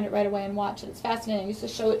this and find it right away and watch it. It's fascinating. I used to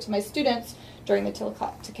show it to my students during the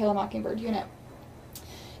To Kill a Mockingbird unit. It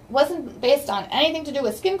wasn't based on anything to do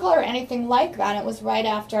with skin color or anything like that. It was right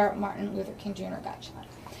after Martin Luther King Jr. got shot.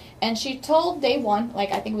 And she told day one,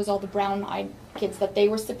 like I think it was all the brown-eyed kids, that they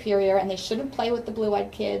were superior and they shouldn't play with the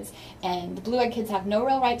blue-eyed kids, and the blue-eyed kids have no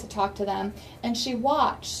real right to talk to them. And she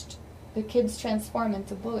watched the kids transform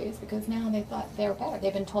into bullies because now they thought they were better.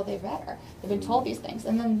 They've been told they're better. They've been told these things.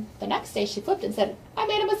 And then the next day she flipped and said, I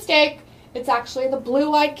made a mistake. It's actually the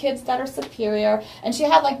blue-eyed kids that are superior. And she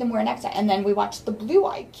had like them wear necktie. And then we watched the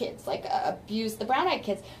blue-eyed kids like abuse the brown-eyed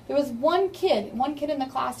kids. There was one kid in the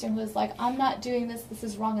classroom who was like, I'm not doing this, this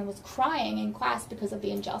is wrong, and was crying in class because of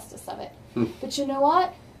the injustice of it. But you know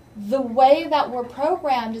what? The way that we're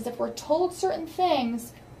programmed is if we're told certain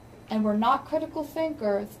things and we're not critical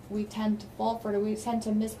thinkers, we tend to fall for it, or we tend to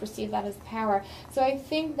misperceive that as power. So I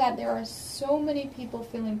think that there are so many people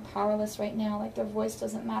feeling powerless right now, like their voice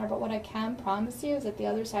doesn't matter. But what I can promise you is that the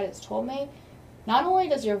other side has told me, not only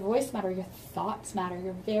does your voice matter, your thoughts matter,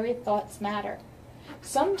 your very thoughts matter.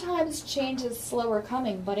 Sometimes change is slower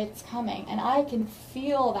coming, but it's coming, and I can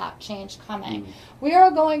feel that change coming. We are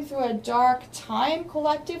going through a dark time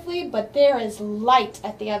collectively, but there is light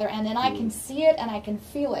at the other end, and I can see it and I can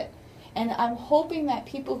feel it. And I'm hoping that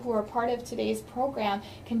people who are part of today's program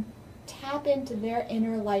can tap into their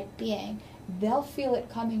inner light being. They'll feel it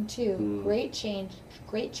coming too. Great change,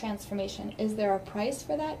 great transformation. Is there a price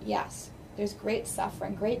for that? Yes. There's great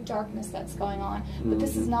suffering, great darkness that's going on, but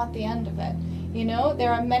this is not the end of it. You know,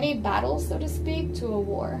 there are many battles, so to speak, to a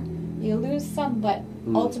war. You lose some, but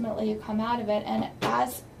ultimately you come out of it. And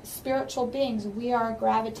as spiritual beings, we are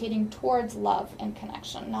gravitating towards love and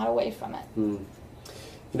connection, not away from it.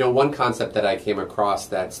 You know, one concept that I came across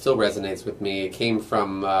that still resonates with me, it came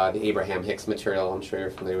from the Abraham Hicks material. I'm sure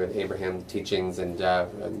you're familiar with Abraham teachings, and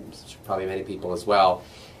probably many people as well.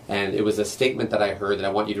 And it was a statement that I heard that I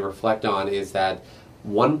want you to reflect on, is that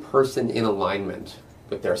one person in alignment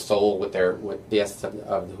with their soul, with the essence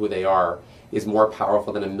of who they are, is more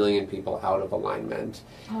powerful than 1,000,000 people out of alignment.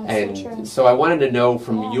 Oh, and so true. So I wanted to know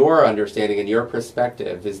from your understanding and your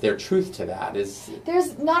perspective, is there truth to that?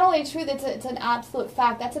 There's not only truth, it's an absolute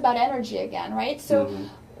fact. That's about energy again, right? So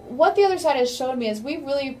what the other side has shown me is we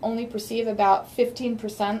really only perceive about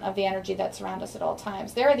 15% of the energy that's around us at all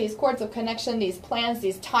times. There are these cords of connection, these plans,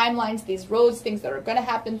 these timelines, these roads, things that are going to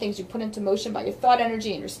happen, things you put into motion by your thought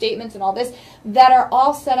energy and your statements and all this, that are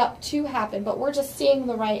all set up to happen, but we're just seeing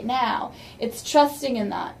the right now. It's trusting in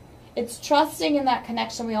that. It's trusting in that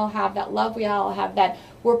connection we all have, that love we all have, that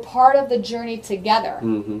we're part of the journey together.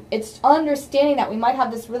 It's understanding that we might have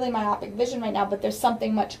this really myopic vision right now, but there's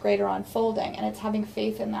something much greater unfolding, and it's having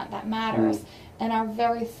faith in that matters. And our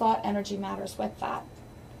very thought energy matters with that.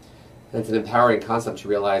 It's an empowering concept to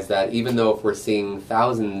realize that even though if we're seeing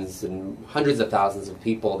thousands and hundreds of thousands of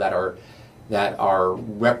people that are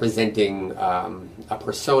representing a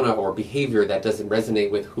persona or behavior that doesn't resonate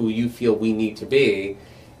with who you feel we need to be,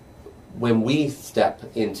 when we step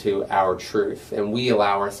into our truth and we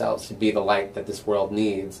allow ourselves to be the light that this world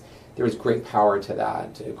needs, there is great power to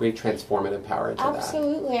that, a great transformative power to that.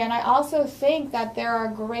 Absolutely, and I also think that there are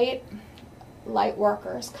great light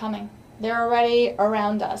workers coming. They're already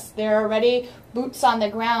around us. They're already boots on the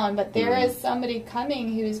ground, but there is somebody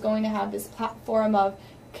coming who is going to have this platform of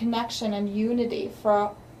connection and unity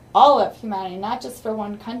for all of humanity, not just for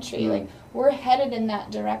one country. Like, we're headed in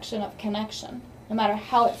that direction of connection, no matter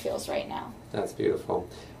how it feels right now. That's beautiful.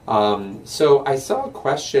 So I saw a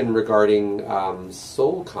question regarding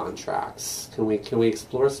soul contracts. Can we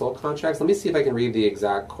explore soul contracts? Let me see if I can read the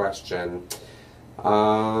exact question.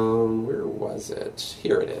 Where was it?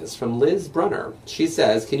 Here it is, from Liz Brunner. She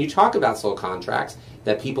says, can you talk about soul contracts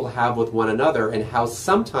that people have with one another and how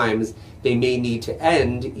sometimes they may need to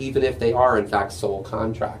end even if they are in fact soul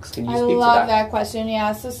contracts? Can you speak to that? I love that question,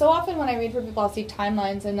 yeah. So often when I read for people, I'll see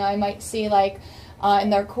timelines, and I might see like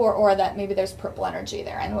in their core aura that maybe there's purple energy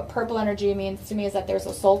there. And what purple energy means to me is that there's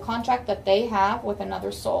a soul contract that they have with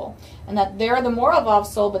another soul. And that they're the more evolved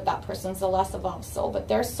soul, but that person's the less evolved soul. But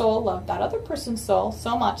their soul loved that other person's soul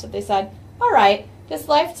so much that they said, all right, this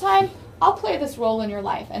lifetime, I'll play this role in your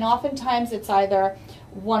life. And oftentimes it's either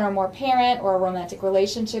one or more parent or a romantic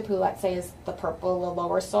relationship who, let's say, is the purple, the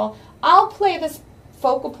lower soul. I'll play this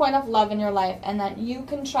focal point of love in your life, and that you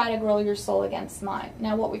can try to grow your soul against mine.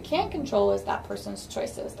 Now, what we can't control is that person's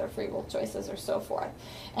choices, their free will choices, or so forth.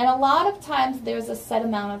 And a lot of times there's a set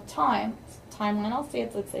amount of timeline. I'll say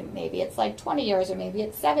let's say maybe it's like 20 years or maybe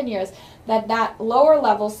it's 7 years that lower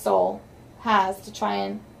level soul has to try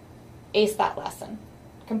and ace that lesson,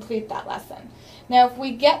 complete that lesson. Now, if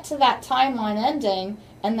we get to that timeline ending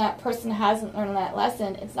and that person hasn't learned that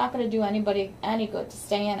lesson, it's not going to do anybody any good to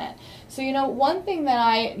stay in it. So, you know, one thing that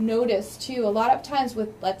I notice too, a lot of times with,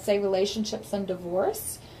 let's say, relationships and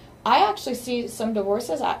divorce, I actually see some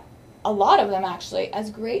divorces, a lot of them actually,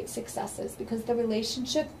 as great successes because the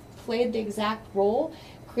relationship played the exact role,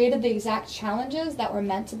 created the exact challenges that were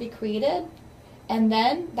meant to be created, and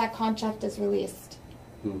then that contract is released.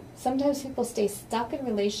 Sometimes people stay stuck in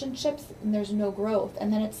relationships and there's no growth.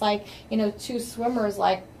 And then it's like, you know, two swimmers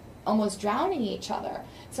like almost drowning each other.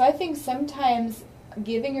 So I think sometimes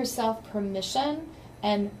giving yourself permission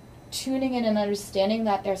and tuning in and understanding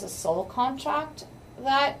that there's a soul contract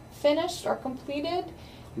that finished or completed,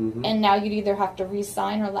 and now you'd either have to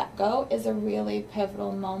re-sign or let go, is a really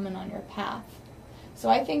pivotal moment on your path. So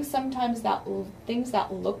I think sometimes that things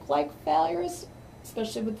that look like failures,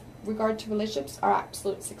 especially with regard to relationships, are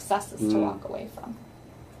absolute successes to walk away from.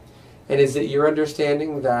 And is it your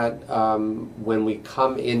understanding that when we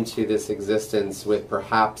come into this existence with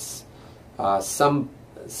perhaps some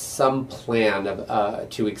plan of,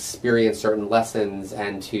 to experience certain lessons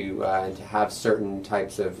and to have certain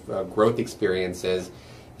types of growth experiences,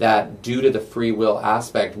 that due to the free will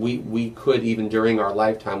aspect, we could, even during our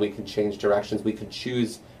lifetime, we could change directions, we could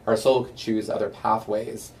choose, our soul could choose other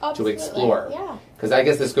pathways to explore. Yeah. Because I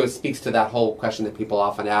guess this speaks to that whole question that people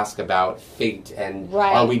often ask about fate and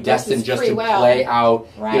are we destined just to play out,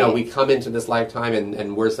 you know, we come into this lifetime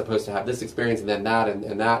and we're supposed to have this experience and then that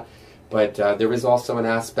and that. But there is also an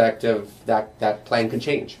aspect of that plan can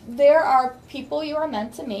change. There are people you are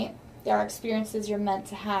meant to meet. There are experiences you're meant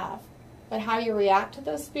to have. But how you react to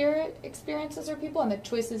those spirit experiences or people and the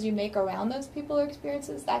choices you make around those people or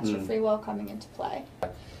experiences, that's your free will coming into play.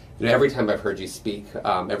 You know, every time I've heard you speak,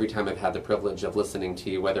 every time I've had the privilege of listening to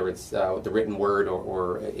you, whether it's the written word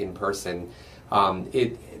or in person,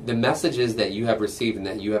 the messages that you have received and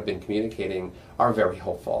that you have been communicating are very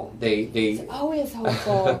hopeful. It's always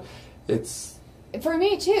hopeful. It's for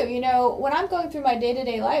me too. You know, when I'm going through my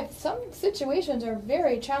day-to-day life, some situations are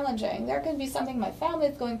very challenging. There can be something my family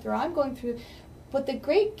is going through, I'm going through. But the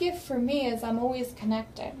great gift for me is I'm always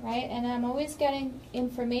connected, right? And I'm always getting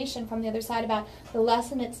information from the other side about the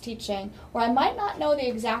lesson it's teaching. Or I might not know the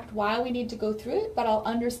exact why we need to go through it, but I'll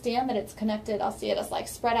understand that it's connected. I'll see it as like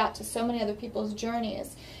spread out to so many other people's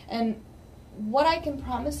journeys. And what I can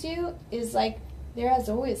promise you is like there is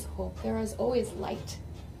always hope. There is always light.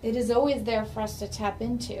 It is always there for us to tap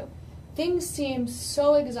into. Things seem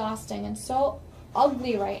so exhausting and so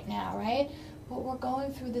ugly right now, right? But we're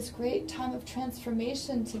going through this great time of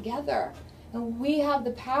transformation together. And we have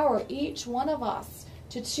the power, each one of us,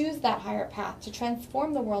 to choose that higher path, to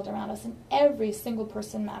transform the world around us. And every single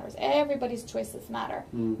person matters. Everybody's choices matter.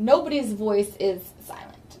 Nobody's voice is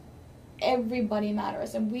silent. Everybody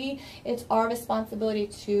matters. And it's our responsibility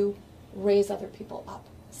to raise other people up.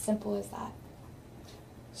 Simple as that.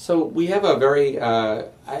 So we have a very, I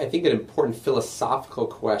think, an important philosophical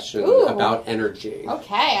question about energy.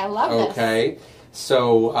 Okay, I love this. Okay,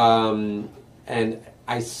 so, and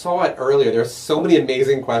I saw it earlier. There's so many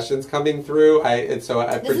amazing questions coming through. This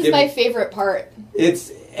is my favorite part.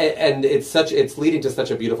 and it's leading to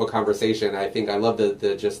such a beautiful conversation. I think I love the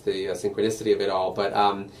synchronicity of it all. But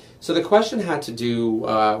so the question had to do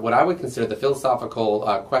what I would consider the philosophical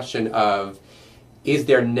question of, is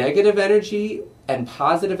there negative energy and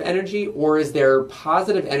positive energy, or is there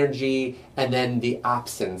positive energy and then the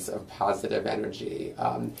absence of positive energy?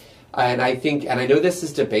 And I think, and I know this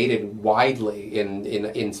is debated widely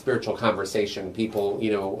in spiritual conversation. People,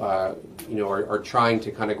 are trying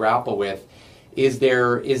to kind of grapple with, is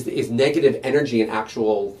negative energy an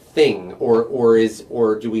actual thing,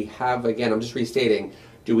 or do we have, again, I'm just restating,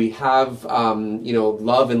 do we have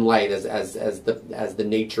love and light as the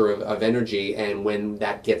nature of energy, and when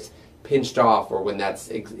that gets pinched off, or when that's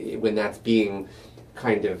being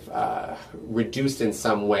kind of reduced in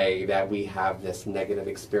some way, that we have this negative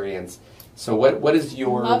experience? So what is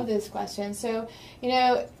your... I love this question. So,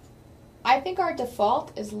 I think our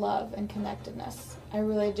default is love and connectedness. I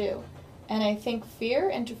really do. And I think fear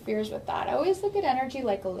interferes with that. I always look at energy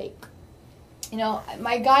like a lake.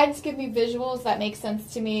 My guides give me visuals that make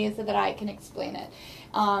sense to me so that I can explain it.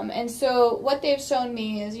 And so what they've shown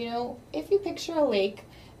me is, if you picture a lake,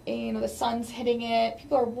 the sun's hitting it,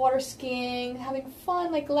 people are water skiing, having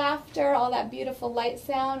fun, like laughter, all that beautiful light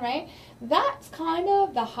sound, right? That's kind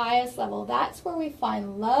of the highest level. That's where we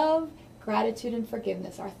find love, gratitude, and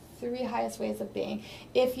forgiveness, our 3 highest ways of being.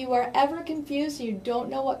 If you are ever confused, you don't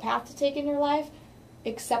know what path to take in your life,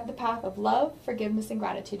 accept the path of love, forgiveness, and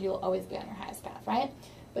gratitude. You'll always be on your highest path, right?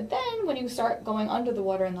 But then when you start going under the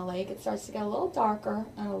water in the lake, it starts to get a little darker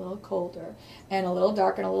and a little colder and a little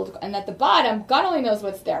darker and a little... And at the bottom, God only knows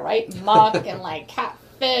what's there, right? Muck and like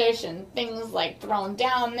catfish and things like thrown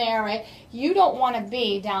down there, right? You don't want to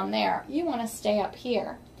be down there. You want to stay up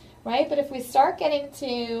here, right? But if we start getting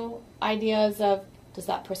to ideas of, does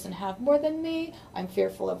that person have more than me? I'm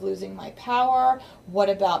fearful of losing my power. What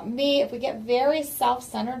about me? If we get very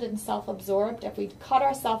self-centered and self-absorbed, if we cut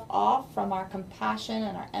ourselves off from our compassion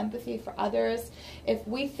and our empathy for others, if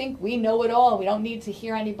we think we know it all and we don't need to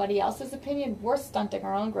hear anybody else's opinion, we're stunting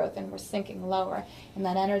our own growth and we're sinking lower in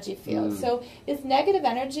that energy field. So is negative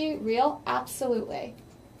energy real? Absolutely.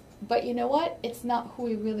 But you know what? It's not who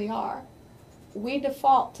we really are. We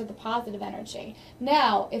default to the positive energy.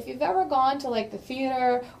 Now, if you've ever gone to like the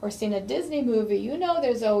theater or seen a Disney movie,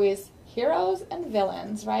 there's always heroes and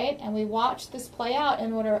villains, right? And we watch this play out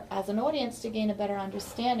in order, as an audience, to gain a better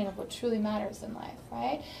understanding of what truly matters in life,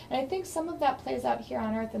 right? And I think some of that plays out here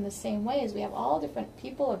on Earth in the same ways. We have all different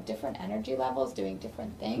people of different energy levels doing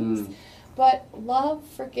different things. But love,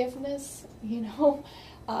 forgiveness,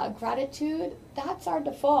 gratitude, that's our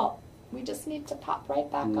default. We just need to pop right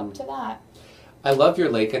back up to that. I love your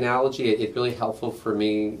lake analogy. It's really helpful for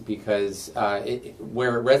me because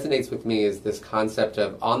where it resonates with me is this concept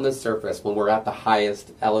of, on the surface, when we're at the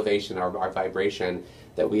highest elevation, our vibration,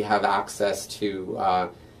 that we have access to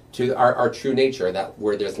our true nature, that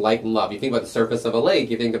where there's light and love. You think about the surface of a lake,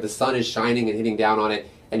 you think of the sun is shining and hitting down on it,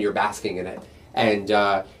 and you're basking in it. And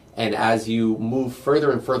as you move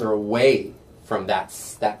further and further away from that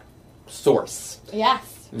source,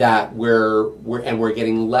 yes, that we're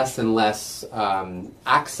getting less and less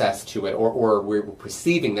access to it, or we're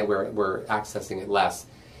perceiving that we're accessing it less.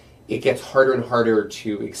 It gets harder and harder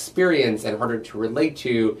to experience and harder to relate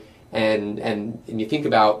to, and you think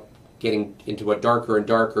about getting into a darker and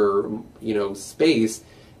darker space.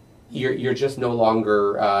 You're just no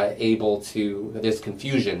longer able to. There's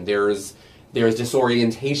confusion. There's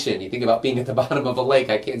disorientation. You think about being at the bottom of a lake.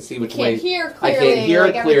 I can't see which way. I can't hear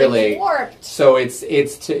it clearly. So it's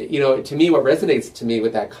to me, what resonates to me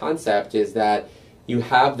with that concept is that you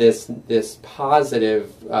have this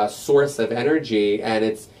positive source of energy,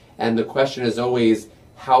 and the question is always,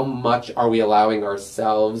 how much are we allowing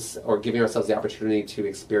ourselves or giving ourselves the opportunity to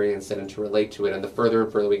experience it and to relate to it? And the further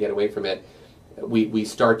and further we get away from it, we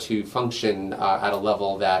start to function at a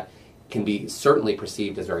level that can be certainly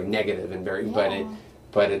perceived as very negative and very,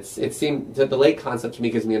 but it seemed that the lake concept to me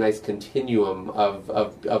gives me a nice continuum of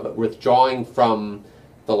withdrawing from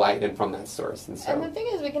the light and from that source. And so, and the thing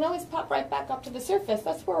is, we can always pop right back up to the surface.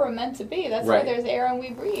 That's where we're meant to be. That's where there's air and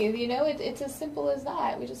we breathe. It's as simple as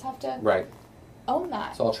that. We just have to own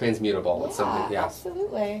that. It's all transmutable. It's something. Yeah,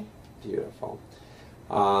 absolutely. Beautiful.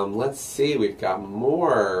 Let's see. We've got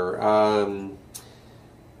more.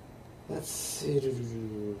 Let's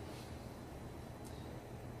see.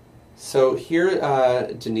 So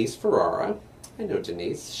here, Denise Ferrara, I know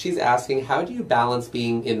Denise, she's asking, how do you balance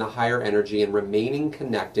being in the higher energy and remaining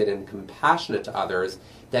connected and compassionate to others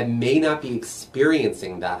that may not be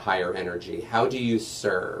experiencing that higher energy? How do you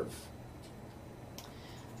serve?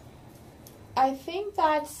 I think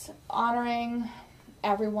that's honoring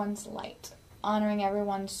everyone's light. honoring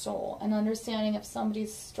everyone's soul and understanding if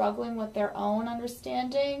somebody's struggling with their own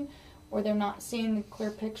understanding or they're not seeing the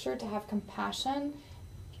clear picture, to have compassion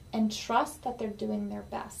and trust that they're doing their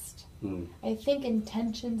best. I think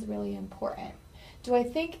intention's really important. Do I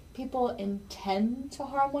think people intend to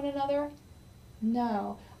harm one another?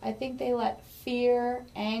 No. I think they let fear,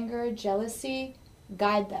 anger, jealousy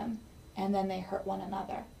guide them, and then they hurt one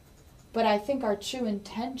another. But I think our true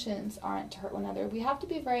intentions aren't to hurt one another. We have to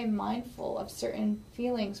be very mindful of certain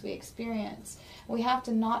feelings we experience. We have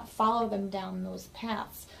to not follow them down those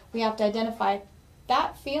paths. We have to identify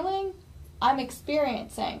that feeling I'm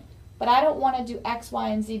experiencing, but I don't want to do X, Y,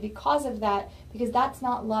 and Z because of that, because that's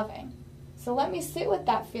not loving. So let me sit with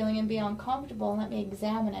that feeling and be uncomfortable and let me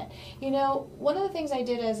examine it. You know, one of the things I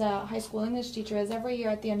did as a high school English teacher is every year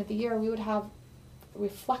at the end of the year we would have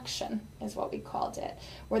reflection, is what we called it,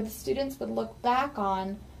 where the students would look back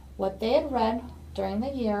on what they had read during the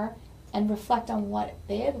year and reflect on what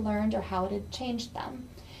they had learned or how it had changed them.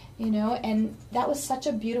 You know, and that was such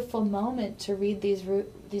a beautiful moment to read these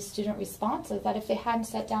student responses, that if they hadn't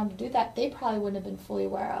sat down to do that, they probably wouldn't have been fully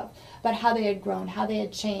aware of, but how they had grown, how they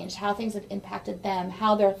had changed, how things had impacted them,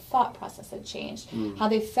 how their thought process had changed, how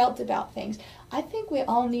they felt about things. I think we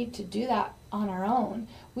all need to do that on our own.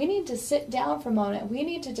 We need to sit down for a moment. We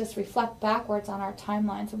need to just reflect backwards on our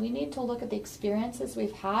timelines, and we need to look at the experiences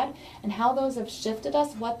we've had and how those have shifted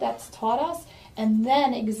us, what that's taught us, and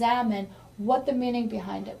then examine what the meaning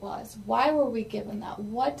behind it was. Why were we given that?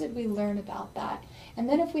 What did we learn about that? And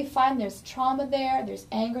then if we find there's trauma there, there's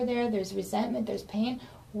anger there, there's resentment, there's pain,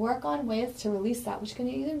 work on ways to release that, which can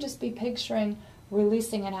even just be picturing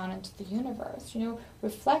releasing it out into the universe, you know,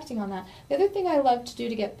 reflecting on that. The other thing I love to do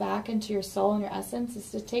to get back into your soul and your essence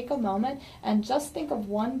is to take a moment and just think of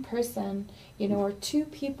one person, you know, or two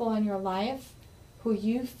people in your life who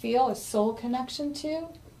you feel a soul connection to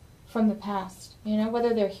from the past, you know,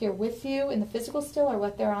 whether they're here with you in the physical still or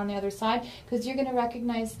what they're on the other side, because you're going to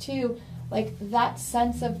recognize too, like that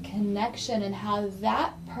sense of connection and how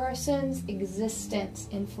that person's existence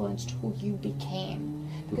influenced who you became.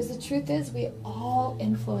 Because the truth is, we all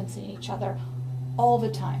influence each other all the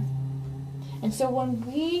time. And so when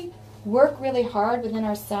we work really hard within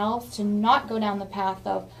ourselves to not go down the path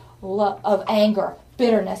of love, of anger,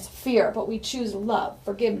 bitterness, fear, but we choose love,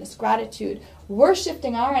 forgiveness, gratitude, we're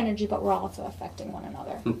shifting our energy, but we're also affecting one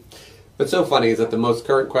another. What's so funny is that the most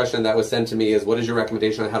current question that was sent to me is, what is your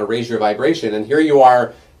recommendation on how to raise your vibration? And here you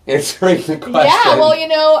are answering the question. Yeah, well, you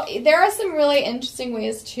know, there are some really interesting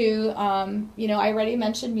ways to, you know, I already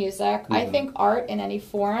mentioned music. I think art in any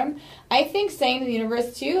form. I think saying to the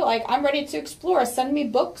universe, too, like, I'm ready to explore. Send me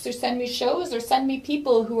books or send me shows or send me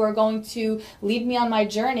people who are going to lead me on my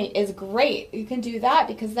journey is great. You can do that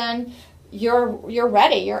because then you're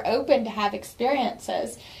ready. You're open to have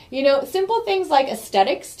experiences. You know, simple things like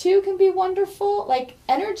aesthetics too can be wonderful. Like,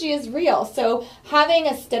 energy is real. So having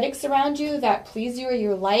aesthetics around you that please you or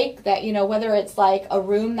you like, that, you know, whether it's like a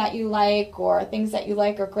room that you like or things that you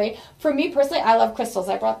like are great. For me personally, I love crystals.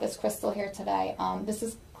 I brought this crystal here today. This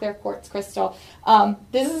is clear quartz crystal.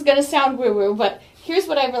 This is going to sound woo-woo, but here's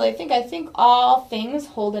what I really think. I think all things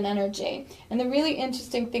hold an energy. And the really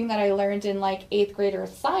interesting thing that I learned in like 8th grade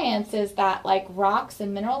earth science is that like rocks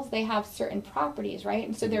and minerals, they have certain properties, right?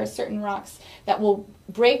 And so there are certain rocks that will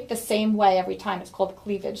break the same way every time. It's called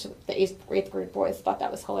cleavage. The 8th grade boys thought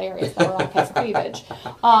that was hilarious, that a rock has cleavage.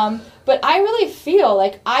 But I really feel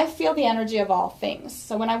like I feel the energy of all things.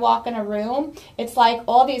 So when I walk in a room, it's like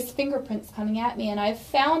all these fingerprints coming at me. And I've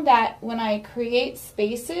found that when I create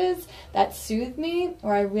spaces that soothe me,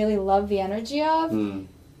 or I really love the energy of,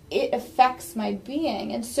 it affects my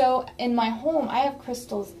being. And so in my home, I have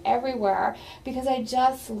crystals everywhere because I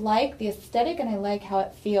just like the aesthetic and I like how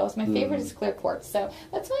it feels. My favorite is clear quartz. So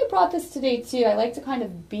that's why I brought this today too. I like to kind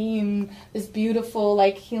of beam this beautiful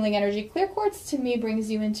like healing energy. Clear quartz to me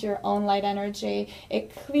brings you into your own light energy.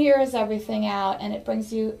 It clears everything out and it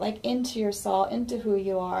brings you like into your soul, into who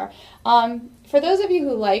you are. For those of you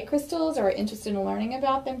who like crystals or are interested in learning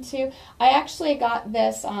about them too, I actually got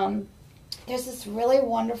this there's this really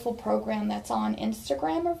wonderful program that's on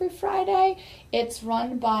Instagram every Friday. It's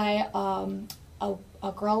run by a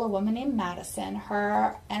woman named Madison.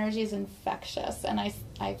 Her energy is infectious, and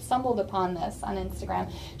I stumbled upon this on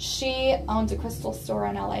Instagram. She owns a crystal store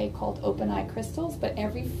in LA called Open Eye Crystals, but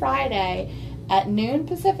every Friday at noon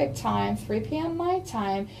Pacific time, 3 p.m. my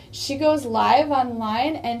time, she goes live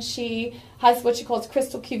online and she has what she calls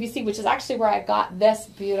Crystal QVC, which is actually where I got this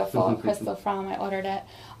beautiful crystal from. I ordered it.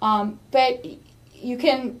 But you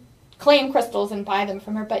can claim crystals and buy them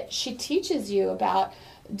from her, but she teaches you about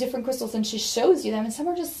different crystals and she shows you them, and some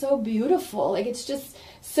are just so beautiful. Like, it's just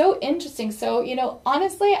so interesting. So, you know,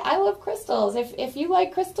 honestly, I love crystals. If you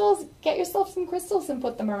like crystals, get yourself some crystals and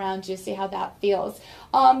put them around you, see how that feels.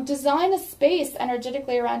 Design a space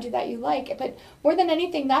energetically around you that you like. But more than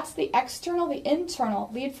anything, that's the external. The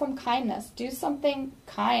internal, lead from kindness. Do something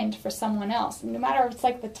kind for someone else. No matter if it's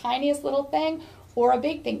like the tiniest little thing or a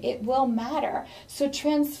big thing, it will matter. So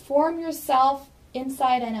transform yourself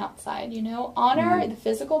inside and outside, you know. Honor the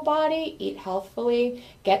physical body, eat healthfully,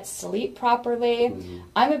 get sleep properly.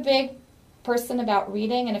 I'm a big person about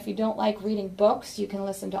reading, and if you don't like reading books, you can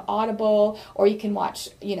listen to Audible, or you can watch,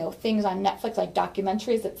 you know, things on Netflix like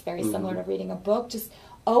documentaries. It's very similar to reading a book. Just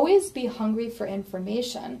always be hungry for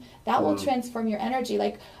information. That will transform your energy.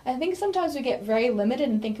 Like, I think sometimes we get very limited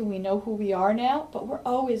in thinking we know who we are now, but we're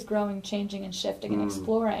always growing, changing, and shifting and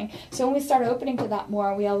exploring. So when we start opening to that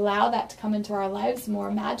more, we allow that to come into our lives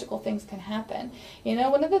more, magical things can happen. You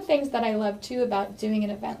know, one of the things that I love too about doing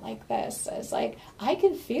an event like this is, like, I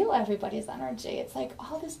can feel everybody's energy. It's like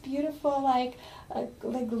all this beautiful, like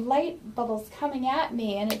light bubbles coming at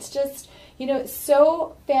me, and it's just, you know, it's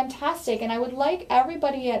so fantastic. And I would like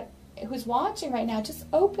everybody who's watching right now, just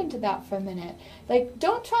open to that for a minute. Like,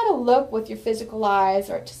 don't try to look with your physical eyes,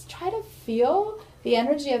 or just try to feel the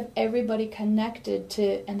energy of everybody connected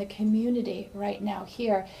to, and the community right now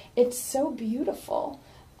here. It's so beautiful.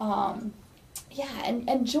 Yeah,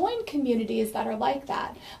 and join communities that are like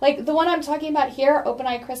that. Like the one I'm talking about here, Open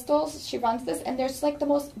Eye Crystals, she runs this, and there's like the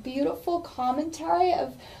most beautiful commentary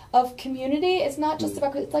of community. It's not just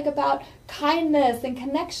about, it's like about kindness and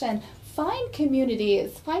connection. Find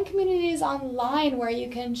communities online where you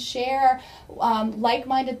can share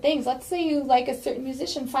like-minded things. Let's say you like a certain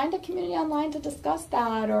musician, find a community online to discuss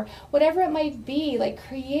that, or whatever it might be. Like,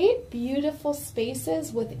 create beautiful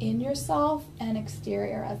spaces within yourself and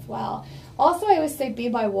exterior as well. Also, I always say be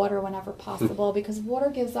by water whenever possible, because water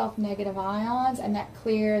gives off negative ions, and that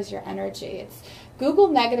clears your energy. Google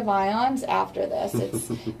negative ions after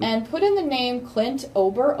this, and put in the name Clint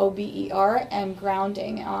Ober, O-B-E-R, and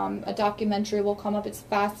grounding. A documentary will come up. It's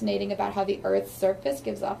fascinating about how the Earth's surface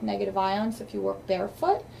gives off negative ions. So if you work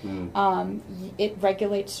barefoot, it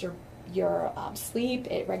regulates your sleep,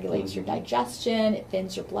 it regulates your digestion, it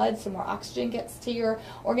thins your blood so more oxygen gets to your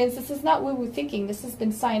organs. This is not woo-woo thinking. This has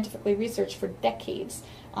been scientifically researched for decades.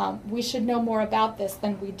 We should know more about this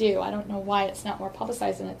than we do. I don't know why it's not more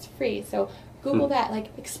publicized, and it's free. So Google that,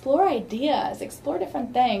 like, explore ideas, explore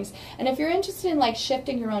different things. And if you're interested in, like,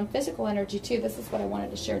 shifting your own physical energy too, this is what I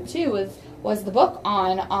wanted to share too, was the book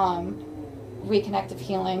on reconnective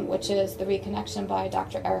healing, which is The Reconnection by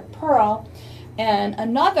Dr. Eric Pearl. And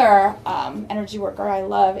another energy worker I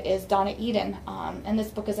love is Donna Eden, and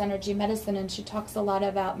this book is Energy Medicine, and she talks a lot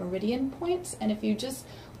about meridian points. And if you just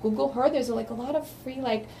Google her, there's like a lot of free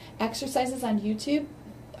like exercises on YouTube.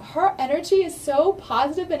 Her energy is so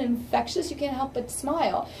positive and infectious, you can't help but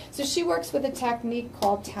smile. So she works with a technique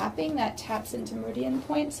called tapping that taps into meridian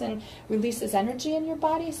points and releases energy in your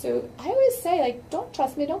body. So I always say, like, don't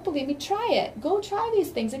trust me, don't believe me, try it. Go try these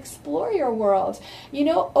things, explore your world. You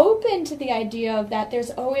know, open to the idea of that there's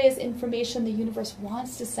always information the universe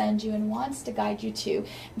wants to send you and wants to guide you to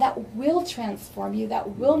that will transform you,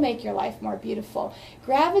 that will make your life more beautiful.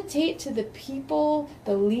 Gravitate to the people,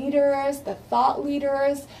 the leaders, the thought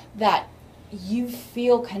leaders that you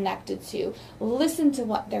feel connected to. Listen to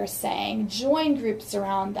what they're saying. Join groups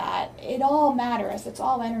around that. It all matters. It's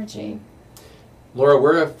all energy. Laura,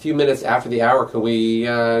 we're a few minutes after the hour. Can we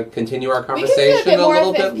continue our conversation we can do a bit more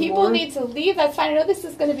little bit if people need to leave. That's fine. I know this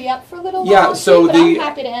is going to be up for a little while. So but I'm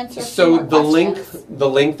happy to answer a few more questions. The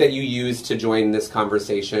link that you used to join this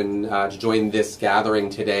conversation, to join this gathering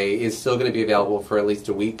today, is still going to be available for at least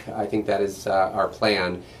a week. I think that is our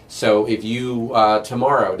plan. So if you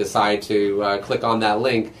tomorrow decide to click on that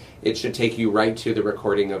link, it should take you right to the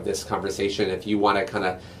recording of this conversation. If you want to kind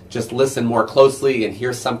of just listen more closely and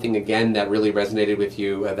hear something again that really resonated with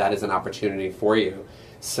you, that is an opportunity for you.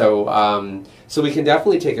 So so we can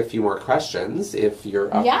definitely take a few more questions if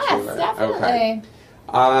you're up to it. Yes, definitely.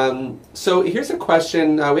 Okay. So here's a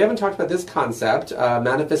question. We haven't talked about this concept,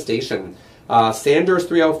 manifestation. Sanders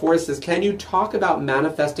 304 says, can you talk about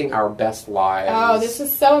manifesting our best lives? Oh, this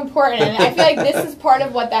is so important. And I feel like this is part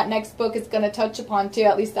of what that next book is going to touch upon too.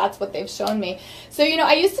 At least that's what they've shown me. So, you know,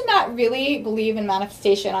 I used to not really believe in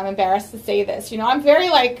manifestation. I'm embarrassed to say this. You know, I'm very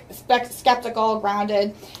like skeptical,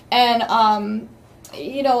 grounded. And,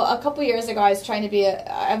 you know, a couple years ago I was trying to be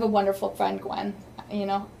I have a wonderful friend, Gwen. You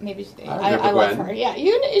know, maybe I love her. Yeah, she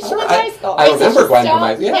went to high school. I remember Gwen from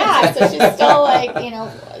high school. Yeah, so she's still like, you know,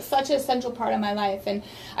 such an essential part of my life. And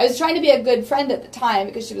I was trying to be a good friend at the time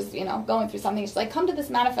because she was, you know, going through something. She's like, come to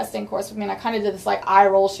this manifesting course with me. And I kind of did this like eye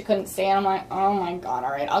roll she couldn't see. And I'm like, oh my God,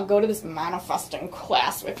 all right, I'll go to this manifesting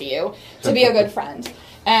class with you to be a good friend.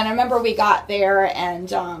 And I remember we got there, and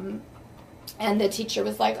the teacher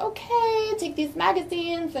was like, okay, take these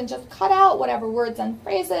magazines and just cut out whatever words and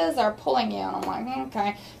phrases are pulling you. And I'm like,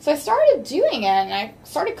 okay. So I started doing it, and I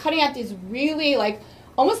started cutting out these really, like,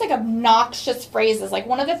 almost like obnoxious phrases. Like,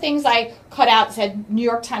 one of the things I cut out said New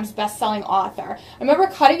York Times bestselling author. I remember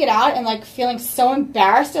cutting it out and, like, feeling so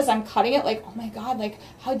embarrassed as I'm cutting it. Like, oh, my God, like,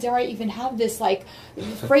 how dare I even have this, like,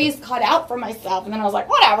 phrase cut out for myself? And then I was like,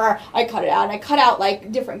 whatever. I cut it out. And I cut out,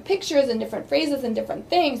 like, different pictures and different phrases and different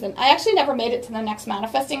things. And I actually never made it to the next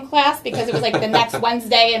manifesting class because it was, like, the next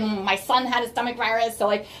Wednesday, and my son had a stomach virus. So,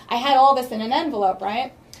 like, I had all this in an envelope,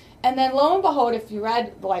 right? And then lo and behold, if you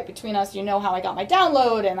read The Light Between Us, you know how I got my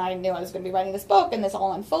download, and I knew I was going to be writing this book, and this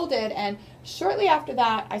all unfolded. And shortly after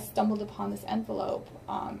that, I stumbled upon this envelope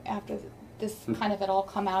after this kind of had all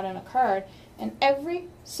come out and occurred. And every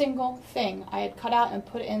single thing I had cut out and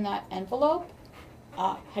put in that envelope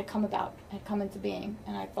had come into being.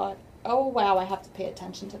 And I thought, oh, wow, I have to pay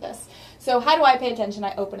attention to this. So how do I pay attention?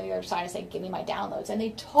 I open to the other side and say, give me my downloads. And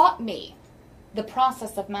they taught me the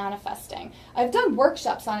process of manifesting. I've done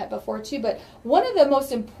workshops on it before too, but one of the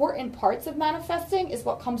most important parts of manifesting is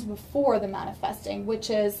what comes before the manifesting, which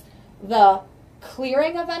is the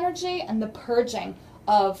clearing of energy and the purging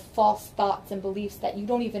of false thoughts and beliefs that you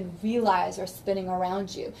don't even realize are spinning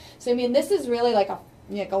around you. So I mean, this is really like a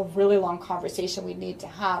really long conversation we need to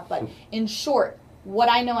have, but in short, what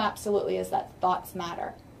I know absolutely is that thoughts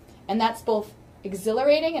matter. And that's both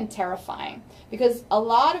exhilarating and terrifying, because a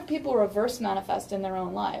lot of people reverse manifest in their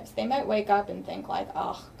own lives. They might wake up and think like,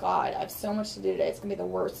 oh God, I have so much to do today, it's gonna be the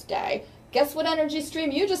worst day. Guess what energy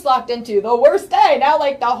stream you just locked into? The worst day. Now,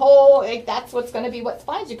 like, the whole, like, that's what's going to be what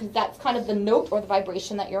finds you, because that's kind of the note or the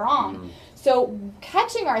vibration that you're on. So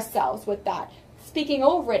catching ourselves with that, speaking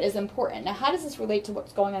over it, is important. Now, how does this relate to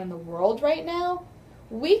what's going on in the world right now?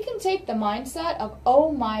 We can take the mindset of,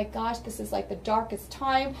 oh my gosh, this is like the darkest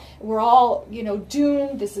time. We're all,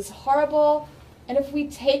 doomed. This is horrible. And if we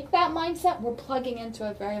take that mindset, we're plugging into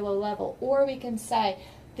a very low level. Or we can say,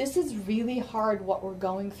 this is really hard what we're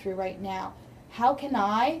going through right now. How can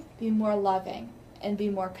I be more loving and be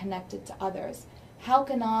more connected to others? How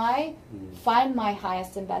can I find my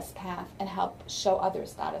highest and best path and help show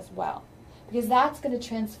others that as well? Because that's going to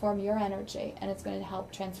transform your energy, and it's going to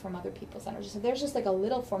help transform other people's energy. So there's just like a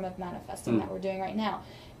little form of manifesting that we're doing right now.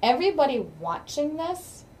 Everybody watching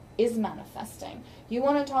this is manifesting. You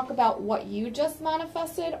want to talk about what you just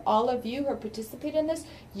manifested? All of you who participate in this,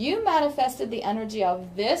 you manifested the energy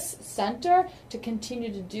of this center to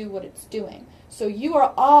continue to do what it's doing. So you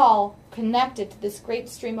are all connected to this great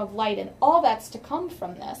stream of light, and all that's to come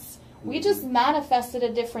from this. We just manifested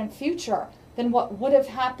a different future than what would have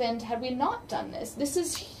happened had we not done this. This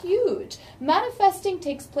is huge. Manifesting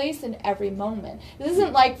takes place in every moment. This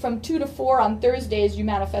isn't like from 2 to 4 on Thursdays you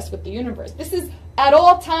manifest with the universe. This is at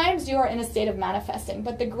all times you are in a state of manifesting.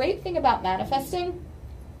 But the great thing about manifesting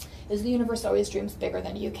is the universe always dreams bigger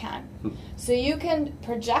than you can. So you can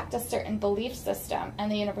project a certain belief system, and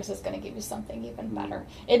the universe is going to give you something even better.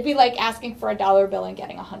 It'd be like asking for a $1 bill and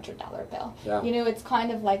getting a $100 bill. Yeah. It's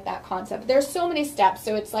kind of like that concept. There's so many steps.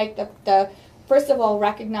 So it's like the first of all,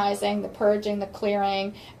 recognizing, the purging, the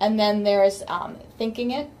clearing, and then there's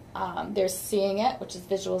thinking it. There's seeing it, which is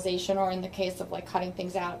visualization, or in the case of like cutting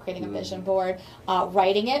things out, creating a vision board,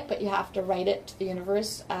 writing it, but you have to write it to the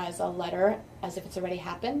universe as a letter, as if it's already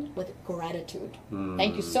happened, with gratitude.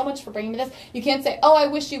 Thank you so much for bringing me this. You can't say, oh, I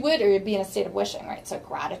wish you would, or you'd be in a state of wishing, right? So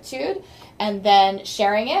gratitude, and then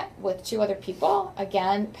sharing it with 2 other people.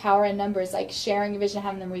 Again, power in numbers, like sharing your vision,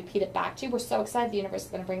 having them repeat it back to you. We're so excited the universe is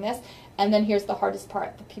going to bring this. And then here's the hardest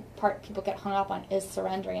part. The part people get hung up on is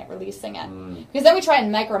surrendering it, releasing it. Because then we try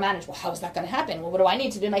and micromanage. Well, how is that going to happen? Well, what do I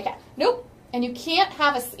need to do to make that? Nope. And you can't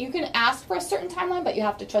have you can ask for a certain timeline, but you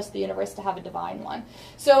have to trust the universe to have a divine one.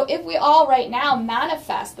 So if we all right now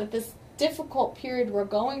manifest that this difficult period we're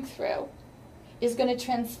going through is going to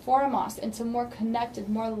transform us into more connected,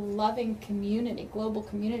 more loving community, global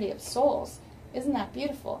community of souls, isn't that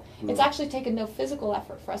beautiful? It's actually taken no physical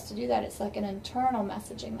effort for us to do that. It's like an internal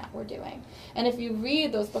messaging that we're doing. And if you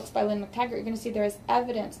read those books by Lynne McTaggart, you're going to see there is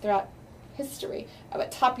evidence throughout history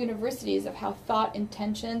about top universities of how thought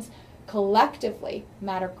intentions collectively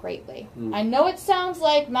matter greatly. I know it sounds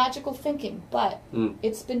like magical thinking, but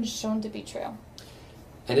it's been shown to be true.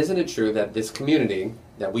 And isn't it true that this community,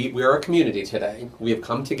 that we are a community today, we have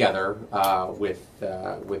come together with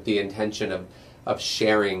the intention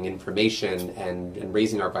sharing information and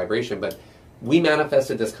raising our vibration. But we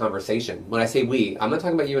manifested this conversation. When I say we, I'm not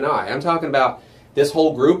talking about you and I. I'm talking about this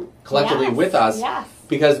whole group collectively with us. Yes.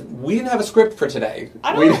 Because we didn't have a script for today.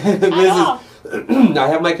 I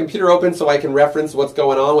have my computer open so I can reference what's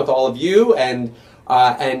going on with all of you, and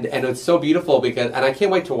it's so beautiful because, and I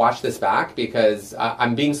can't wait to watch this back because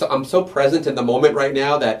I'm so present in the moment right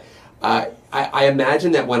now that I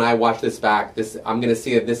imagine that when I watch this back, I'm going to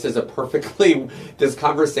see that this is this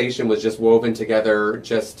conversation was just woven together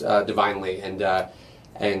just divinely,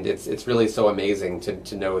 and it's really so amazing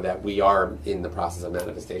to know that we are in the process of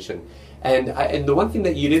manifestation. And the one thing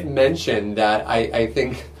that you didn't mention that I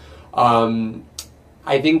think,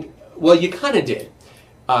 well, you kind of did.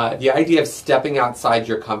 The idea of stepping outside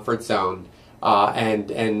your comfort zone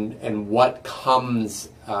and what comes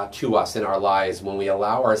to us in our lives when we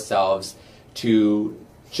allow ourselves to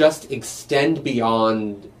just extend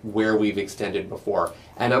beyond where we've extended before.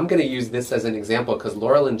 And I'm going to use this as an example because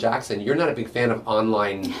Laura Lynne Jackson, you're not a big fan of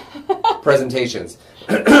online presentations.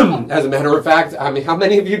 As a matter of fact, I mean, how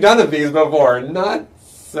many have you done of these before? Not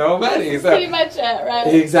so many. That's pretty much it, right?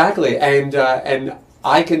 Exactly. And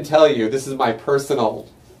I can tell you, this is my personal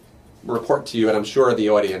report to you, and I'm sure the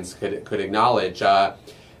audience could acknowledge,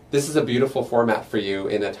 this is a beautiful format for you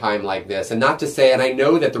in a time like this. And not to say, and I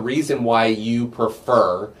know that the reason why you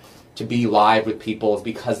prefer to be live with people is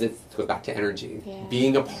because it goes back to energy. Yeah.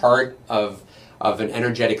 Being a part of an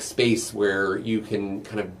energetic space where you can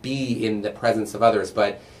kind of be in the presence of others.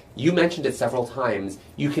 But you mentioned it several times.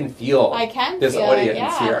 You can feel this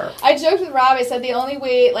audience here. I joked with Rob. I said the only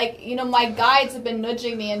way, my guides have been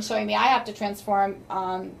nudging me and showing me I have to transform.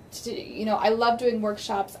 I love doing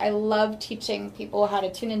workshops. I love teaching people how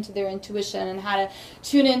to tune into their intuition and how to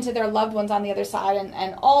tune into their loved ones on the other side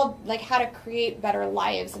and all, how to create better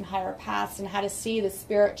lives and higher paths and how to see the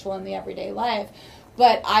spiritual in the everyday life.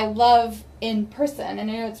 But I love in person.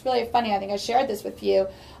 And it's really funny. I think I shared this with you.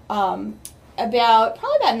 Probably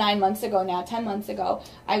about 9 months ago now, 10 months ago,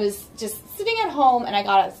 I was just sitting at home and I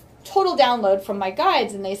got a total download from my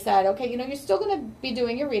guides, and they said, okay, you're still going to be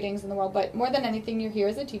doing your readings in the world, but more than anything, you're here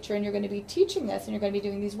as a teacher and you're going to be teaching this and you're going to be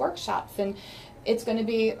doing these workshops, and it's going to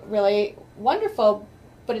be really wonderful,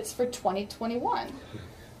 but it's for 2021.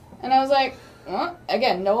 And I was like,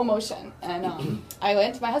 again, no emotion. And I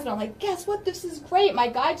went to my husband. I'm like, guess what? This is great. My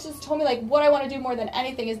guides just told me, what I want to do more than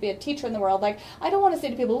anything is be a teacher in the world. I don't want to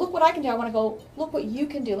say to people, look what I can do. I want to go, look what you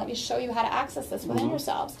can do. Let me show you how to access this within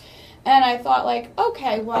yourselves. And I thought,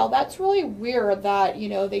 okay, well, that's really weird that,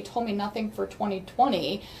 they told me nothing for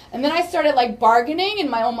 2020. And then I started, bargaining in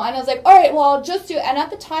my own mind. I was like, all right, well, I'll just do it. And at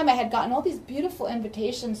the time, I had gotten all these beautiful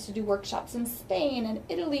invitations to do workshops in Spain and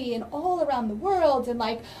Italy and all around the world and,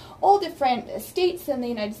 all different states in the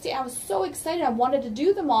United States. I was so excited. I wanted to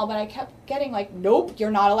do them all, but I kept getting, nope,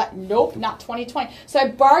 you're not allowed. Nope, not 2020. So I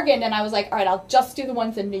bargained, and I was like, all right, I'll just do the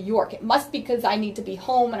ones in New York. It must be because I need to be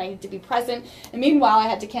home and I need to be present. And meanwhile, I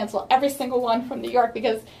had to cancel every single one from New York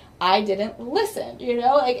because I didn't listen,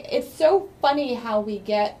 it's so funny how we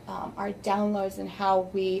get our downloads and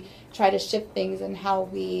how we try to shift things and how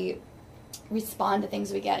we respond to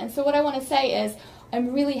things we get. And so what I want to say is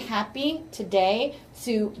I'm really happy today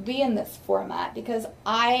to be in this format because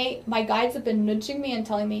my guides have been nudging me and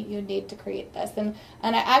telling me you need to create this. And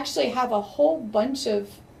I actually have a whole bunch of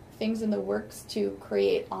things in the works to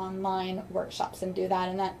create online workshops and do that,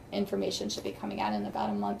 and that information should be coming out in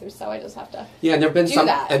about a month or so. I just have to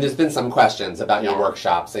there's been some questions about your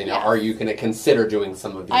workshops. Are you going to consider doing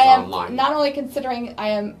some of these online? Not only considering, I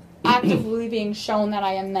am actively being shown that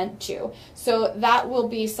I am meant to. So that will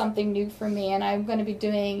be something new for me, and I'm going to be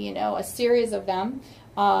doing, a series of them.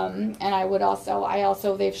 And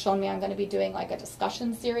they've shown me I'm going to be doing a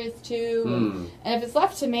discussion series too. And if it's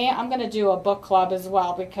left to me, I'm going to do a book club as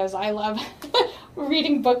well because I love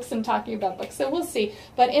reading books and talking about books. So we'll see.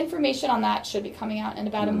 But information on that should be coming out in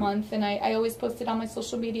about a month. And I always post it on my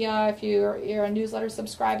social media. If you're a newsletter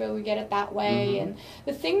subscriber, we get it that way. And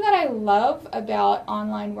the thing that I love about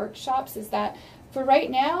online workshops is that for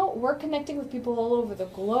right now, we're connecting with people all over the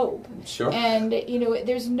globe. Sure. And,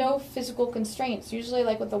 there's no physical constraints. Usually,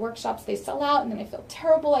 with the workshops, they sell out, and then I feel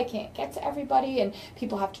terrible. I can't get to everybody, and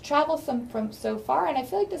people have to travel from so far. And I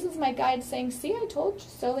feel like this is my guide saying, see, I told you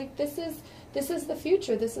so. This is the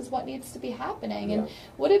future. This is what needs to be happening. Yeah. And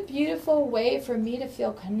what a beautiful way for me to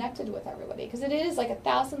feel connected with everybody. Because it is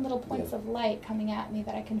 1,000 little points of light coming at me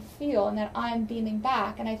that I can feel and that I'm beaming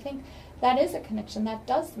back. And I think that is a connection that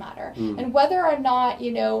does matter. And whether or not,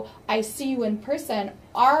 I see you in person,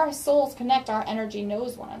 our souls connect, our energy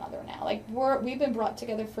knows one another now. We've been brought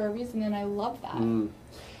together for a reason, and I love that.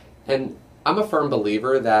 And I'm a firm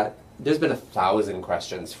believer that there's been 1,000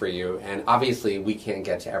 questions for you, and obviously we can't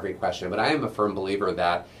get to every question, but I am a firm believer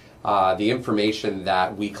that the information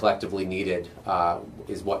that we collectively needed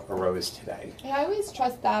is what arose today. Yeah, I always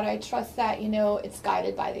trust that. I trust that, you know, it's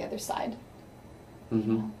guided by the other side.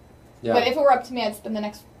 Mm-hmm. Yeah. But if it were up to me, I'd spend the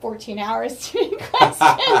next 14 hours doing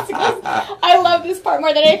questions because I love this part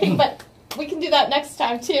more than anything. But we can do that next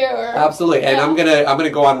time too. Absolutely, and I'm gonna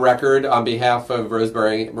go on record on behalf of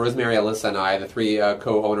Rosemary, Alyssa, and I, the three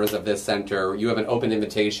co-owners of this center. You have an open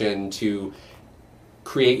invitation to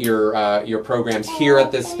create your programs here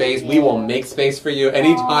at this space. We will make space for you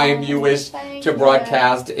anytime you wish to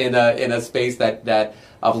broadcast in a space that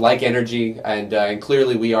of like energy, and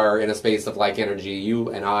clearly we are in a space of like energy.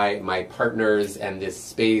 You and I, my partners, and this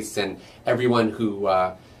space, and everyone who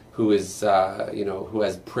is who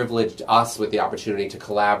has privileged us with the opportunity to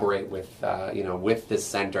collaborate with with this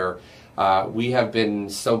center. We have been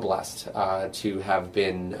so blessed to have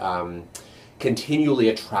been continually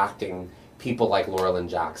attracting people like Laura Lynne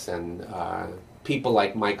Jackson, people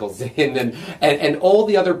like Michael Zinn, and all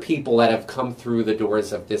the other people that have come through the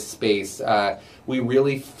doors of this space. We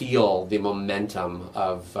really feel the momentum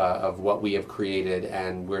of what we have created,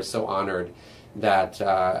 and we're so honored that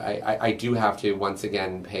I do have to once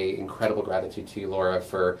again pay incredible gratitude to you, Laura,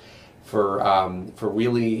 for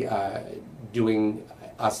really doing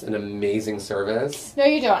us an amazing service. No,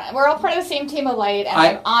 you don't. We're all part of the same team of light, and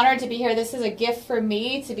I'm honored to be here. This is a gift for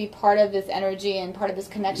me to be part of this energy and part of this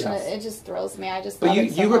connection. Yes. It just thrills me. I just love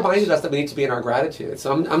it so you much. Reminded us that we need to be in our gratitude.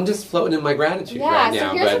 So I'm just floating in my gratitude right now.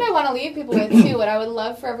 Yeah, so here's what I want to leave people with too. What I would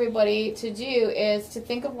love for everybody to do is to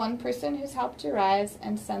think of one person who's helped you rise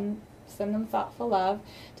and send them thoughtful love,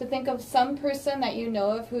 to think of some person that you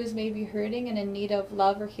know of who is maybe hurting and in need of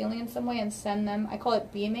love or healing in some way, and send them, I call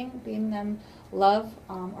it beam them love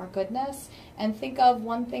or goodness, and think of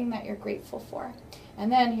one thing that you're grateful for.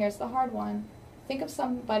 And then here's the hard one. Think of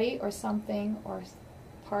somebody or something or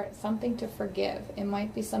something to forgive. It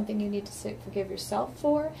might be something you need to forgive yourself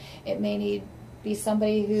for. It may be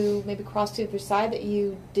somebody who maybe crossed to your side that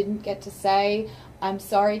you didn't get to say, I'm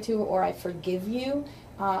sorry to, or I forgive you.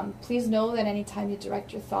 Please know that anytime you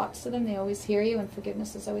direct your thoughts to them, they always hear you, and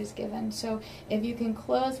forgiveness is always given. So if you can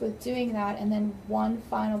close with doing that, and then one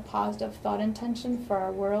final positive thought intention for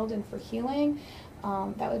our world and for healing,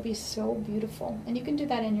 that would be so beautiful. And you can do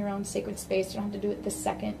that in your own sacred space. You don't have to do it this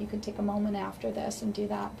second. You can take a moment after this and do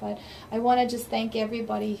that. But I want to just thank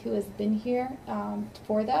everybody who has been here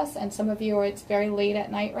for this. And some of you it's very late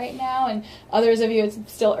at night right now, and others of you it's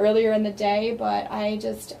still earlier in the day. But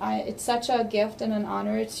it's such a gift and an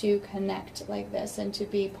honor to connect like this and to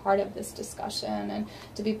be part of this discussion and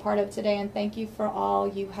to be part of today. And thank you for all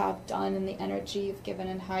you have done and the energy you've given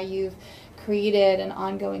and how you've created an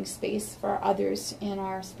ongoing space for others in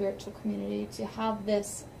our spiritual community to have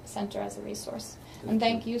this center as a resource. And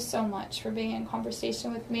thank you so much for being in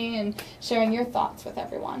conversation with me and sharing your thoughts with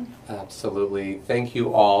everyone. Absolutely. Thank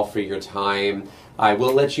you all for your time. I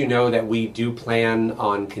will let you know that we do plan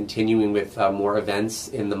on continuing with more events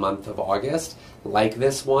in the month of August, like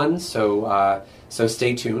this one. So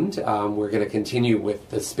stay tuned. We're going to continue with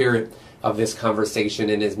the spirit of this conversation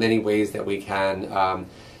in as many ways that we can.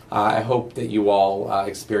 I hope that you all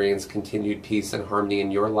experience continued peace and harmony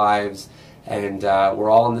in your lives, and we're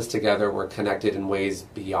all in this together. We're connected in ways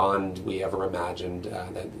beyond we ever imagined,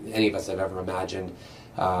 that any of us have ever imagined.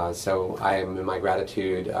 So I am in my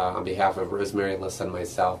gratitude on behalf of Rosemary, Alyssa, and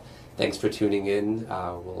myself. Thanks for tuning in.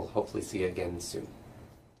 We'll hopefully see you again soon.